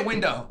 5-minute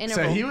window.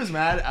 So he was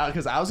mad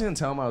because I was gonna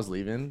tell him I was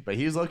leaving, but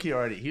he was low-key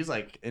already. He was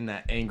like in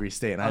that angry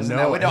state, and I was in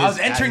know that window. I was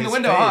at entering the his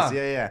window, face. huh?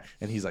 Yeah.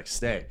 And he's like,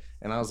 "Stay,"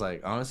 and I was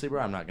like, "Honestly,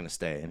 bro, I'm not gonna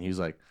stay." And he was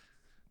like,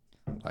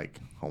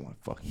 "Oh my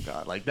fucking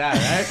god," like that,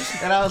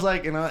 right? And I was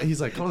like,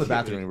 he's like, "Come to the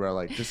bathroom, bro.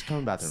 Like, just come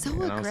to the bathroom." So with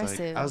me. And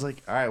aggressive. I was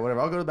like, "All right, whatever.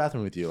 I'll go to the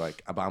bathroom with you.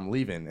 Like, but I'm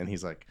leaving." And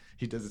he's like,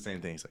 he does the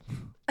same thing. He's like,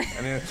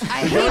 and then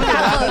I hate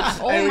that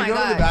look. Oh and my we go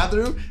to the god.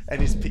 bathroom,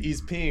 and he's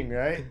peeing,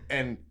 right?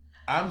 And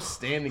I'm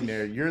standing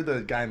there. You're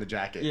the guy in the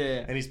jacket.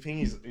 Yeah. And he's peeing.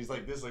 He's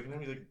like this, looking at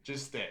me. He's like,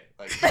 just stay.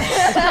 Like,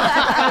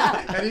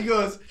 and he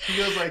goes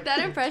like, That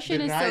impression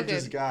the is so night good.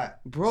 just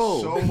got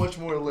Bro. so much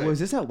more lit. Was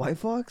this at White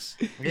Fox?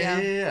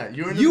 Yeah.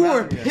 You were in the You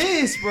were bathroom, yeah.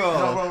 pissed, bro.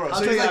 No, bro. I'll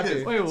So tell he's you like after.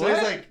 this. Wait, So what?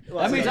 he's like,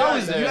 That means so I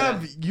was there. You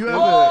have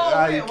Whoa,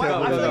 a. wait, You what? can't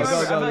I believe thought this. you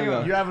were- I thought you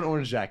were- You have an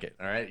orange jacket,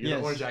 all right? You're Yes.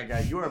 an orange jacket guy.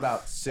 You are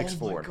about 6'4".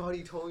 Oh my god,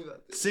 he told me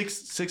about this.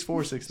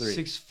 6'4", 6'3".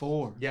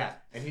 6'4". Yeah,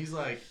 and he's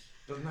like,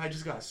 the night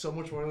just got so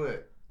much more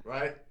lit,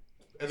 right?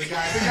 And the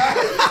guy,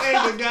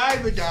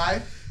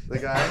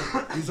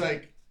 he's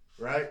like,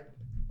 right?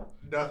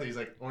 Nothing. He's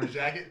like, orange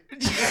jacket.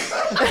 And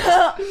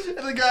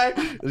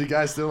the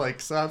guy still like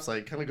stops,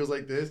 like kind of goes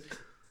like this.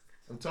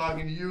 I'm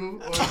talking to you,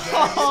 orange jacket.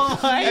 Oh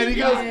my And he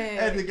goes, God.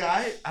 and the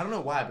guy, I don't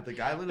know why, but the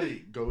guy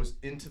literally goes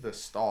into the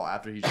stall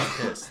after he's just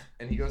pissed,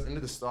 and he goes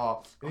into the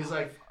stall, and he's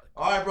like,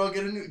 all right, bro,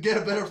 get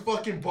a better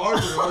fucking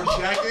barber, orange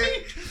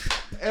jacket.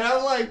 And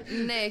I'm like,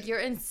 Nick, you're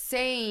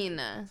insane.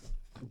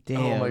 Damn.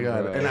 oh my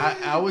god. bro. And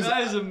I was.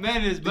 That is a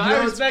menace, but You know I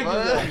what's respect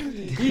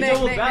funny? it. He Nick,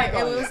 doubled Nick, back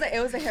Nick, on it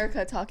was a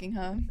haircut talking,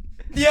 huh?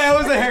 Yeah, it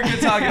was a haircut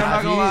talking. I'm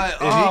not gonna lie.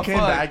 If he came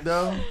back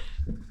though,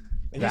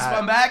 and he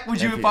spun back, would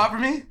you if have he- fought for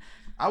me?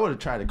 I would have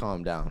tried to calm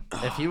him down.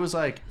 If he was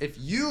like, if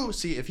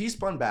he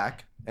spun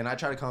back and I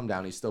try to calm him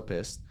down, he's still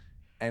pissed.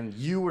 And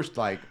you were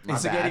like, my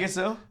Instigating bad. it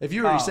still? If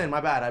you were Oh. saying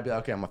my bad, I'd be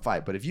like, okay, I'm gonna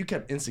fight. But if you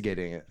kept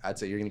instigating it, I'd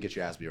say you're gonna get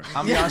your ass beat. I'm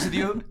gonna be honest with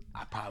you.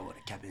 I probably would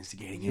have kept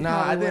instigating it. No,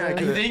 I think I You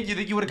could.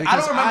 think you would have? I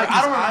don't remember.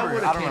 I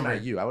would I have don't came remember.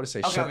 at you. I would have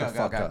said, Okay, shut okay, the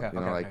fuck okay, up. okay, You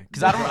know, okay, like okay.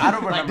 'Cause I don't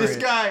like remember this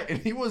it. guy, and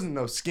he wasn't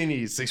no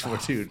skinny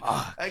 6'4" dude.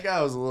 That guy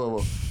was a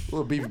little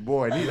beefy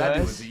boy. And that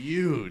dude was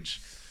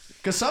huge.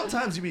 Because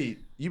sometimes you be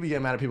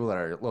getting mad at people that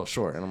are a little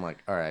short, and I'm like,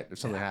 all right, if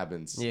something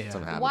happens, something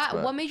happens.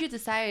 but- What made you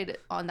decide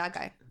on that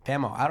guy?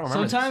 Pamo, I don't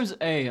remember. Sometimes,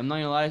 hey, I'm not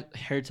gonna lie,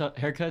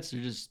 haircuts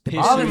are just piss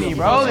bother you me, the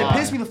bro. fuck They off.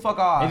 piss me the fuck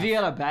off. If you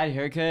got a bad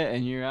haircut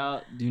and you're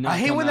out, do not. I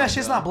hate come when that out,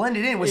 shit's bro. not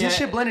blended in. Was his Yeah,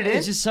 shit blended in?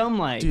 It's just some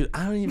like. Dude,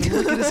 I don't even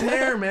look at his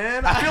hair,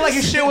 man. I feel like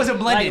his shit wasn't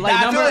blended. like I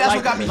feel number, like that's like,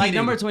 what got me like heated.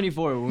 number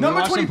 24. When we Number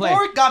watched him play,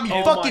 24 got me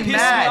fucking pissed me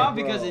mad. off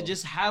because it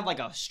just had like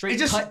a straight It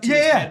just- cut to yeah,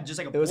 his yeah. head, just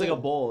like a It was like a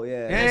bowl. bowl, yeah.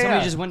 Yeah, And somebody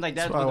yeah. just went like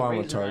that That's with the why I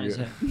went razor around his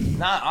Target. head.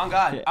 Nah, on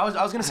God. Yeah. I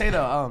was gonna say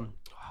though.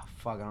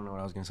 Fuck, I don't know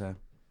what I was gonna say. I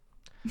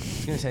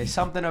was gonna say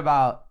something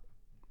about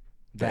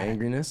The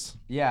angriness.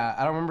 Yeah,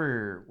 I don't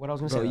remember what I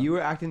was gonna Bro, say. you were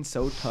acting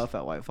so tough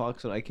at White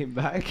Fox when I came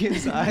back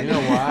inside. You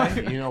know why?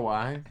 You know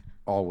why?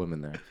 All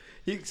women there.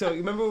 So you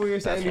remember what we were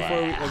saying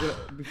That's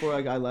before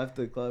I left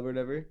the club or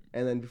whatever,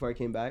 and then before I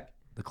came back.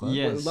 The club.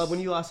 Yes. When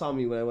you last saw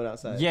me when I went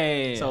outside.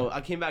 Yeah. So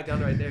I came back down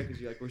right there because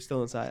you're like, we're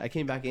still inside. I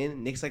came back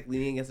in. Nick's like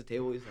leaning against the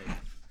table. He's like,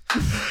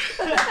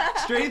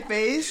 straight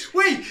face.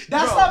 Wait,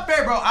 that's Bro. not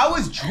fair, bro. I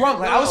was drunk.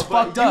 Like I was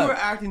fucked You were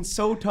up. acting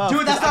so tough.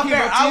 Dude, that's not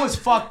fair. I was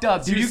fucked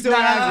up, dude. You're You still nah,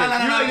 nah, acting.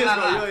 nah, nah, You're nah, like this, nah,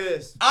 bro. nah, You're nah. like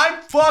this.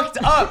 I'm fucked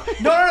up.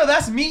 No,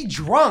 that's me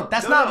drunk.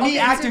 That's not me Okay,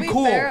 to acting be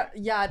cool. fair,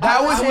 yeah,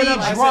 That was I me went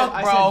up- drunk,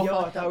 I bro. said, yo,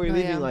 I thought we were Oh,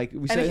 leaving. yeah. Like we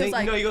And said, he was hey,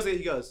 like- no,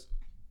 he goes.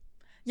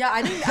 Yeah,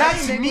 I think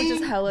That's Nick me. was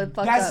just hella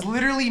fucked That's up.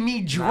 literally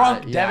me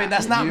drunk, yeah. Devin.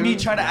 That's not me You-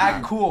 trying to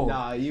act cool.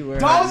 Nah, you were.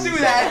 Don't do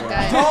that.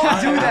 Guys.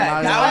 Don't do that.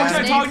 I'm not That gonna was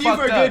lie. me talking to you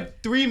for a fucked up.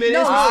 good 3 minutes.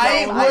 No,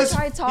 I I was-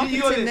 tried talking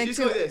You go to this. Nick You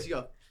go too. this. You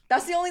go.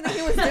 That's the only thing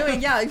he was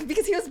doing. Yeah,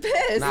 because he was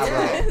pissed.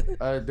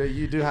 Nah, bro.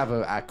 You do have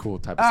a act cool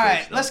type of All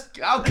right,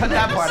 stage, I'll cut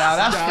that part out.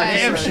 That's for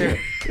damn sure.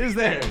 He's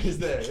there. He's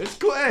there. It's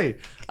cool. Hey,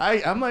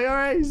 I'm like, all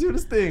right, he's doing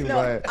his thing. No,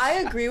 but I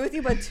agree with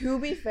you, but to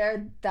be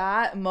fair,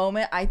 that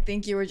moment, I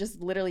think you were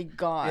just literally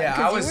gone. Yeah,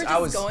 'Cause I you was, were I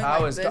just was, going I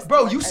like was. this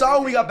Bro, to, you like, saw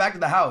when we everything. got back to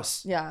the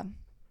house, Yeah.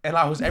 and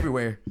I was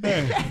everywhere.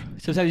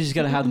 Sometimes you just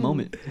gotta have the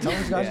moment.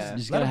 Sometimes you Yeah. You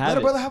just Let gotta a- have let a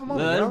it. brother have a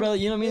moment, Let bro. a brother,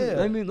 you know what I mean?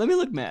 Yeah. Let me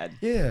look mad.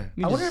 Yeah.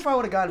 You I wonder just- if I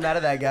would have gotten mad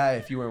at that guy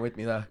if you weren't with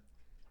me though.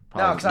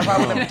 No, because I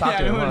probably wouldn't have talked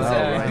to Yeah, him. I would've huh?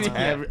 said,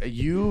 Oh, It's right.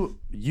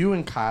 you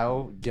and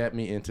Kyle get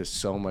me into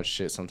so much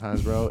shit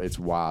sometimes, bro. It's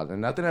wild,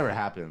 and nothing ever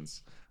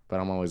happens. But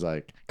I'm always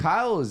like,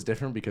 Kyle is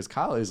different because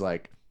Kyle is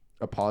like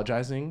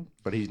apologizing,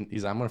 but he's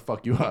like, I'm gonna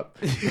fuck you up.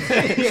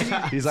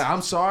 He's like,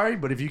 I'm sorry,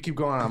 but if you keep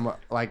going, I'm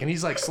like, and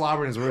he's like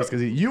slobbering his words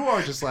because you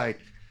are just like,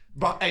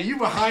 but hey, you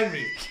behind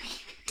me,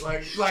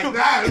 like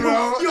that,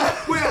 bro.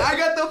 Yo, wait, I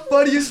got the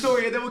funniest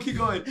story, and then we'll keep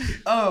going.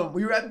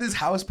 We were at this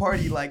house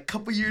party like a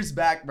couple years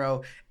back,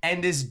 bro,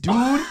 and this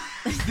dude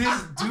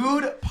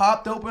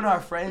popped open our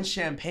friend's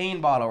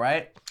champagne bottle,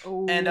 right?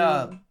 Ooh. And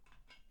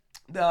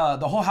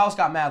the whole house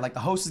got mad. Like the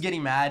host is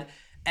getting mad.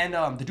 And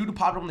the dude who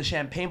popped open the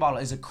champagne bottle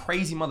is a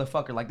crazy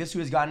motherfucker. Like this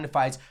dude has gotten into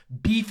fights.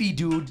 Beefy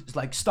dude. It's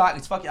like stock.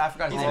 It's fucking. I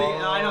forgot his name.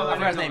 I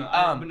forgot his name. No,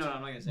 I'm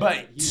not gonna say. But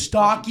it. He's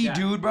stocky fucking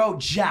dude, bro,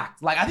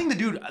 jacked. Like I think the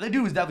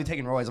dude was definitely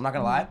taking roids. I'm not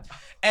gonna lie.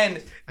 And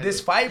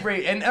this fight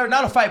break, or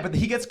not a fight, but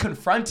he gets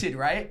confronted,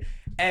 right?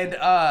 And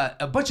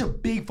a bunch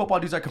of big football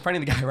dudes are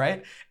confronting the guy,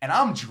 right? And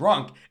I'm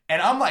drunk, and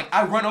I'm like,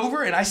 I run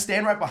over and I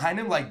stand right behind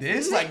him like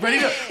this, like ready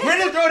to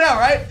throw down,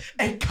 right?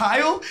 And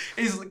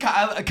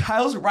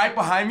Kyle's right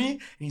behind me, and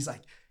he's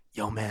like,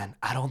 yo, man,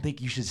 I don't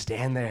think you should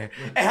stand there.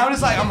 And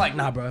I'm like,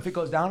 nah, bro, if it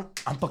goes down,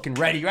 I'm fucking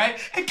ready, right?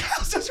 And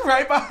Kyle's just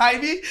right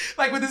behind me,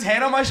 like with his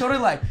hand on my shoulder,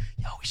 like,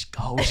 yo, we should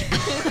go.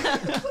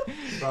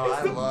 Bro,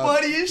 I the love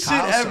funniest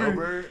Kyle shit ever.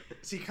 Sober.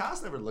 See,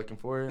 Kyle's never looking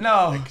for it.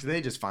 No. Like,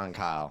 they just find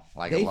Kyle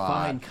like They a lot.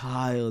 find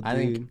Kyle,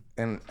 dude.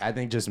 I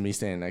think just me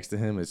standing next to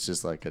him, it's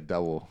just like a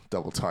double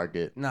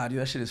target. Nah, dude,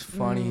 that shit is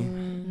funny.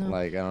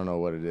 Like I don't know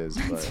what it is,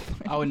 but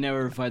I would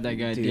never fight that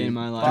guy a day in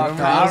my life. Fuck,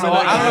 I don't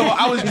know.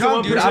 I was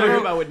drunk, dude. I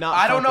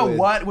don't know with.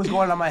 what was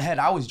going on in my head.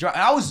 I was drunk.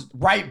 I was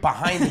right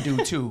behind the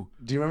dude too.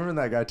 do you remember when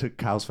that guy took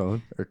Kyle's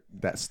phone or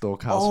that stole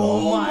Kyle's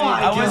Oh phone?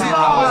 my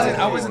God.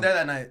 I wasn't there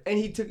that night. And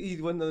he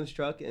went on his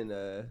truck and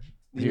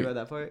did you know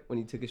that part when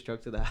he took his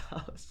truck to the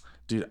house?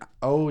 Dude,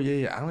 oh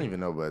yeah, I don't even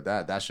know, but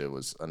that shit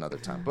was another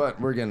time. But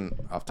we're getting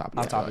off topic.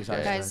 Off topic,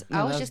 sorry. Guys, No,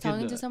 I was that's just good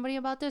talking though. to somebody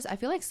about this. I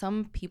feel like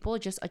some people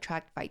just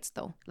attract fights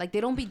though. Like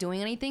they don't be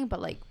doing anything,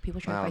 but like people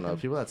try to I fight don't know. them.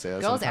 People that say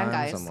that Girls and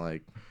sometimes, guys. I'm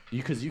like,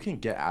 because you can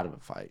get out of a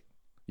fight.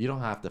 You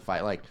don't have to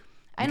fight. Like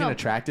I you know. can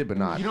attract it, but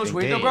not. You know what's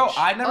weird though, bro? engage.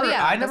 I never.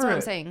 that's what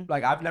I'm saying.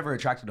 Like I've never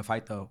attracted a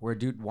fight though, where a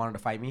dude wanted to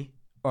fight me,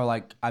 or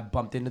like I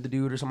bumped into the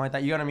dude or something like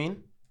that. You know what I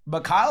mean?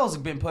 But Kyle's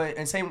been put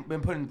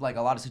in like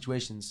a lot of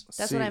situations.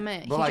 That's what I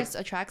meant. He but, like, just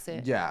attracts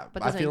it. Yeah,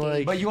 but I doesn't feel engage.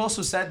 like But you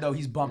also said though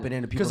he's bumping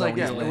into people. because like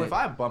that yeah, when if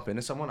I bump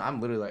into someone,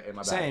 I'm literally like in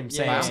my Same, bag.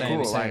 same, Like, I'm same,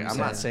 cool. same, Like I'm same.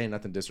 not saying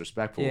nothing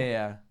disrespectful.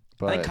 yeah.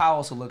 I But think Kyle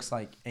also looks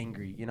like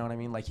angry. You know what I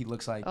mean? Like he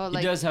looks like Oh, He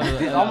like does have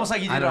a, almost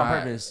like he did I it know, on I-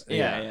 purpose.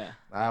 yeah.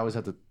 I always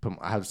have to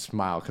I have to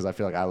smile because I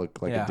feel like I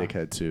look like Yeah. a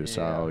dickhead too.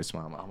 So I Yeah. always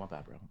smile. I'm like, oh my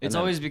bad, bro. It's And then-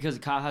 always because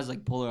Kyle has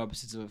like polar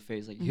opposites of a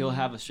face. Like he'll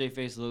have a straight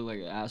face, look like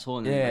an asshole,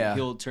 and then Yeah, like, yeah.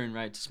 he'll turn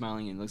right to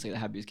smiling and looks like the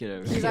happiest kid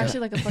ever. He's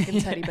actually like a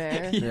fucking teddy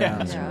bear.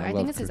 Yeah. yeah, I I love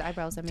think it's his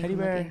eyebrows that make Teddy him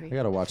bear. look I angry.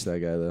 gotta watch that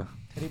guy though.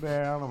 Teddy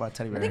bear. I don't know about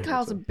teddy I bear. think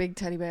Kyle's a big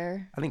teddy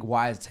bear. I think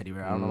Y is teddy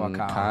bear. I don't know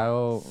about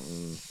Kyle.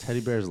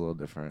 Teddy bear's a little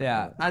different.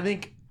 Yeah. I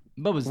think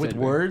Bubba's with teddy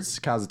bear. words,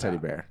 Kyle's a teddy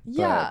bear.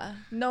 Yeah.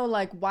 No,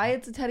 like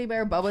Wyatt's a teddy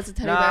bear, Bubba's a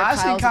teddy Nah, bear, I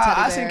seen Kyle's a Kyle.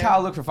 teddy I bear. seen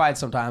Kyle look for fights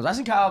sometimes. I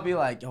seen Kyle be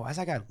like, "Yo, why's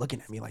that guy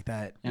looking at me like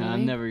that?" Yeah, Really?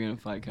 I'm never gonna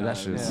fight Kyle. That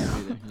shit's-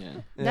 either. Yeah.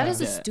 That is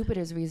the Yeah.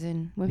 stupidest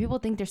reason. When people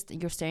think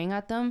you're staring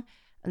at them,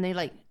 and they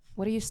like,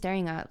 what are you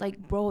staring at? Like,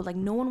 bro, like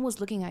no one was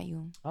looking at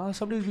you, Oh,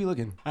 some dudes be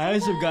looking. I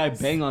had some guy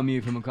bang on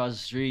me from across the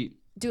street.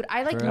 dude.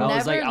 I like For real? never I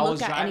was like, I look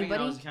was at driving.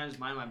 anybody. I was kind of just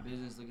minding my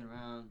business, looking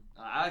around.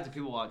 I like to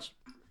people watch.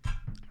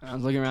 I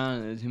was looking around,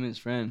 and it was him and his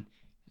friend.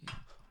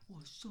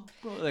 What's up,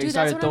 bro? Like, he Dude, that's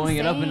started what I'm throwing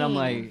it up, and I'm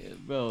saying. like,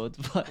 bro, what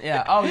the fuck?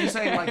 Yeah. Oh, you're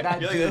saying like that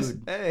You're like this.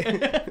 dude.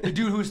 Hey. The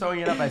dude who's throwing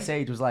it up at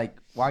Sage was like,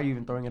 "Why are you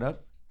even throwing it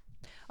up?"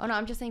 Oh no,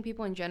 I'm just saying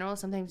people in general.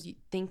 Sometimes you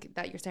think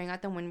that you're staring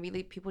at them when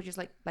really people just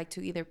like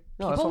to either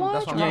No, that's people what-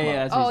 watch that's what I'm or, talking Yeah,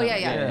 about. that's what Oh, he's yeah,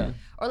 talking yeah. about.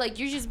 or like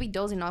you just be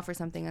dozing off or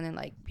something, and then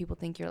like people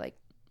think you're like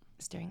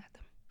staring at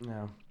them.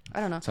 Yeah. I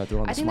don't know. So I threw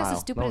on the I think that's the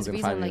smile. stupidest No one's gonna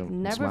reason, fight like, me.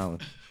 I'm never-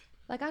 smiling.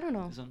 Like I don't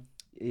know. This one?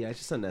 Yeah, it's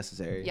just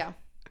unnecessary. Yeah.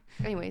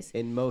 Anyways,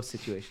 In most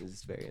situations,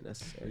 it's very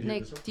unnecessary.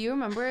 Nick, do you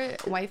remember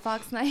White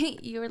Fox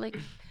night? You were like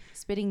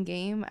spitting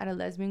game at a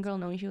lesbian girl,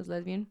 knowing she was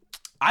lesbian.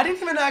 I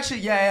didn't even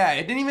actually. Yeah.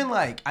 It didn't even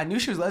like. I knew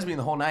she was lesbian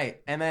the whole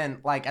night, and then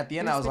like at the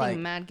end, You were I was like,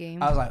 spitting mad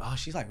game. I was like, oh,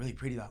 she's like really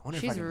pretty though. I wonder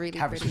if She's I can really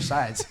have her pretty. switch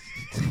sides.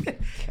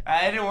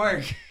 It didn't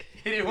work.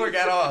 It didn't work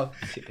at all.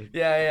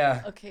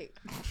 Yeah. Okay.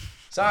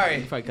 Sorry.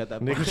 You probably cut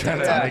that Nick was part.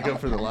 trying to make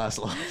up for the last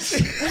loss.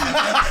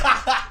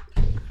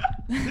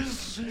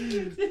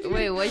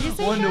 Wait, what'd you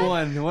say?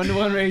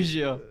 1-to-1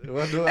 ratio.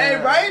 Hey,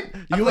 right?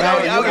 You I would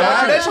have got my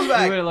credentials You would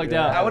back. have looked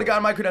Yeah. out. I would have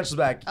gotten my credentials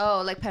back.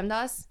 Oh, like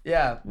PEMDAS?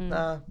 Yeah.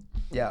 Mm.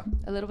 Yeah.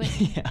 A little bit.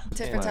 Yeah.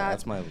 Tit Yeah, for tat.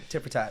 that's my.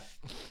 Tit for tat.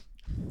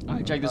 All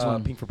right, check this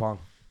one. Pink for pong.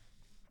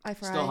 I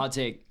fry. Still hot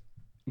take.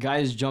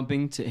 Guys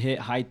jumping to hit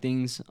high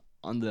things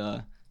on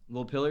the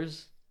little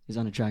pillars is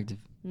unattractive.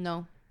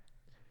 No,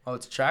 Oh,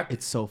 it's attractive.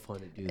 It's so fun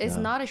to do. it's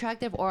that. not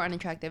attractive or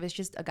unattractive. It's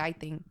just a guy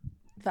thing.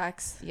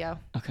 Facts. Yeah.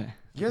 Okay.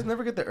 You guys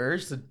never get the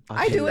urge to.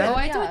 I do it. Oh,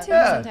 I do yeah. it too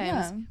Yeah.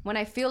 sometimes. Yeah. When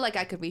I feel like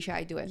I could reach it,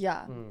 I do it.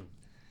 Yeah. Mm.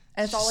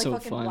 And it's all like So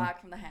fucking fun.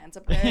 black from the hands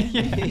up there.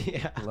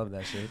 Yeah. I love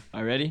that shit.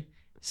 All right, ready?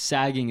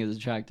 Sagging is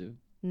attractive.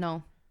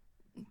 No.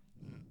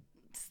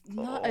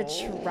 not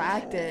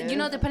attractive. You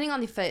know, depending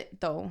on the fit,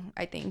 though,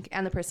 I think,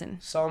 and the person.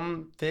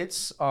 Some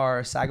fits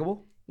are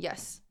saggable.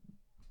 Yes.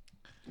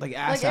 Like like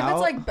ass if out.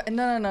 it's like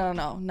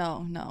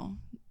no.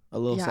 a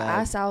little Yeah, sag.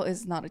 ass out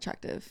is not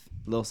attractive.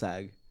 Little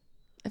sag.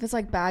 If it's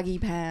like baggy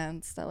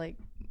pants that like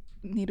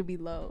need to be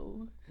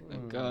low.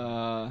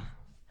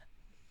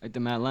 Like the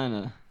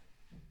Matlanta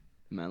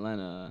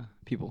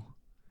people.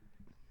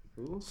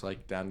 It's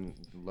like down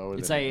lower.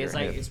 It's than like your it's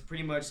like hip. it's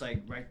pretty much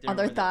like right there. On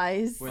their where the-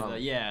 thighs. Where Oh. the,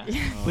 yeah.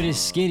 But it's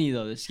skinny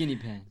though. The skinny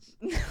pants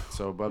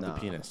so above No. the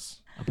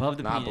penis, above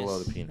the not penis. below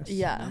the penis.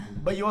 Yeah.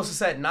 But you also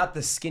said not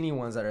the skinny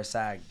ones that are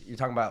sagged. You're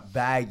talking about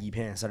baggy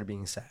pants that are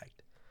being sagged.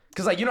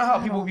 Because, like, you know how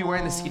people be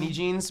wearing the skinny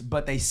jeans,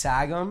 but they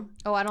sag them?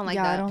 Oh, I don't like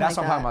Yeah, I that. don't That's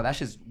like what I'm talking that. about. That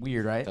shit's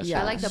weird, right? That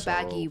Yeah. I like the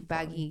So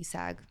baggy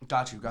sag.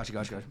 Got you.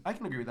 I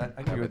can agree with that.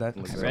 I can agree with that.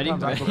 Okay, ready?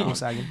 Sometimes I feel cool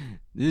sagging.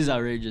 This is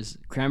outrageous.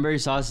 Cranberry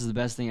sauce is the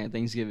best thing at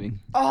Thanksgiving.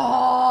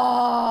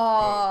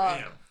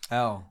 Oh.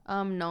 L.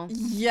 No.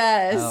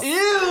 Yes. Oh.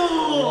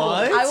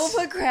 Ew. I will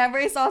put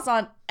cranberry sauce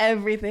on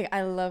everything.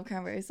 I love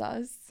cranberry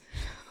sauce.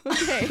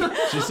 Okay.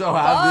 She's so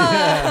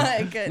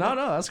happy. Fuck. No,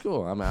 that's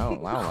cool. I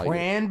don't like it.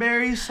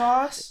 Cranberry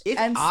sauce? It's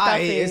And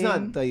It's stuffing.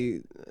 not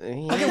the.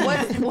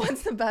 Okay,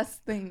 what's the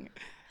best thing?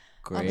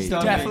 Great.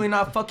 Stuffing. Definitely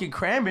not fucking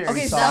cranberry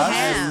Okay, sauce.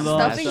 Ham.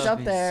 stuffing's up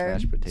Stuffing. there.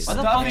 Mashed potatoes. Why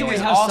the fuck Stuffing do we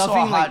is have also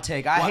stuffing, a hot like-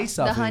 take. I hate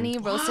stuffing. The honey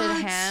roasted I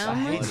ham.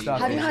 hate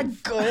stuffing. Have you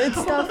had good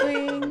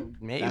stuffing?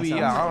 Maybe,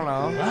 That I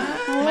sounds- don't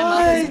know. My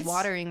mouth is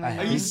watering right I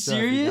now. Are hate you stuffing.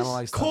 I serious? don't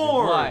like stuffing.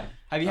 Why?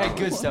 Have you had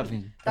good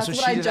stuffing? That's what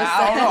what she I just- just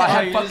I don't know, I said.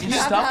 had You fucking You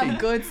have to stuffing. have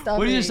good stuffing.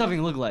 What does your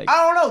stuffing look like? I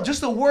don't know.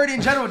 Just the word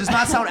in general does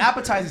not sound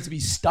appetizing to be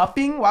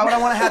stuffing. Why would I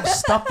want to have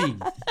stuffing?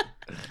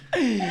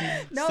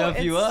 No,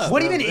 Stuff you it's- up.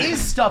 What even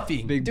is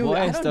stuffing? Big Dude, boy,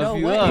 I don't stuff know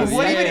you what up. is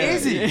What it. even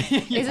is it?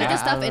 Is it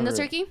just stuff in the remember.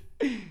 turkey?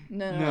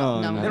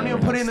 No. No, They don't even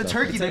put it in the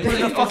turkey. They put it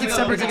in a It's fucking like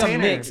separate it's like a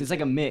container. mix. It's like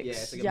a mix. Yeah,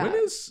 it's like Yeah. When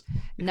is?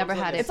 Never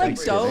had it. It's like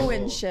Thanksgiving. dough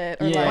and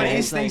shit. Or Yeah. What like,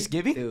 is it's like-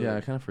 Thanksgiving? Ew. Yeah,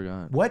 I kind of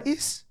forgot. What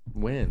is?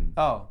 When?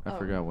 Oh, I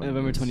forgot when.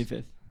 November it is.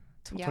 25th.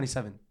 Yeah.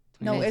 27.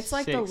 no, it's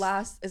like the 26th.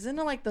 last. Isn't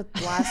it like the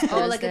last Thursday?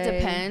 Oh, like it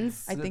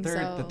depends. I think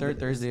so. The third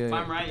Thursday. If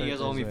I'm right, you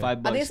guys owe me $5. I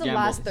think it's the Gamble.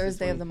 last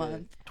Thursday of the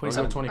month. I'll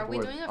go 27. Are we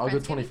doing a I'll go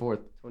Friendsgiving? 24th.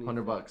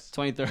 $100.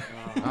 23rd.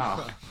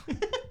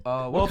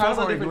 Ah. What kind of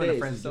already doing a It's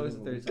friends? always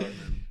the Thursday.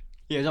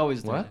 Yeah, it's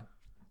always What?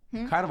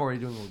 Thursday. Kind of already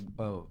doing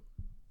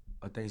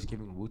a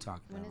Thanksgiving Wu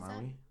Talk. When is aren't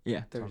that? we?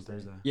 Yeah. It's on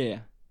Thursday. Yeah.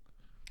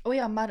 Oh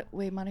yeah, Mad.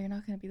 Wait, Mad, you're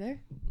not gonna be there?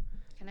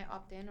 Can I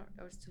opt in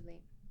or it's too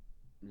late?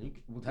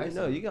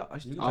 No, you got.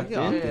 Opt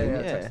in?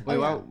 Yeah. Wait,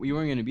 Oh, why you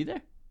weren't gonna be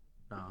there?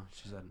 No,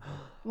 she said.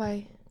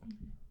 Why?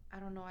 I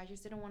don't know. I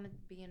just didn't want to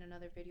be in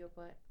another video,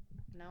 but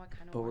now I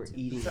kind of But want we're to.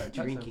 eating, Text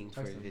him, drinking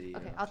for a text him. video.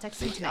 Okay, I'll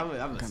text you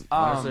tonight.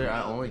 Honestly,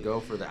 I only go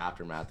for the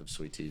aftermath of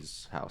Sweet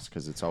Tea's house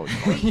because it's always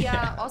fun. Wait,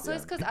 yeah. Also,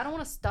 it's because I don't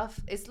want to stuff.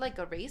 It's like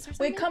a race or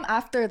something. Wait, come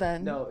after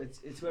then. No, it's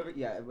whoever.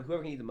 Yeah, whoever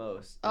can eat the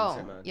most. Oh,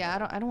 yeah.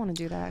 I don't want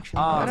to do that actually.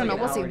 Oh, I don't it's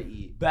know. like We'll an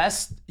see.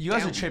 Best. You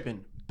guys are Damn.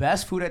 tripping.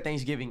 Best food at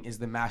Thanksgiving is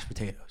the mashed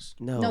potatoes.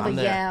 No, I'm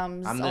the there.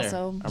 yams I'm there.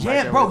 also. I'm right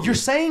Yeah, there bro, with you're you.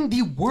 saying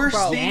the worst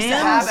Bro, things to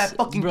yams? have at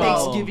fucking Bro.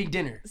 Thanksgiving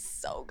dinner.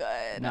 So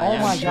good. No, Oh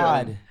yeah, my sure.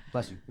 god.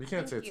 Bless you. You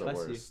can't say it's the Bless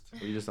you. worst.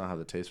 You just don't have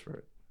the taste for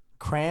it.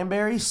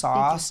 Cranberry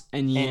sauce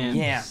And and yams.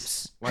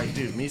 yams. Like,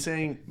 dude, me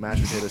saying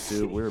mashed potato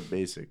soup, we're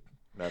basic.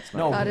 That's not.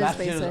 No, That is mashed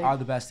potatoes basic. are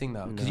the best thing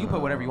though, because you can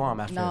put whatever you want on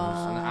mashed No.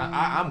 potatoes.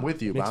 I'm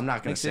with you, but I'm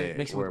not gonna mix say it. it.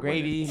 Mix it We're with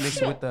gravy.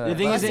 Mix it with the. The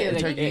thing is, Bless it, you.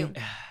 like, Thank you.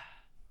 it-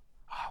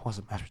 I want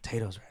some mashed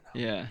potatoes right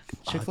now. yeah,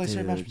 Chick-fil-A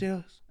serve mashed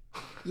potatoes.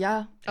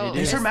 Yeah. Oh,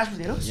 They do. serve mashed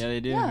potatoes. yeah, they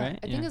do, Yeah, right?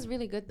 I think it's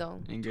really good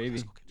though, and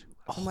gravy.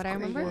 from what I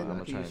remember. I'm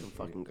gonna try I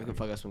and can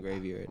fuck up some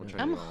gravy right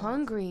now. I'm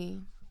hungry.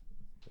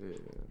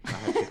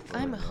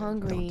 I'm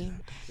hungry.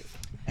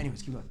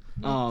 Anyways, keep going.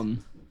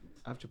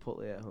 I have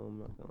Chipotle at home.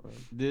 Not gonna lie.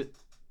 The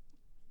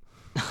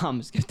I'm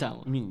just skip that I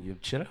one. mean, you have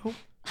shit at home?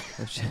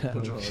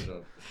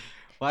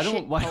 Why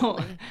don't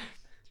Chipotle.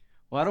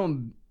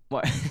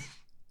 why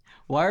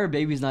why are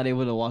babies not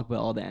able to walk but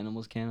all the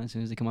animals can as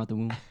soon as they come out the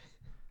womb?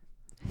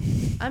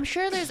 I'm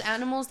sure there's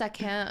animals that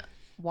can't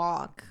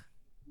walk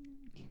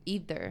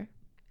either,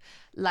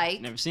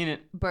 like Never seen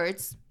it.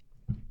 birds.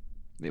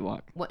 They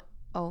walk. What?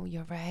 Oh,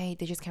 you're right.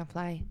 They just can't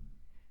fly.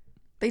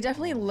 They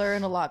definitely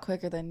learn a lot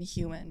quicker than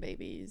human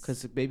babies.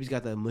 Cause the baby's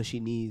got the mushy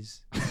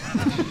knees.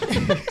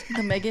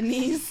 The Megan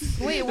knees.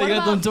 Wait, They what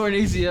got them about torn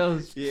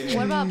ACLs.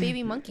 what about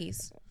baby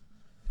monkeys?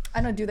 I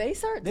know. Do they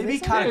start? They do be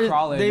start- kind of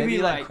crawling. They They be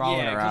like crawling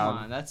yeah, around.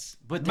 come on. That's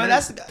But they're-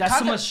 that's that's so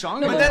kinda- much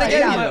stronger. But No, then but again,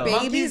 yeah, but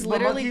babies monkeys,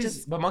 literally monkeys,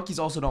 just- but monkeys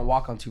also don't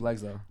walk on two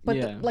legs though. But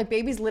Yeah. like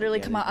babies literally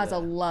Yeah, come they out do as a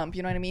that. lump.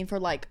 You know what I mean? For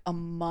like a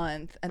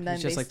month, and then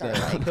It's they just like start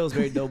the like.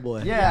 Pillsbury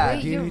Doughboy. Yeah,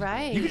 Wait, dude. you're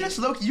right. You can just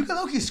you can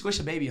low-key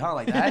squish a baby, huh?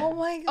 Like that. Oh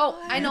my god.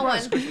 Oh, I know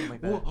one. Squish them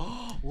like that.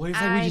 What if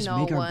I we just know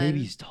make our one.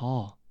 babies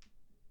tall?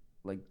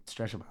 Like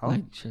stretch them out.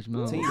 Like stretch them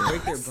out. So you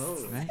break their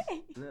bones. Right?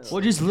 No.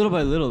 Well, just little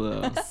by little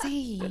though.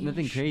 See.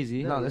 Nothing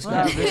crazy. No, this What?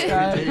 guy,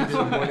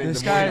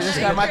 this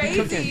guy might be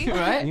Crazy. cooking.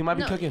 Right? He might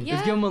be No, cooking. yeah.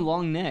 Let's give him a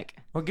long neck.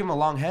 Or give him a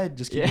long head.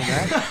 Just keep him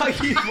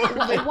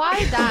that. Why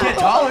Get that?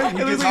 taller.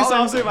 It looks like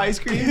soft serve ice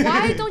cream.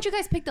 Why don't you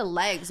guys pick the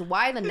legs?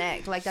 Why the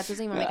neck? Like that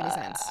doesn't even make any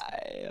sense.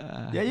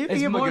 Yeah, you can It's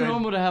give him a more good-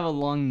 normal to have a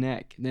long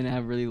neck than to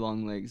have really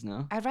long legs.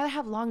 No. I'd rather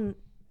have long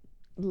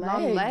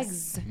Legs.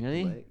 legs.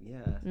 Really? Like,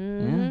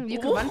 yeah. You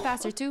can run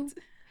faster too.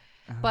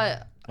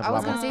 But I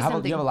was gonna say You have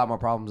something. a lot more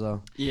problems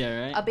though.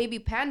 Yeah. Right. A baby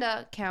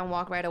panda can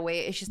walk right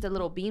away. It's just a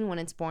little bean when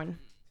it's born.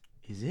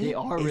 Is They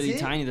are really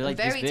tiny. They're like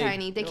Very this big.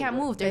 tiny. They can't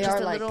move. They're They just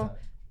are a like- little.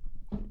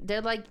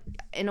 They're like,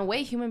 in a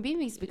way, human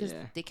babies because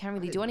Yeah. they can't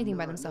really do anything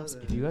by themselves.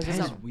 You guys That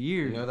are is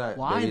weird. You know that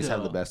Why babies have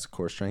though? the best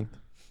core strength?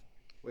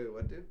 Wait,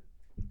 what, dude?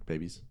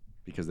 Babies.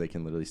 Because they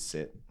can literally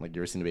sit. Like,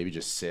 you ever seen a baby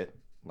just sit?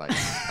 Like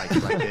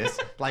this?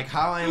 Like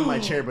how I am in my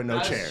chair, but no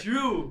That's chair. true.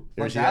 You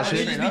ever Like see that? that They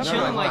shit? just be No,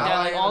 chilling like how that,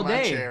 I like, am all in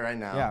my day. chair right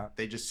now. Yeah.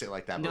 They just sit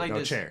like that, And but they're like no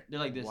this. chair. They're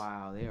like this.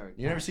 Wow, they are.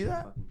 You never see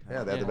that?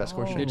 Yeah, they have the best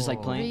core They're strength. just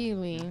like playing.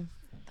 Really?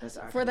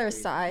 For their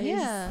size.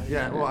 Yeah.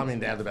 Yeah, well, I mean,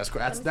 they have the best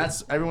core.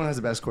 That's everyone has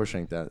the best core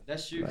strength.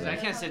 That's true. Because I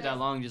can't sit that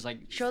long, just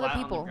like Show the flat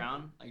on people. the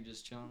ground, like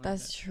just chilling. Like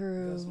That's that.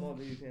 true. Small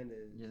baby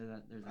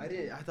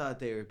pandas. Yeah, I thought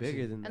they were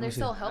bigger than. And they're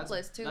still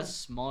helpless too. That's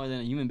smaller than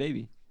a human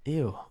baby.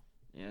 Ew.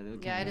 Yeah. They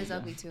look Yeah, it kinda is like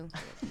ugly too.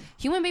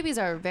 Human babies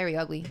are very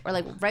ugly, or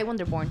like right when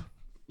they're born.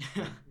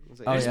 that.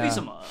 Oh, There's yeah. be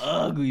some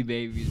ugly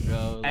babies,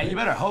 bro. Hey, you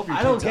better hope your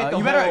I don't kids, get the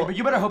you better, whole- but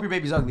you better hope your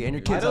baby's ugly and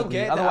your kid's don't ugly.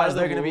 get the Otherwise, out of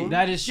they're the gonna be. womb.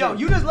 That is Yo, true.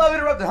 you just love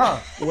interrupting, huh?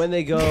 When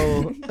they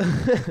go,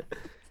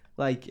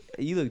 like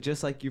you look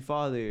just like your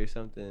father or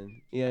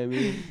something. You know what I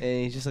mean?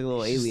 And he's just like a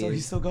little alien.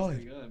 He's still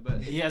going. Good,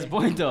 but he has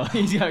point though.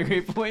 He's got a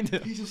great point though.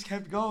 He just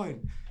kept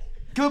going.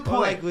 Good Or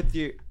point. like with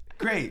your.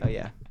 Great. Oh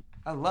yeah.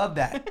 I love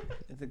that.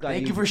 I'm glad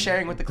Thank you for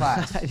sharing with the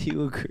class. Glad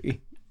you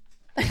agree.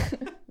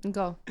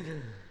 Go.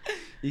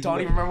 You Don't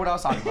can even remember what I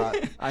was talking about.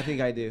 I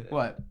think I do.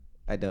 What?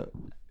 I don't.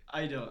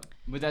 I don't.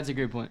 But that's a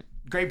great point.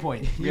 Great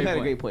point. You Great had a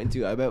point. great point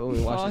too. I bet when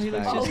we watch Oh, he this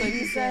looks back. Oh, just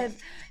you said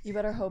you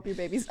better hope your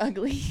baby's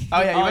ugly.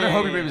 Oh yeah, you Oh, better yeah,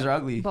 hope yeah, your babies yeah. are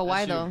ugly. But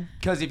why That's true. though?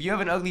 Because if you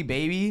have an ugly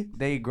baby,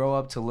 they grow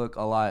up to look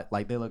a lot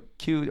like they look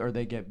cute or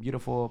they get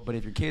beautiful. But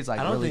if your kid's like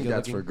I don't really think good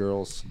that's for looking,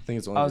 girls. I think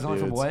it's only oh, it's for only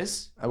for dudes.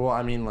 boys. Well,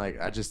 I mean, like,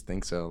 I just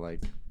think so.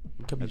 Like,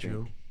 Could be I think-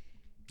 true.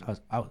 I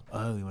was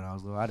ugly when I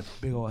was little. I had a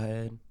big old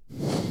head.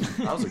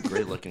 I was a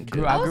great looking kid.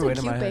 Grew I I was grew a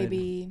into my cute head.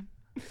 baby.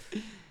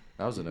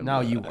 I was an No,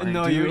 you weren't.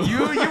 No, dude. you-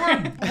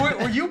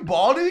 were you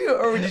baldy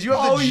or did you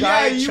have the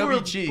giant chubby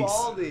cheeks?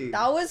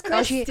 That was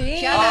Oh, she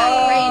Christine. had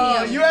a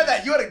cranium. You had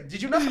that. You had a.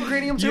 Did you not have a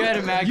cranium too? You had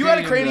a mad You had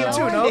a cranium,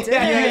 cranium bro. too, No, no?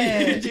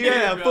 I didn't. You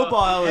had a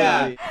football Yeah.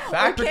 helmet.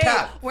 Fact or Okay,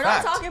 cap? we're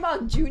Fact. not talking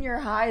about junior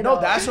high No,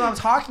 though. that's what I'm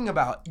talking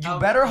about. You How-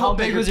 better how hope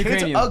that big your was your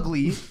kid's cranium?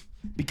 ugly,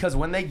 because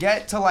when they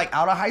get to like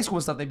out of high school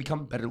and stuff, they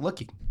become better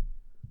looking.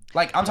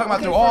 Like I'm talking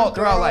about Okay,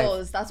 throughout life.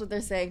 girls, that's what they're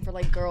saying for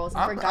like girls.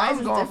 And for guys, I'm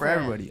it's going for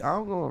different. everybody.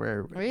 I'm going for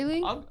everybody.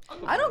 Really?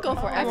 I don't go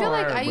for I feel everyone.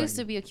 like I everybody. used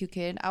to be a cute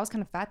kid. I was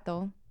kind of fat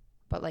though,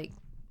 but like,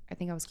 I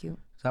think I was cute.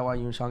 Is that why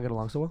you and Sean get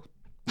along so well?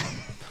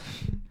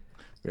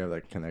 We have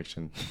that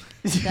connection.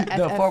 the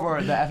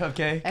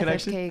FFK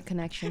connection. FFK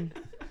connection.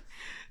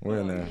 We're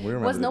in there. We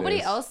remember Was the nobody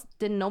days. else?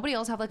 Did nobody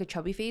else have like a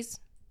chubby face?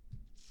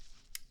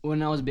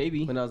 When I was a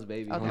baby. When I was a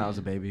baby. Okay. When I was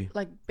a baby.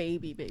 Like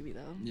baby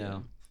though. Yeah.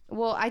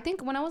 Well, I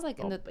think when I was like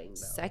in the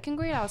second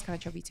grade, I was kind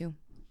of chubby too.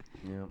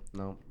 Yeah.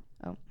 No.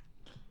 Oh.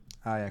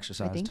 I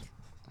exercised. I think.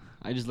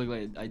 I just looked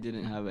like I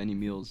didn't have any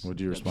meals.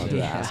 Would you that respond to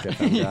day. the Ask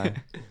FM guy?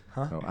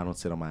 Huh? No, I don't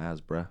sit on my ass,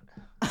 bruh.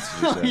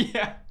 Oh,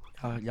 yeah.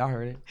 Y'all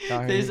heard it. Y'all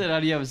heard They it. said, "How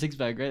do you have a six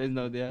pack?" Right?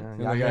 No, yeah.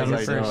 Yeah, You y'all guys heard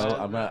like, it first.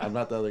 no, I'm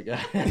not the other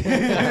guy.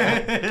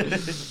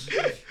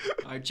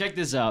 All right, check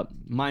this out.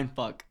 Mind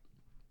fuck.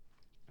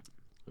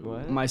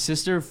 What? My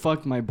sister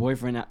fucked my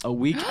boyfriend a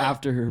week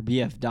after her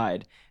BF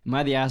died. Am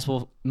I the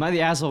asshole? Am I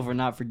the asshole for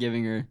not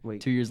forgiving her?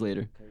 Wait. 2 years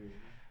later,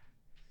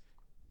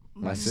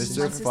 My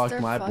sister fucked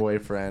my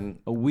boyfriend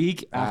a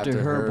week after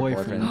her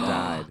boyfriend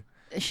died.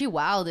 She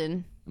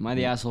wildin'. Am I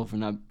the asshole for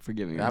not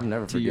forgiving her? I've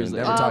never 2 years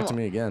forgiven. later. Never talk to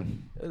me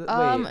again. Wait, You're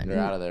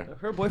out of there.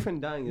 her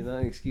boyfriend dying is not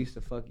an excuse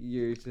to fuck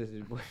your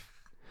sister's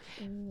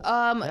boyfriend.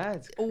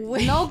 That's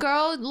No,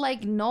 girl.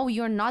 Like, no,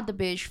 you're not the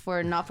bitch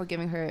for not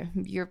forgiving her.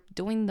 You're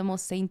doing the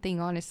most sane thing,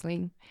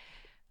 honestly.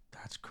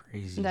 That's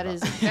crazy. That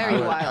is I very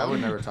would, I wild.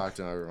 would never talk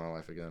to her ever in my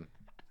life again.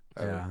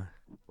 Ever. Yeah.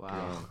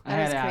 wow. I That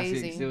had is to ask it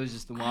crazy. 'cause it was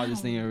just the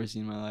wildest thing I've ever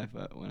seen in my life.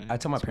 When I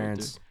tell my spoke to her.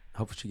 parents.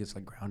 Hopefully she gets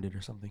like grounded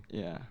or something.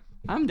 Yeah,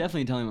 I'm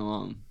definitely telling my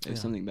mom if Yeah.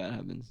 something bad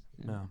happens.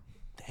 Yeah. No.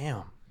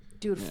 Damn.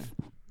 Dude, Yeah.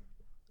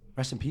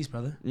 Rest in peace,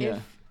 brother. Yeah.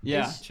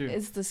 Yeah. Is, True.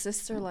 Is the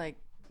sister like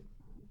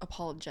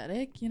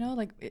apologetic? You know,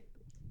 like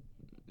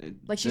It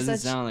Like she doesn't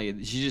said she- sound like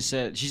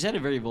it. She said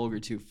it very vulgar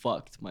too.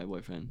 Fucked my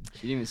boyfriend.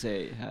 She didn't even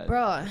say it had.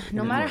 bro,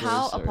 no in matter reverse how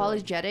or, like-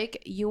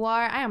 apologetic you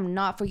are, I am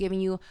not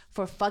forgiving you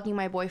for fucking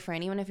my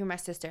boyfriend, even if you're my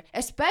sister.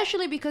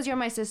 Especially because you're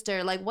my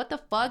sister. Like, what the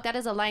fuck? That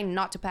is a line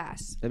not to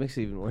pass. That makes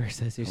it even worse.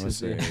 That's your I'm gonna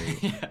sister. say,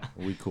 Yeah.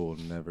 we cool.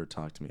 Never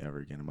talk to me ever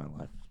again in my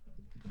life.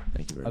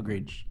 Thank you very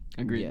Agreed. much.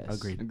 Agreed. Yes.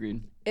 Agreed.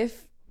 Agreed.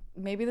 if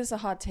maybe this is a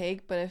hot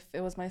take, but if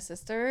it was my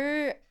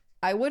sister,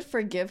 I would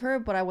forgive her,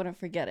 but I wouldn't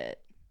forget it.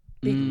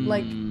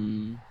 Like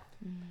Mm.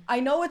 I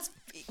know it's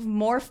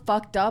more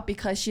fucked up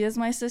because she is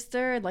my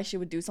sister. Like she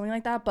would do something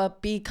like that,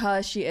 but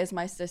because she is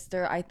my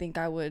sister, I think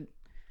I would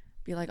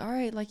be like, all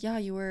right, like yeah,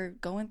 you were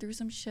going through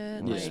some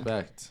shit. Like,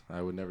 Respect.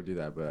 I would never do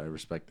that, but I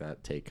respect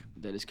that take.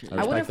 That is crazy. I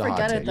wouldn't respect the hot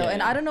forget it take. though, Yeah, and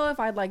yeah. I don't know if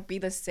I'd like be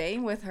the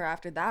same with her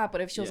after that.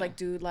 But if she was Yeah. like,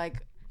 dude,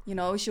 like you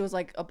know, she was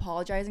like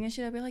apologizing and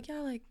shit, I'd be like,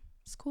 yeah, like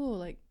it's cool.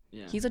 Like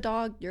Yeah. he's a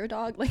dog, you're a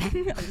dog. Like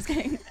I'm just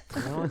kidding.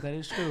 No, that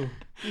is true.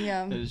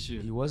 Yeah. That is true.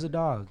 He was a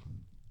dog.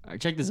 All right,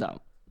 check this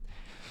out.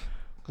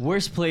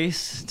 Worst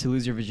place to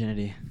lose your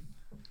virginity?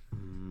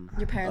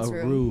 Your parents' A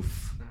room.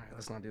 roof. All right,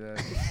 let's not do that.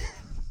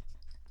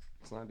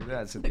 Let's not do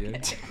that, Cynthia.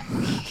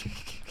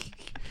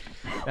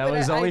 That But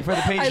was only for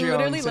the Patreon, I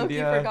literally low-key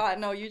Cynthia. forgot.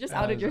 No, you just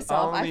That outed was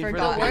yourself. I only for the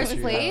forgot. worst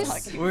Patreon.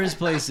 place? Worst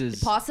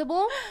places.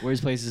 Possible?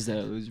 Worst places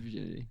that lose your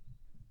virginity.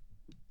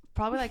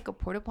 Probably like a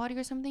porta potty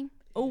or something.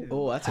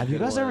 Oh, that's a Have you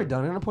good guys one. ever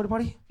done it in a porta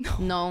potty?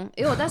 No.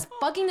 Ew, that's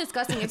fucking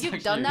disgusting. If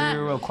you've done You're that,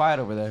 real quiet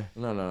over there.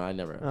 No, I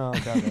never. Oh,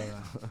 okay.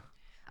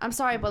 I'm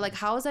sorry, but like,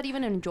 how is that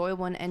even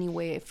enjoyable in any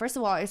way? First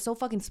of all, it's so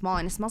fucking small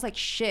and it smells like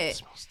shit. It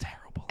smells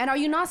terrible. And are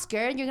you not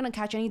scared you're gonna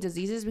catch any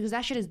diseases because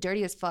that shit is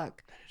dirty as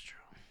fuck? That is true.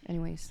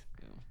 Anyways,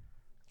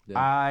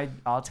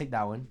 I'll take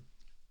that one.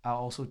 I'll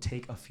also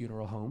take a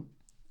funeral home.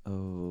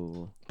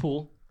 Oh.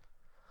 Pool.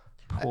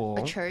 Pool.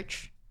 a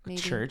church,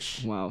 maybe.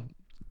 Church. Wow.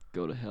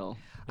 Go to hell.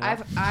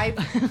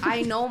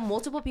 I know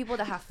multiple people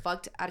that have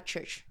fucked at a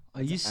church.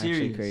 Are you actually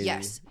serious? crazy.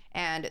 Yes,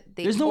 and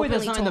they. There's no way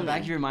that's openly not in the told back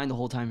me. of your mind the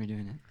whole time you're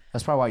doing it.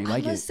 That's probably why you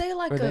like Let's it. say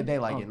like Or a, they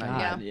like it. God,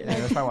 Not you. yeah. Yeah,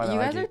 that's probably why they you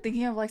like guys are it.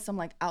 thinking of like some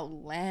like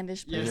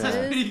outlandish Yeah, places. that's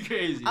pretty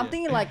crazy. I'm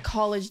thinking like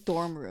college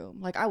dorm room.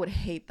 Like I would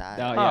hate that.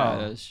 Oh, yeah,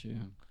 Oh. that's true.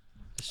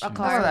 That's A true.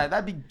 car.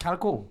 That'd be kind of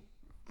cool.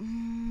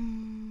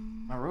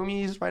 Mm, My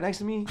roomie's right next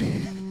to me.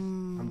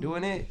 I'm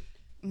doing it.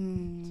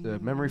 It's a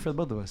memory for the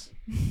both of us.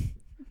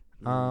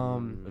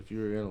 If you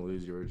were gonna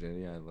lose your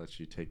virginity, I'd let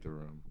you take the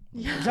room.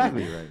 Yeah.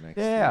 Exactly. Right next.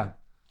 Yeah.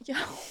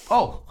 Yeah.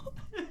 Oh,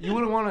 you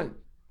wouldn't want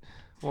to.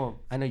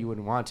 Well, I know you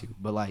wouldn't want to,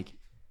 but like,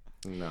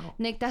 No.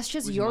 Nick, that's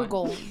just Would you your mind?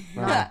 goal,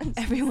 not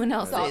everyone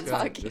else's. Stop This guy,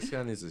 talking. this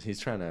guy needs to, he's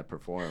trying to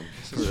perform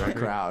for the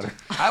crowd.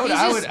 I would, He's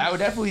I just- would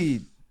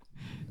definitely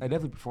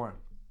perform.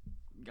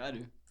 Got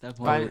to. That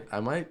Fine. point. I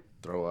might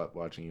throw up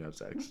watching you have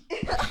sex.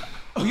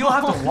 Well, you don't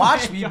have to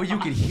watch me, but you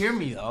can hear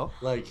me though.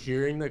 Like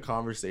hearing the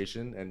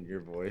conversation and your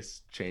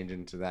voice change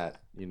into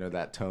that,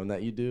 that tone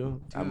that you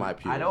do. I might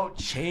puke. I don't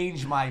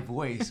change my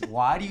voice.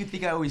 Why do you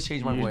think I always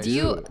change my You voice?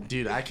 do.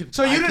 Dude, I could.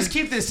 So I you just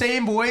could- keep the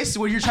same voice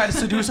when you're trying to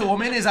seduce a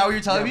woman? Is that what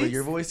you're telling Yeah, me? but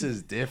your voice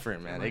is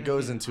different, man. It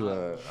goes into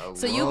a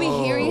So you be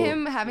hearing low-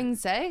 him having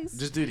sex?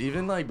 Just dude,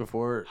 even like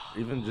before,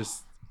 even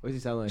just What does he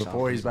sound like?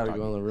 before he's about to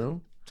go in the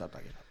room. Stop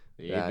talking.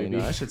 Yeah,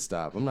 I should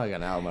stop. I'm not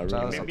gonna out my room.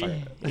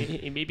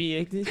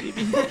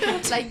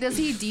 Like, does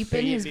he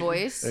deepen his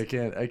voice? I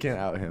can't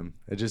out him.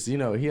 It just he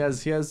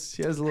has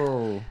a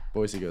little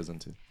voice he goes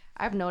into.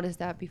 I've noticed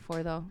that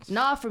before though.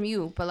 Not from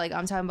you, but like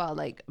I'm talking about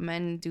like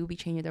men do be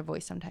changing their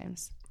voice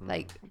sometimes.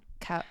 Like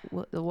Cat,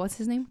 what's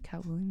his name?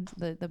 Cat Williams,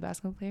 the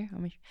basketball player.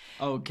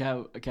 Oh,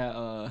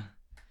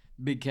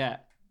 Big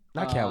Cat.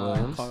 Not Cat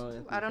Williams.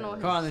 I don't know.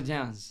 Carl Anthony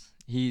Towns.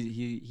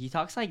 He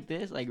talks like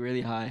this, like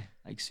really high,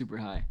 like super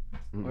high,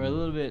 or a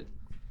little bit.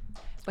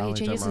 But he Oh, changes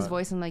talking his about-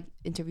 voice in like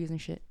interviews and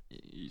shit.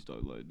 He's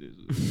talking like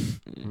this.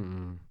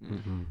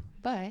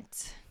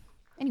 But,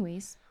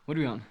 anyways, What are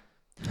we on?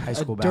 High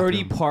school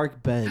dirty bathroom.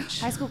 park bench.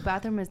 high school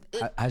bathroom is.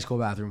 High school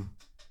bathroom.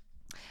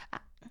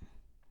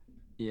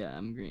 Yeah,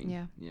 I'm agreeing.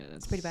 Yeah. Yeah,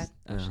 that's pretty bad.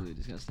 Actually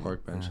disgusting.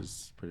 Park bench Yeah.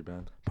 is pretty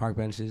bad. Park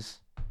benches.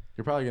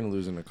 You're probably gonna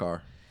lose in the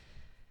car.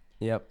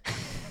 Yep.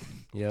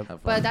 Yep. Have fun.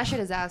 But that shit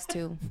is ass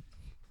too.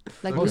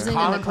 Like Most losing in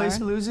the common car. place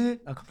to lose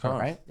it? A car, Car.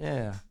 right?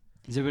 Yeah.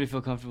 Does everybody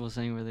feel comfortable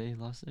saying where they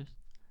lost theirs?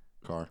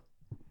 car.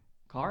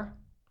 Car?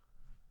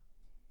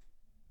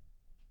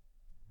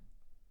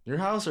 Your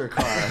house or a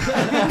car?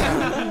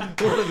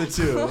 One of the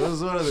two. It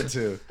was one of the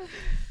two.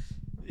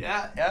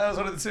 Yeah, that was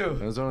one of the It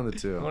two. was one of the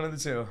two. One of the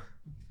two.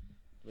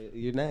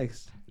 You're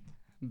next.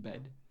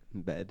 Bed.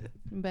 Bed.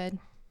 Bed.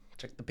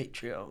 Check the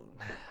Patreon.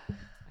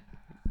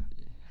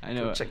 I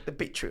know. Go check the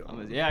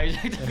Patreon. Yeah, you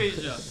check the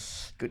page.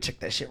 Go check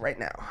that shit right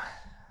now.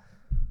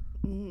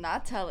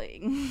 Not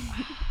telling.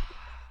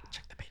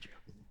 Check the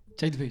Patreon.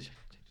 Check the page.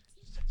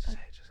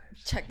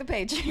 Check the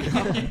page.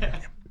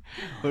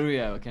 What do we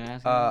have? Can I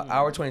ask?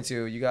 Hour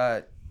 22. You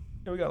got.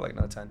 Yeah, we got like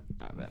another 10.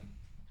 Alright, bet.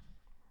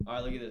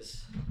 Alright, look at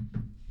this.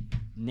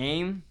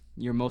 Name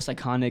your most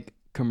iconic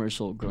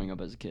commercial growing up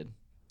as a kid.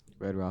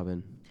 Red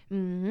Robin.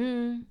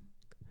 Mm-hmm.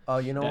 Oh,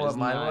 you know That what is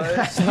mine not-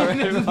 was? Sorry,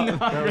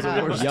 That was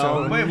the worst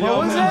tone. Wait, what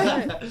was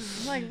that?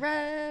 Like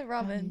Red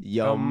Robin.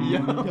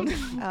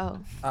 Oh.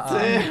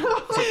 Sorry.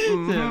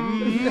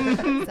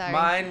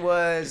 Mine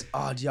was.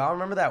 Oh, do y'all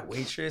remember that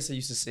waitress that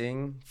used to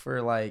sing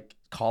for like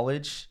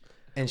college?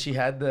 And she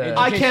had the.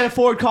 I can't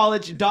afford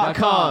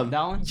college.com.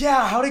 That one?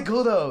 Yeah, how'd it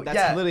go though? That's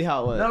yeah. literally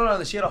how it was.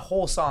 No. She had a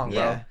whole song, bro.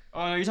 Yeah.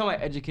 Oh, no, you're talking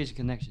about Education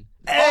Connection.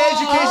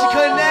 Education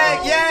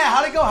Connect. Yeah.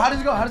 How'd it go? How does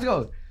it go? How does it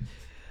go?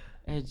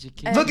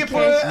 Education Looking for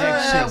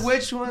Connection.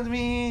 which one's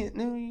me?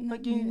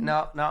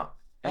 No.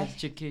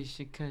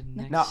 Education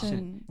connection.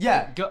 Connection.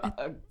 Yeah. Go,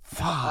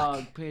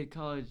 pay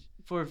college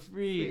for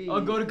free. Oh,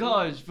 go to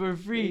college for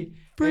free.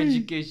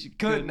 Education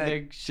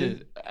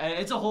connection.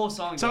 It's a whole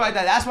song. Something like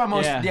that. That's my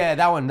most. Yeah. Yeah,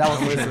 that one. That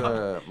With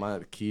was my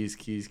keys.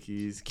 Keys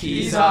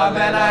are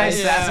man ice.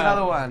 Yeah. That's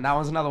another one. That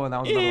one's another one. That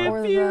one's another one.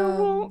 Or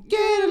the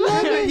Get a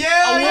lemon. A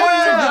Yeah, lemon,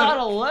 yeah. not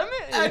a lemon.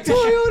 A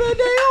Toyota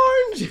Day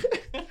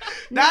Orange.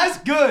 That's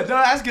good. No,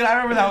 that's good. I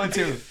remember that one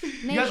too. You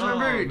guys Nation-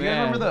 remember? Oh, Do you guys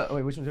remember man. the?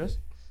 Wait, which one's yours?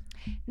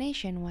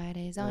 Nationwide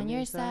is on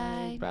your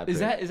side. Is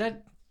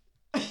that?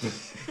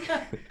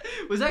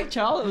 Was that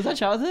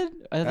childhood?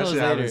 I thought That it was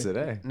shit happens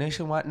later. today.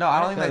 Nationwide? No,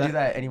 I don't think they do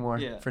that anymore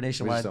Yeah. for We just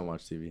Nationwide. don't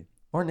watch TV.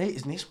 Or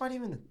is Nationwide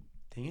even a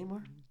thing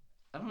anymore?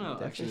 I don't know.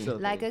 Actually,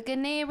 Like a good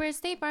neighbor,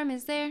 State Farm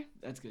is there.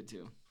 that's good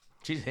too.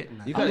 She's hitting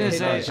that. You I was gotta gonna hit say,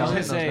 those I was gonna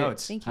hitting those say,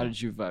 notes. Thank how you. did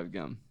True Vibe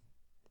come?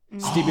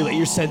 Stimulate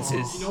your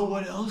senses. You know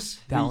what else?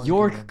 That The one's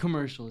York good.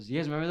 commercials. You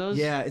guys remember those?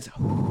 Yeah, it's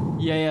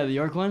Yeah, the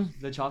York one,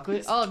 the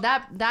chocolate. Oh,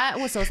 that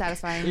was so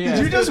satisfying. Yeah.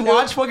 Did you just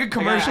watch fucking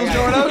commercials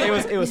growing up?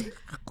 it was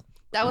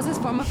That was his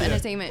form of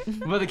entertainment.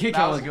 But the Kit That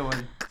Kat was was a good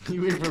one.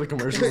 You wait for the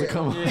commercials to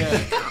come on.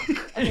 Yeah.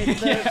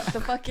 okay,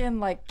 the fucking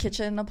like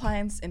kitchen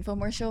appliance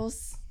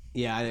infomercials.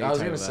 yeah. I, know I was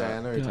what you're gonna say, I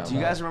talking know you're Do talking Do you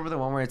about. guys remember the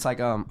one where it's like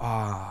oh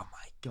my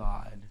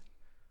god.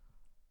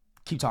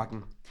 Keep talking.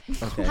 about.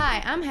 Okay.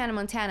 Hi, I'm Hannah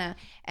Montana,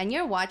 and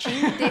you're watching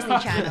Disney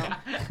Channel.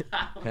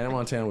 Hannah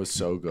Montana was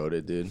so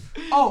goated, dude.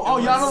 Oh,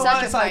 y'all know the Such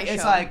one? a It's like fire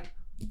it's show. like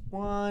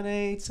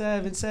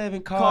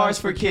 1877 Cars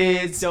for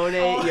kids.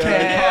 Donate your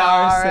KRS.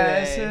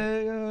 cars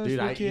today. Dude,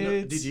 for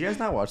kids. did you guys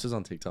not watch this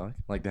on TikTok?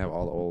 Like they have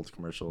all the old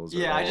commercials. or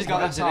Yeah, I old- just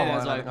got I that saw today.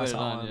 one, That's why I I put it saw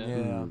on. one, Yeah.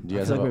 yeah. Do you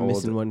guys I feel have like we're old,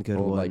 missing one good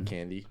old one. like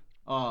candy?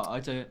 Oh, I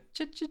tell you.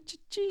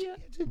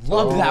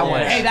 Love that one.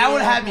 Yeah. Hey, that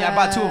would have me. I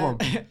bought two of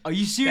them. Are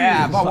you serious?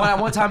 Yeah, I bought one at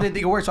one time. Didn't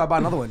think it worked, so I bought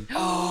another one.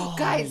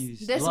 Guys, You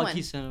this lucky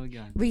one. son of a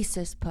gun.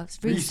 Reese's Puffs.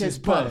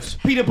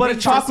 Peanut butter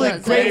chocolate,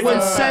 Reese's great one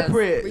Puffs.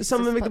 separate. Reese's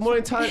Some of them make the Puffs.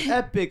 morning time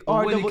epic. But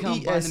R when they double E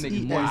combine, S they make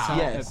E morning S. time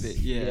Yes. epic.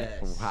 Yeah.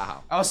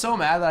 Wow. I was so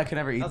mad that I could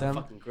never eat That was a them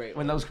fucking great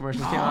when one. those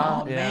commercials came Oh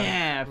out. Yeah.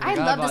 man, I forgot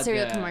love the about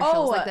cereal that.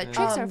 commercials. Like the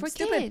tricks are for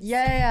stupid. kids.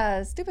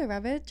 Yeah, stupid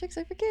rabbit. Tricks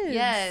are for kids.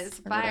 Yes,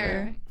 Or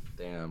fire.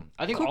 Damn.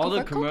 I think Cocoa all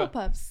the for Cocoa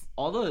Puffs.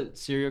 all the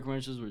cereal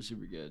commercials were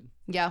super good.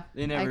 Yeah,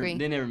 They I never agree.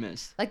 they never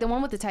missed. Like the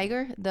one with the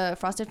tiger, the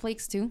Frosted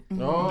Flakes too.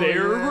 Oh,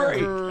 They're great.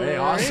 Hey,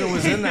 Austin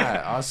was in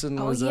that. Austin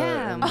Oh was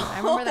yeah, in- I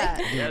remember that.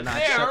 Dude, not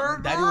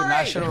shut, that dude would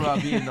not shut up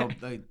about being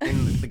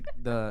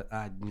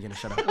I'm gonna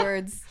shut up.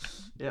 Words.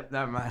 Yep,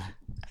 never mind.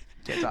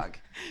 Can't talk.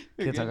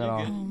 Can't talk at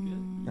all.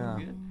 Yeah.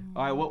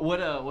 All right,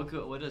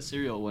 what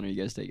cereal one are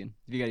you guys taking?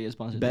 If you gotta get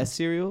sponsored. Best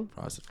cereal?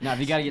 Frosted. Nah, if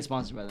you gotta get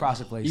sponsored by that.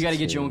 Frosted Flakes. You gotta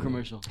get your own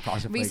commercial.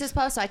 Frosted Flakes. Reese's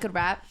Puffs, so I could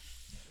rap.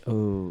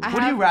 Oh. I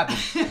What are have, you rapping?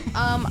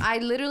 I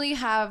literally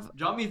have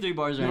Drop me 3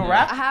 bars right gonna now.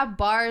 rap? I have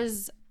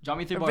bars Drop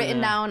me 3 bars written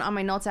right now. down on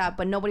my notes app,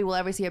 but nobody will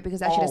ever see it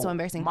because that shit is so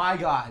embarrassing. My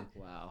God.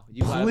 Wow.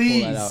 You gotta pull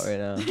Please. that out right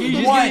now. Can you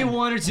just One. give me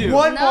 1 or 2?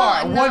 One No,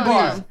 bar. no, One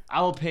bar. no.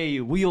 I will pay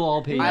you. We will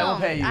all pay you. I will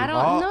pay you. I don't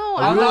Oh. know.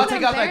 I will I'm not not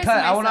take out that embarrassing cut.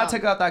 I will not myself.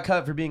 take out that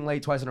cut for being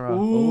late twice in a row.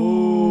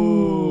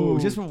 Ooh.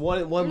 Just from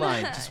one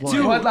line. Just one.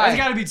 2. One line. It's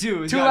gotta be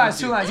 2. It's Two gotta lines.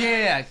 be 2 lines.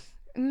 Yeah.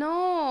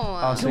 No.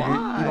 Oh, so you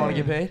don't want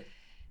to get paid?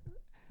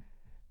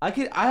 I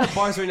have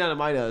bars right now in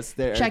my notes.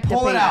 There. Check the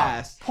Pull it page.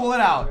 out. Pull it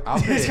out. I'll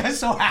pay This it. guy's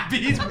so happy.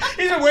 He's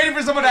been waiting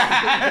for someone to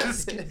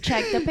ask.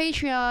 Check the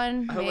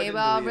Patreon. hope I Maybe didn't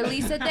I'll delete it.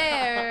 release it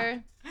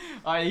there.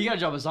 All right, you gotta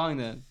drop a song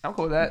then. I'm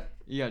cool with that.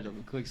 You gotta drop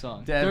a quick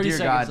song. Dev, 30 dear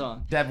second God.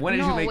 song. Dev, when did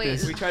No, you make wait.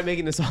 this? We tried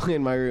making a song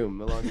in my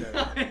room a long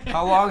time.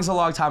 How long is a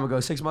long time ago?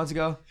 6 months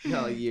ago?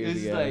 No, like years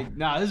This is ago. like,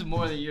 nah, this is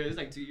more than a year. This is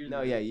like 2 years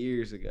No, ago. yeah,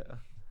 years ago.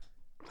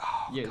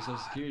 Yeah, Social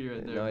Security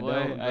right there, No, I boy.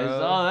 don't, I bro.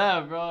 saw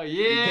that, bro.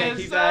 Yeah. You can't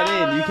keep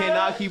that in. You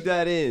cannot keep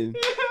that in.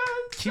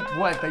 Keep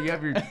what? That you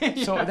have your.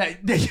 So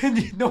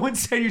that no one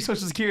said your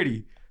social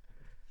security.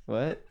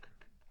 What?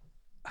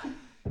 Yeah,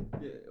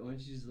 why don't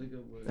you just look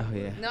up what? Oh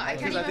yeah. No, I can't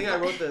Because I even. think I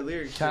wrote the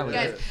lyrics. Can't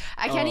Guys,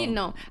 I can't even.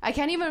 Oh. No, I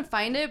can't even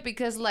find it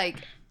because like,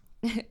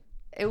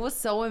 it was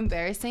so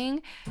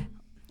embarrassing.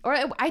 Or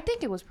I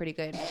think it was pretty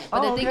good.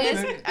 But Oh, the thing okay.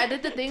 is, I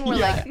did the thing where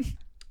like,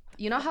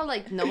 you know how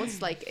like notes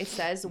like it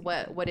says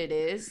what it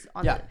is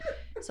on Yeah.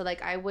 so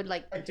like I would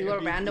like do a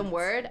random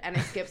word and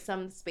I skip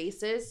some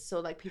spaces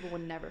so like people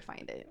would never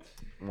find it.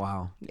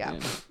 Wow. Yeah. Yeah.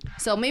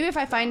 So maybe if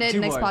I find it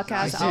 2 next bars.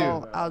 podcast,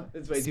 Two. I'll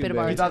It's way too spit a big.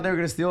 bar. You thought they were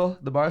gonna steal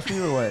the bars from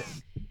you or what?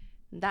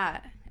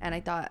 That and I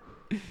thought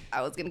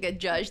I was gonna get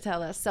judged.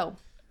 Tell us so.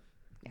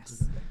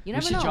 Yes. You We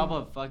never should know. drop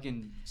a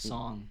fucking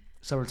song.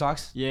 Suburb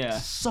talks. Yeah.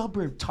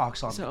 Suburb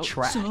talks on the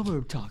track.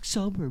 Suburb talk.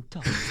 Suburb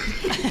talk.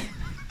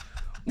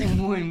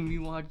 When we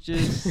watch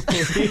this.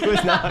 He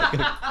was not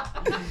good.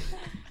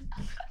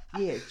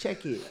 Yeah,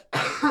 check it.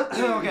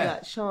 Okay.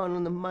 Got Sean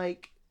on the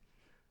mic.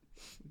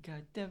 We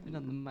got Devin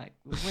on the mic.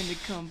 But when they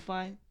come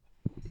by.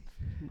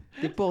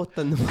 They both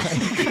on the mic.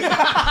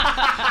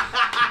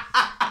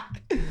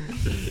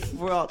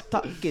 We're all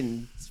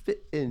talking,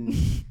 spitting.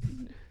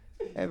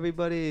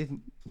 Everybody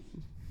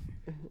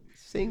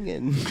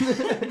singing.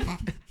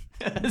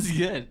 That's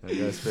good. I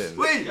gotta spit.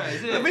 Wait,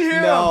 Guys, let me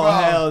hear No, it, bro.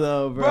 hell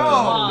no, bro. Bro,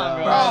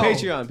 No. bro.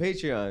 Patreon.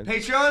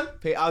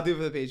 Patreon? I'll do it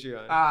for the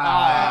Patreon.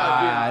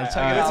 Check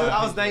it out.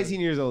 I was 19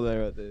 years old when I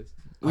wrote this.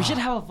 We should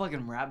have a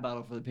fucking rap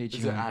battle for the Patreon.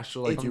 Is it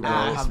actual like It's you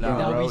ass, wrote? bro. You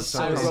That would be wrote so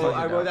something sick. I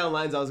fucking wrote down. down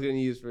lines I was gonna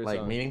use for a Like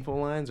song. meaningful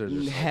lines or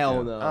just Hell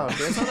like, no. Oh,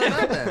 okay, it's not that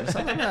bad then. It's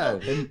not that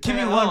bad. Give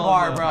me one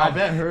bar, bro. I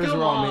bet hers Come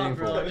were all on,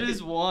 meaningful. bro.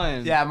 Just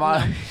one. Yeah, They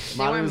Mine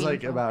were was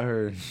like meaningful. about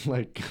her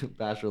like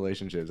past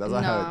relationships. That's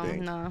not how I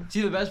think. No.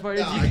 See, the best part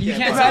is No, you, I you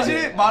can't can't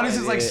Imagine say it. Modest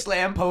is like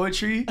slam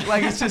poetry.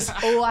 Like it's just.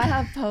 Oh, I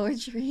have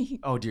poetry.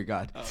 Oh dear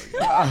God. You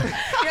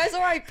guys will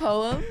write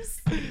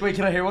poems? Wait,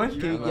 can I hear one?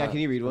 Can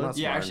you read one? Not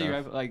Yeah, smart actually,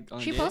 enough. right, like on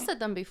She day. posted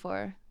them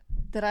before.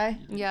 Did I?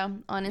 Yeah,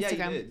 on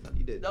Instagram.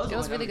 You did. It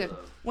was really good.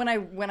 When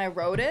I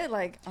wrote it,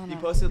 like, oh You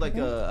no. posted like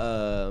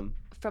a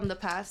From the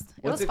past.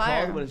 It what's was it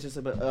fire. called when it's just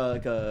about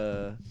like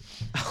a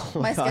oh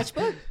My God.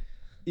 sketchbook?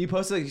 You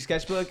posted like a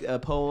sketchbook, a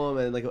poem,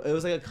 and like it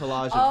was like a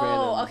collage of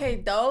random. Oh,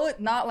 okay, though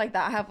not like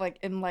that. I have like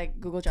in like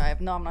Google Drive.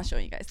 No, I'm not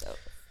showing you guys though.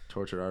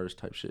 Tortured artist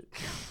type shit.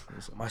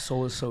 My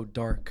soul is so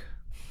dark.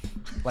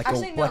 Like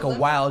Actually, a no, like a let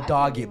me- wild I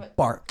dog, can it do it.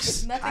 barks,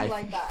 It's nothing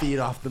like that. Feed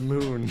off the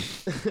moon.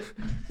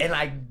 and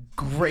I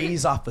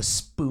graze off a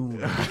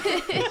spoon. I'm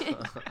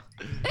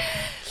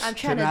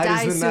trying to Tonight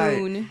die is the night.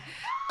 soon.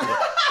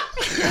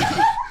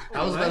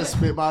 I was about to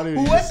spit my dude.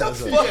 What the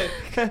fuck?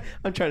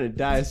 I'm trying to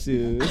die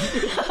soon.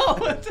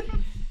 Because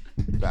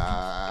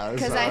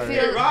I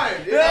feel.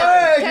 Right.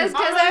 Because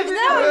I'm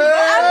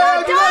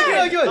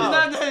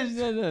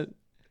not done.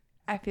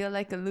 I feel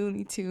like a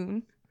Looney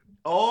Tune.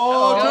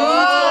 Oh,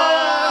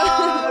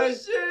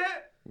 shit.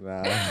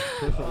 Nah.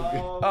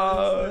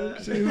 Oh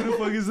shit! Who the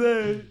fuck is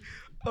that?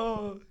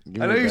 Oh,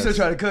 Give I me know the you're still best.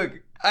 trying to cook.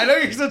 I know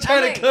you're still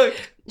trying to cook.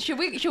 Should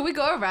we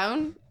go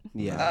around?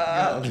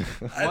 Yeah.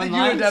 I think you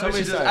line, and Devin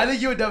somebody should. start. I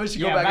think you and Devin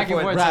should go Yeah, back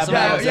and forth. Rap Yeah,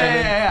 battle,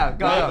 yeah.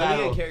 Go. Rap go. battle. I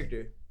need a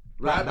character.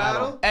 Rap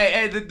battle.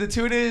 Hey, the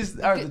tune is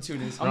the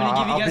tune is. I'm gonna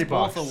give you I'll guys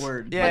beatbox. both a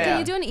word. Yeah. But can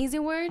you do an easy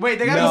word? Wait,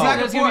 they gotta No. go back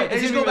and It's gonna be- forth. it's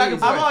They just gonna go back be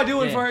and really I'm forth. gonna do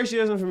one Yeah. for her. She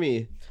does one for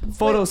me.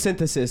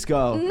 Photosynthesis.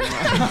 Go.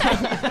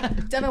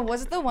 Devin,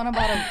 was it the one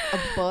about a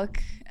book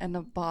and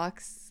a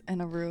box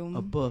and a room?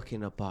 A book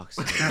in a box.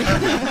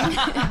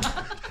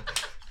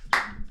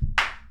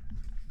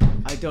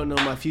 I don't know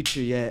my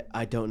future yet.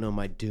 I don't know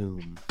my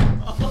doom.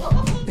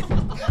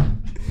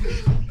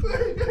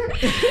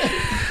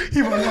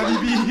 He might have you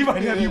beat. He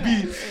might have you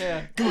beat.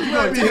 Yeah. Go, keep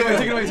going. Take it away.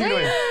 Take it away. Take it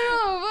away.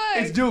 No, what?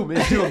 It's doom.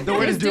 It's doom. The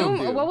word is It's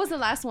doom. What was the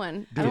last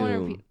one? I don't want to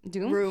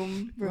Doom. repeat.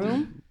 Doom?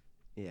 Room.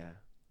 Yeah.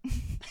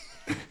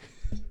 Come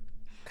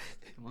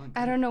on.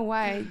 I don't know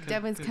why.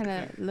 Devin's kind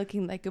of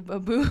looking like a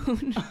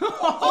baboon.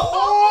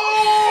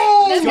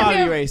 Oh! Let's give Gotta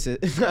him- erase it.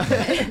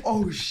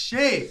 Oh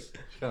shit!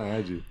 Trying to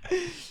hide you.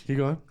 Keep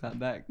going. Clap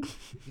back.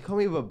 You call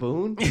me a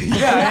baboon?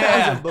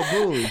 Yeah. A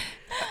baboon.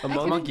 A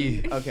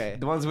Monkey. Okay.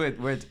 The ones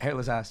with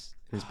hairless ass.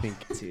 It's pink.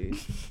 See.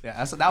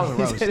 Yeah, that was a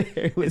roast.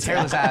 It's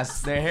hairless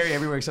ass. They're hairy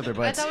everywhere except their I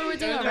butts. thought we were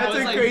doing a That's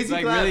round. a like, crazy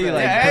like clap, really man.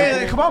 like Yeah, hey,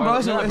 purple. come on, bro. Or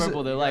It's not a-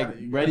 purple. They're like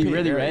you ready, gotta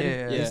really yeah, red.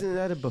 yeah, yeah. Isn't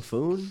that a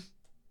buffoon?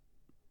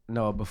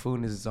 No, a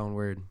buffoon is its own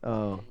word.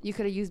 Oh, You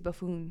could have used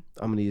buffoon.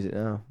 I'm gonna use it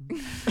now.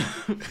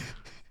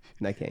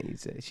 And I can't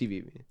use it. She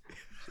beat me.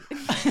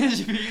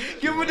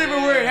 Give him a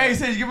different word. Hey,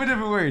 Sage, give him a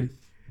different word.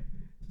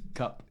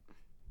 Cup.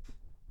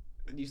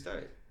 You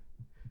start.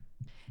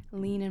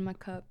 Lean in my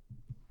cup.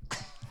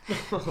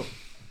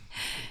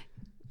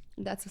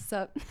 That's what's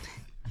up.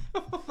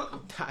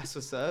 That's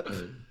what's up.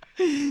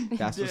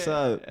 That's what's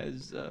up.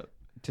 That's up.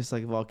 Just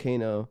like a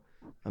volcano,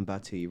 I'm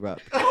about to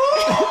erupt.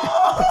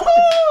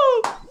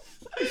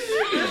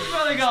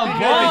 Brother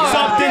got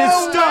Something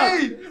balls. is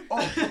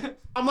stuck.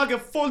 I'm like a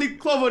 4-leaf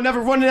clover, never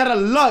running out of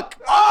luck.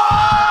 You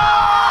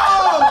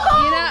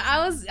know,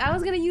 I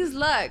was gonna use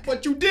luck.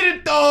 But you did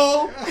it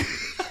though.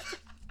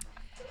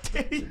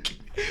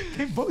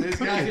 They both This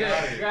cooked guy it.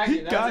 got it. Crack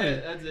it. got That's it.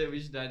 it. That's it. We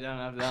should die down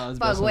after that.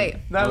 Fuck, wait.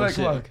 Not Oh, like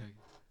shit. luck.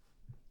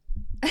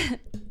 Okay.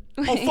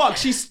 Oh fuck,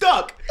 she's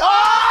stuck.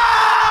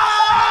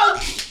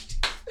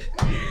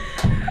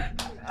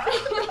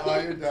 Oh,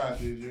 you're done,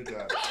 dude. You're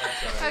done.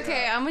 I'm sorry.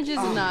 Okay, I'm gonna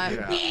just not.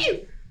 Yeah.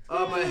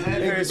 Oh, my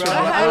head hurts. I bro.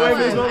 had I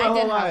one. waited my I whole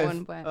did have life.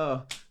 one, but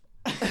Oh.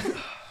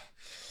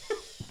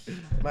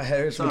 My head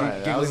hurts It's when all you're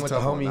right. That was giggling a with the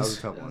tough one. That was homies.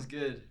 a tough That was one.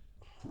 good.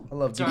 I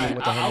love Sorry, giggling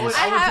with the I homies. would-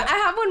 I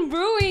have one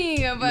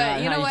brewing, but Nah,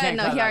 you nah, know you what? can't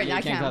No, clap he that. already. You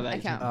I can't clap can't. that. I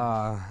You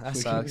can't. That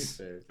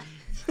sucks.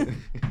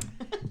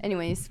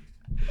 Anyways,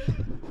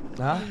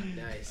 Huh?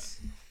 Nice.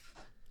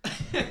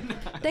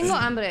 tengo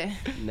hambre.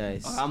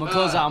 Nice. I'm gonna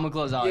close out. I'm gonna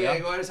close out. Yeah, Yeah.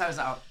 go ahead and sign us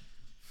out.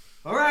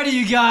 Alrighty,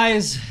 you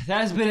guys.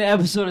 That's been an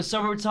episode of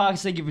Suburb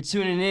Talks. Thank you for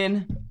tuning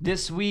in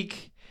this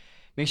week.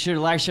 Make sure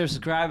to like, share,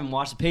 subscribe, and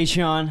watch the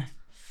Patreon.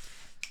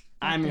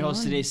 I'm your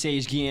host today,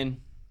 Sage Gian.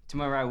 To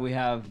my right, we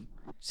have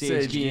Sage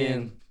Sage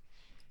Gian.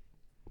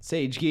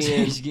 Sage Gian.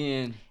 Sage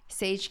Gian.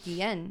 Sage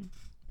Guillen.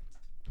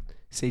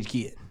 Sage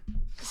Keaton.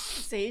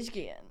 Sage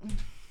Gian.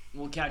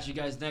 We'll catch you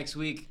guys next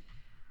week.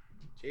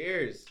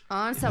 Cheers.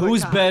 On Summer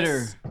Who's Talks.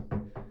 better,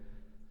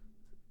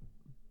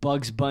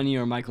 Bugs Bunny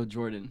or Michael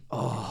Jordan?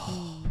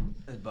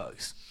 That's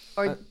bugs.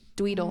 Or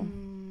Dweedle.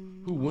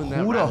 Who won that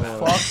Who rap the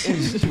battle? fuck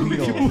is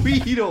Dweedle?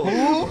 Tweedle.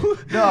 Who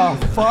the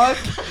fuck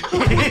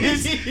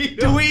is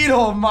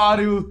Dweedle,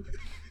 Madu?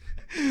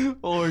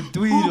 Or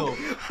Dweedle.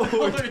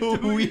 Or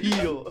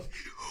Tweedle.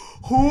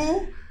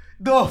 Who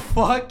the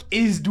fuck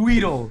is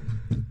Dweedle?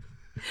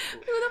 Who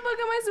the fuck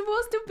am I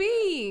supposed to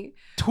be?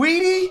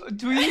 Tweety?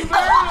 Tweety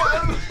Bird?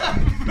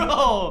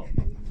 Bro.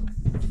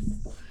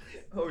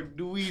 Or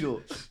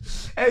Dweedle.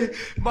 Hey,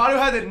 Madu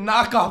had to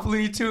knock off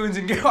Looney Tunes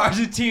and get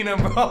Argentina,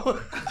 bro.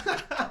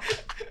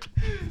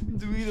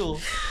 Dweedle.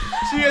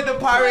 She had the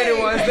pirated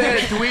ones. They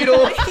had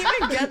Dweedle, I didn't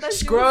even get that.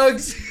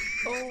 Scruggs.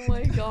 Oh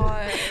my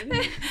god.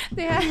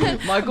 They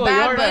had Michael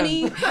Bad Jordan.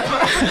 Bunny.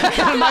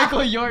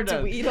 Michael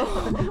Jordan.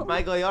 Tweedle.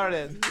 Michael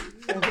Jordan.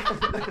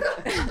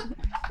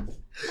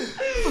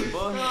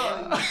 Oh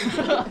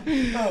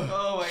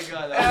my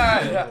god. All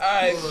right.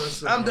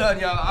 I'm done,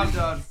 y'all. I'm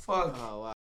done. Fuck. Oh wow.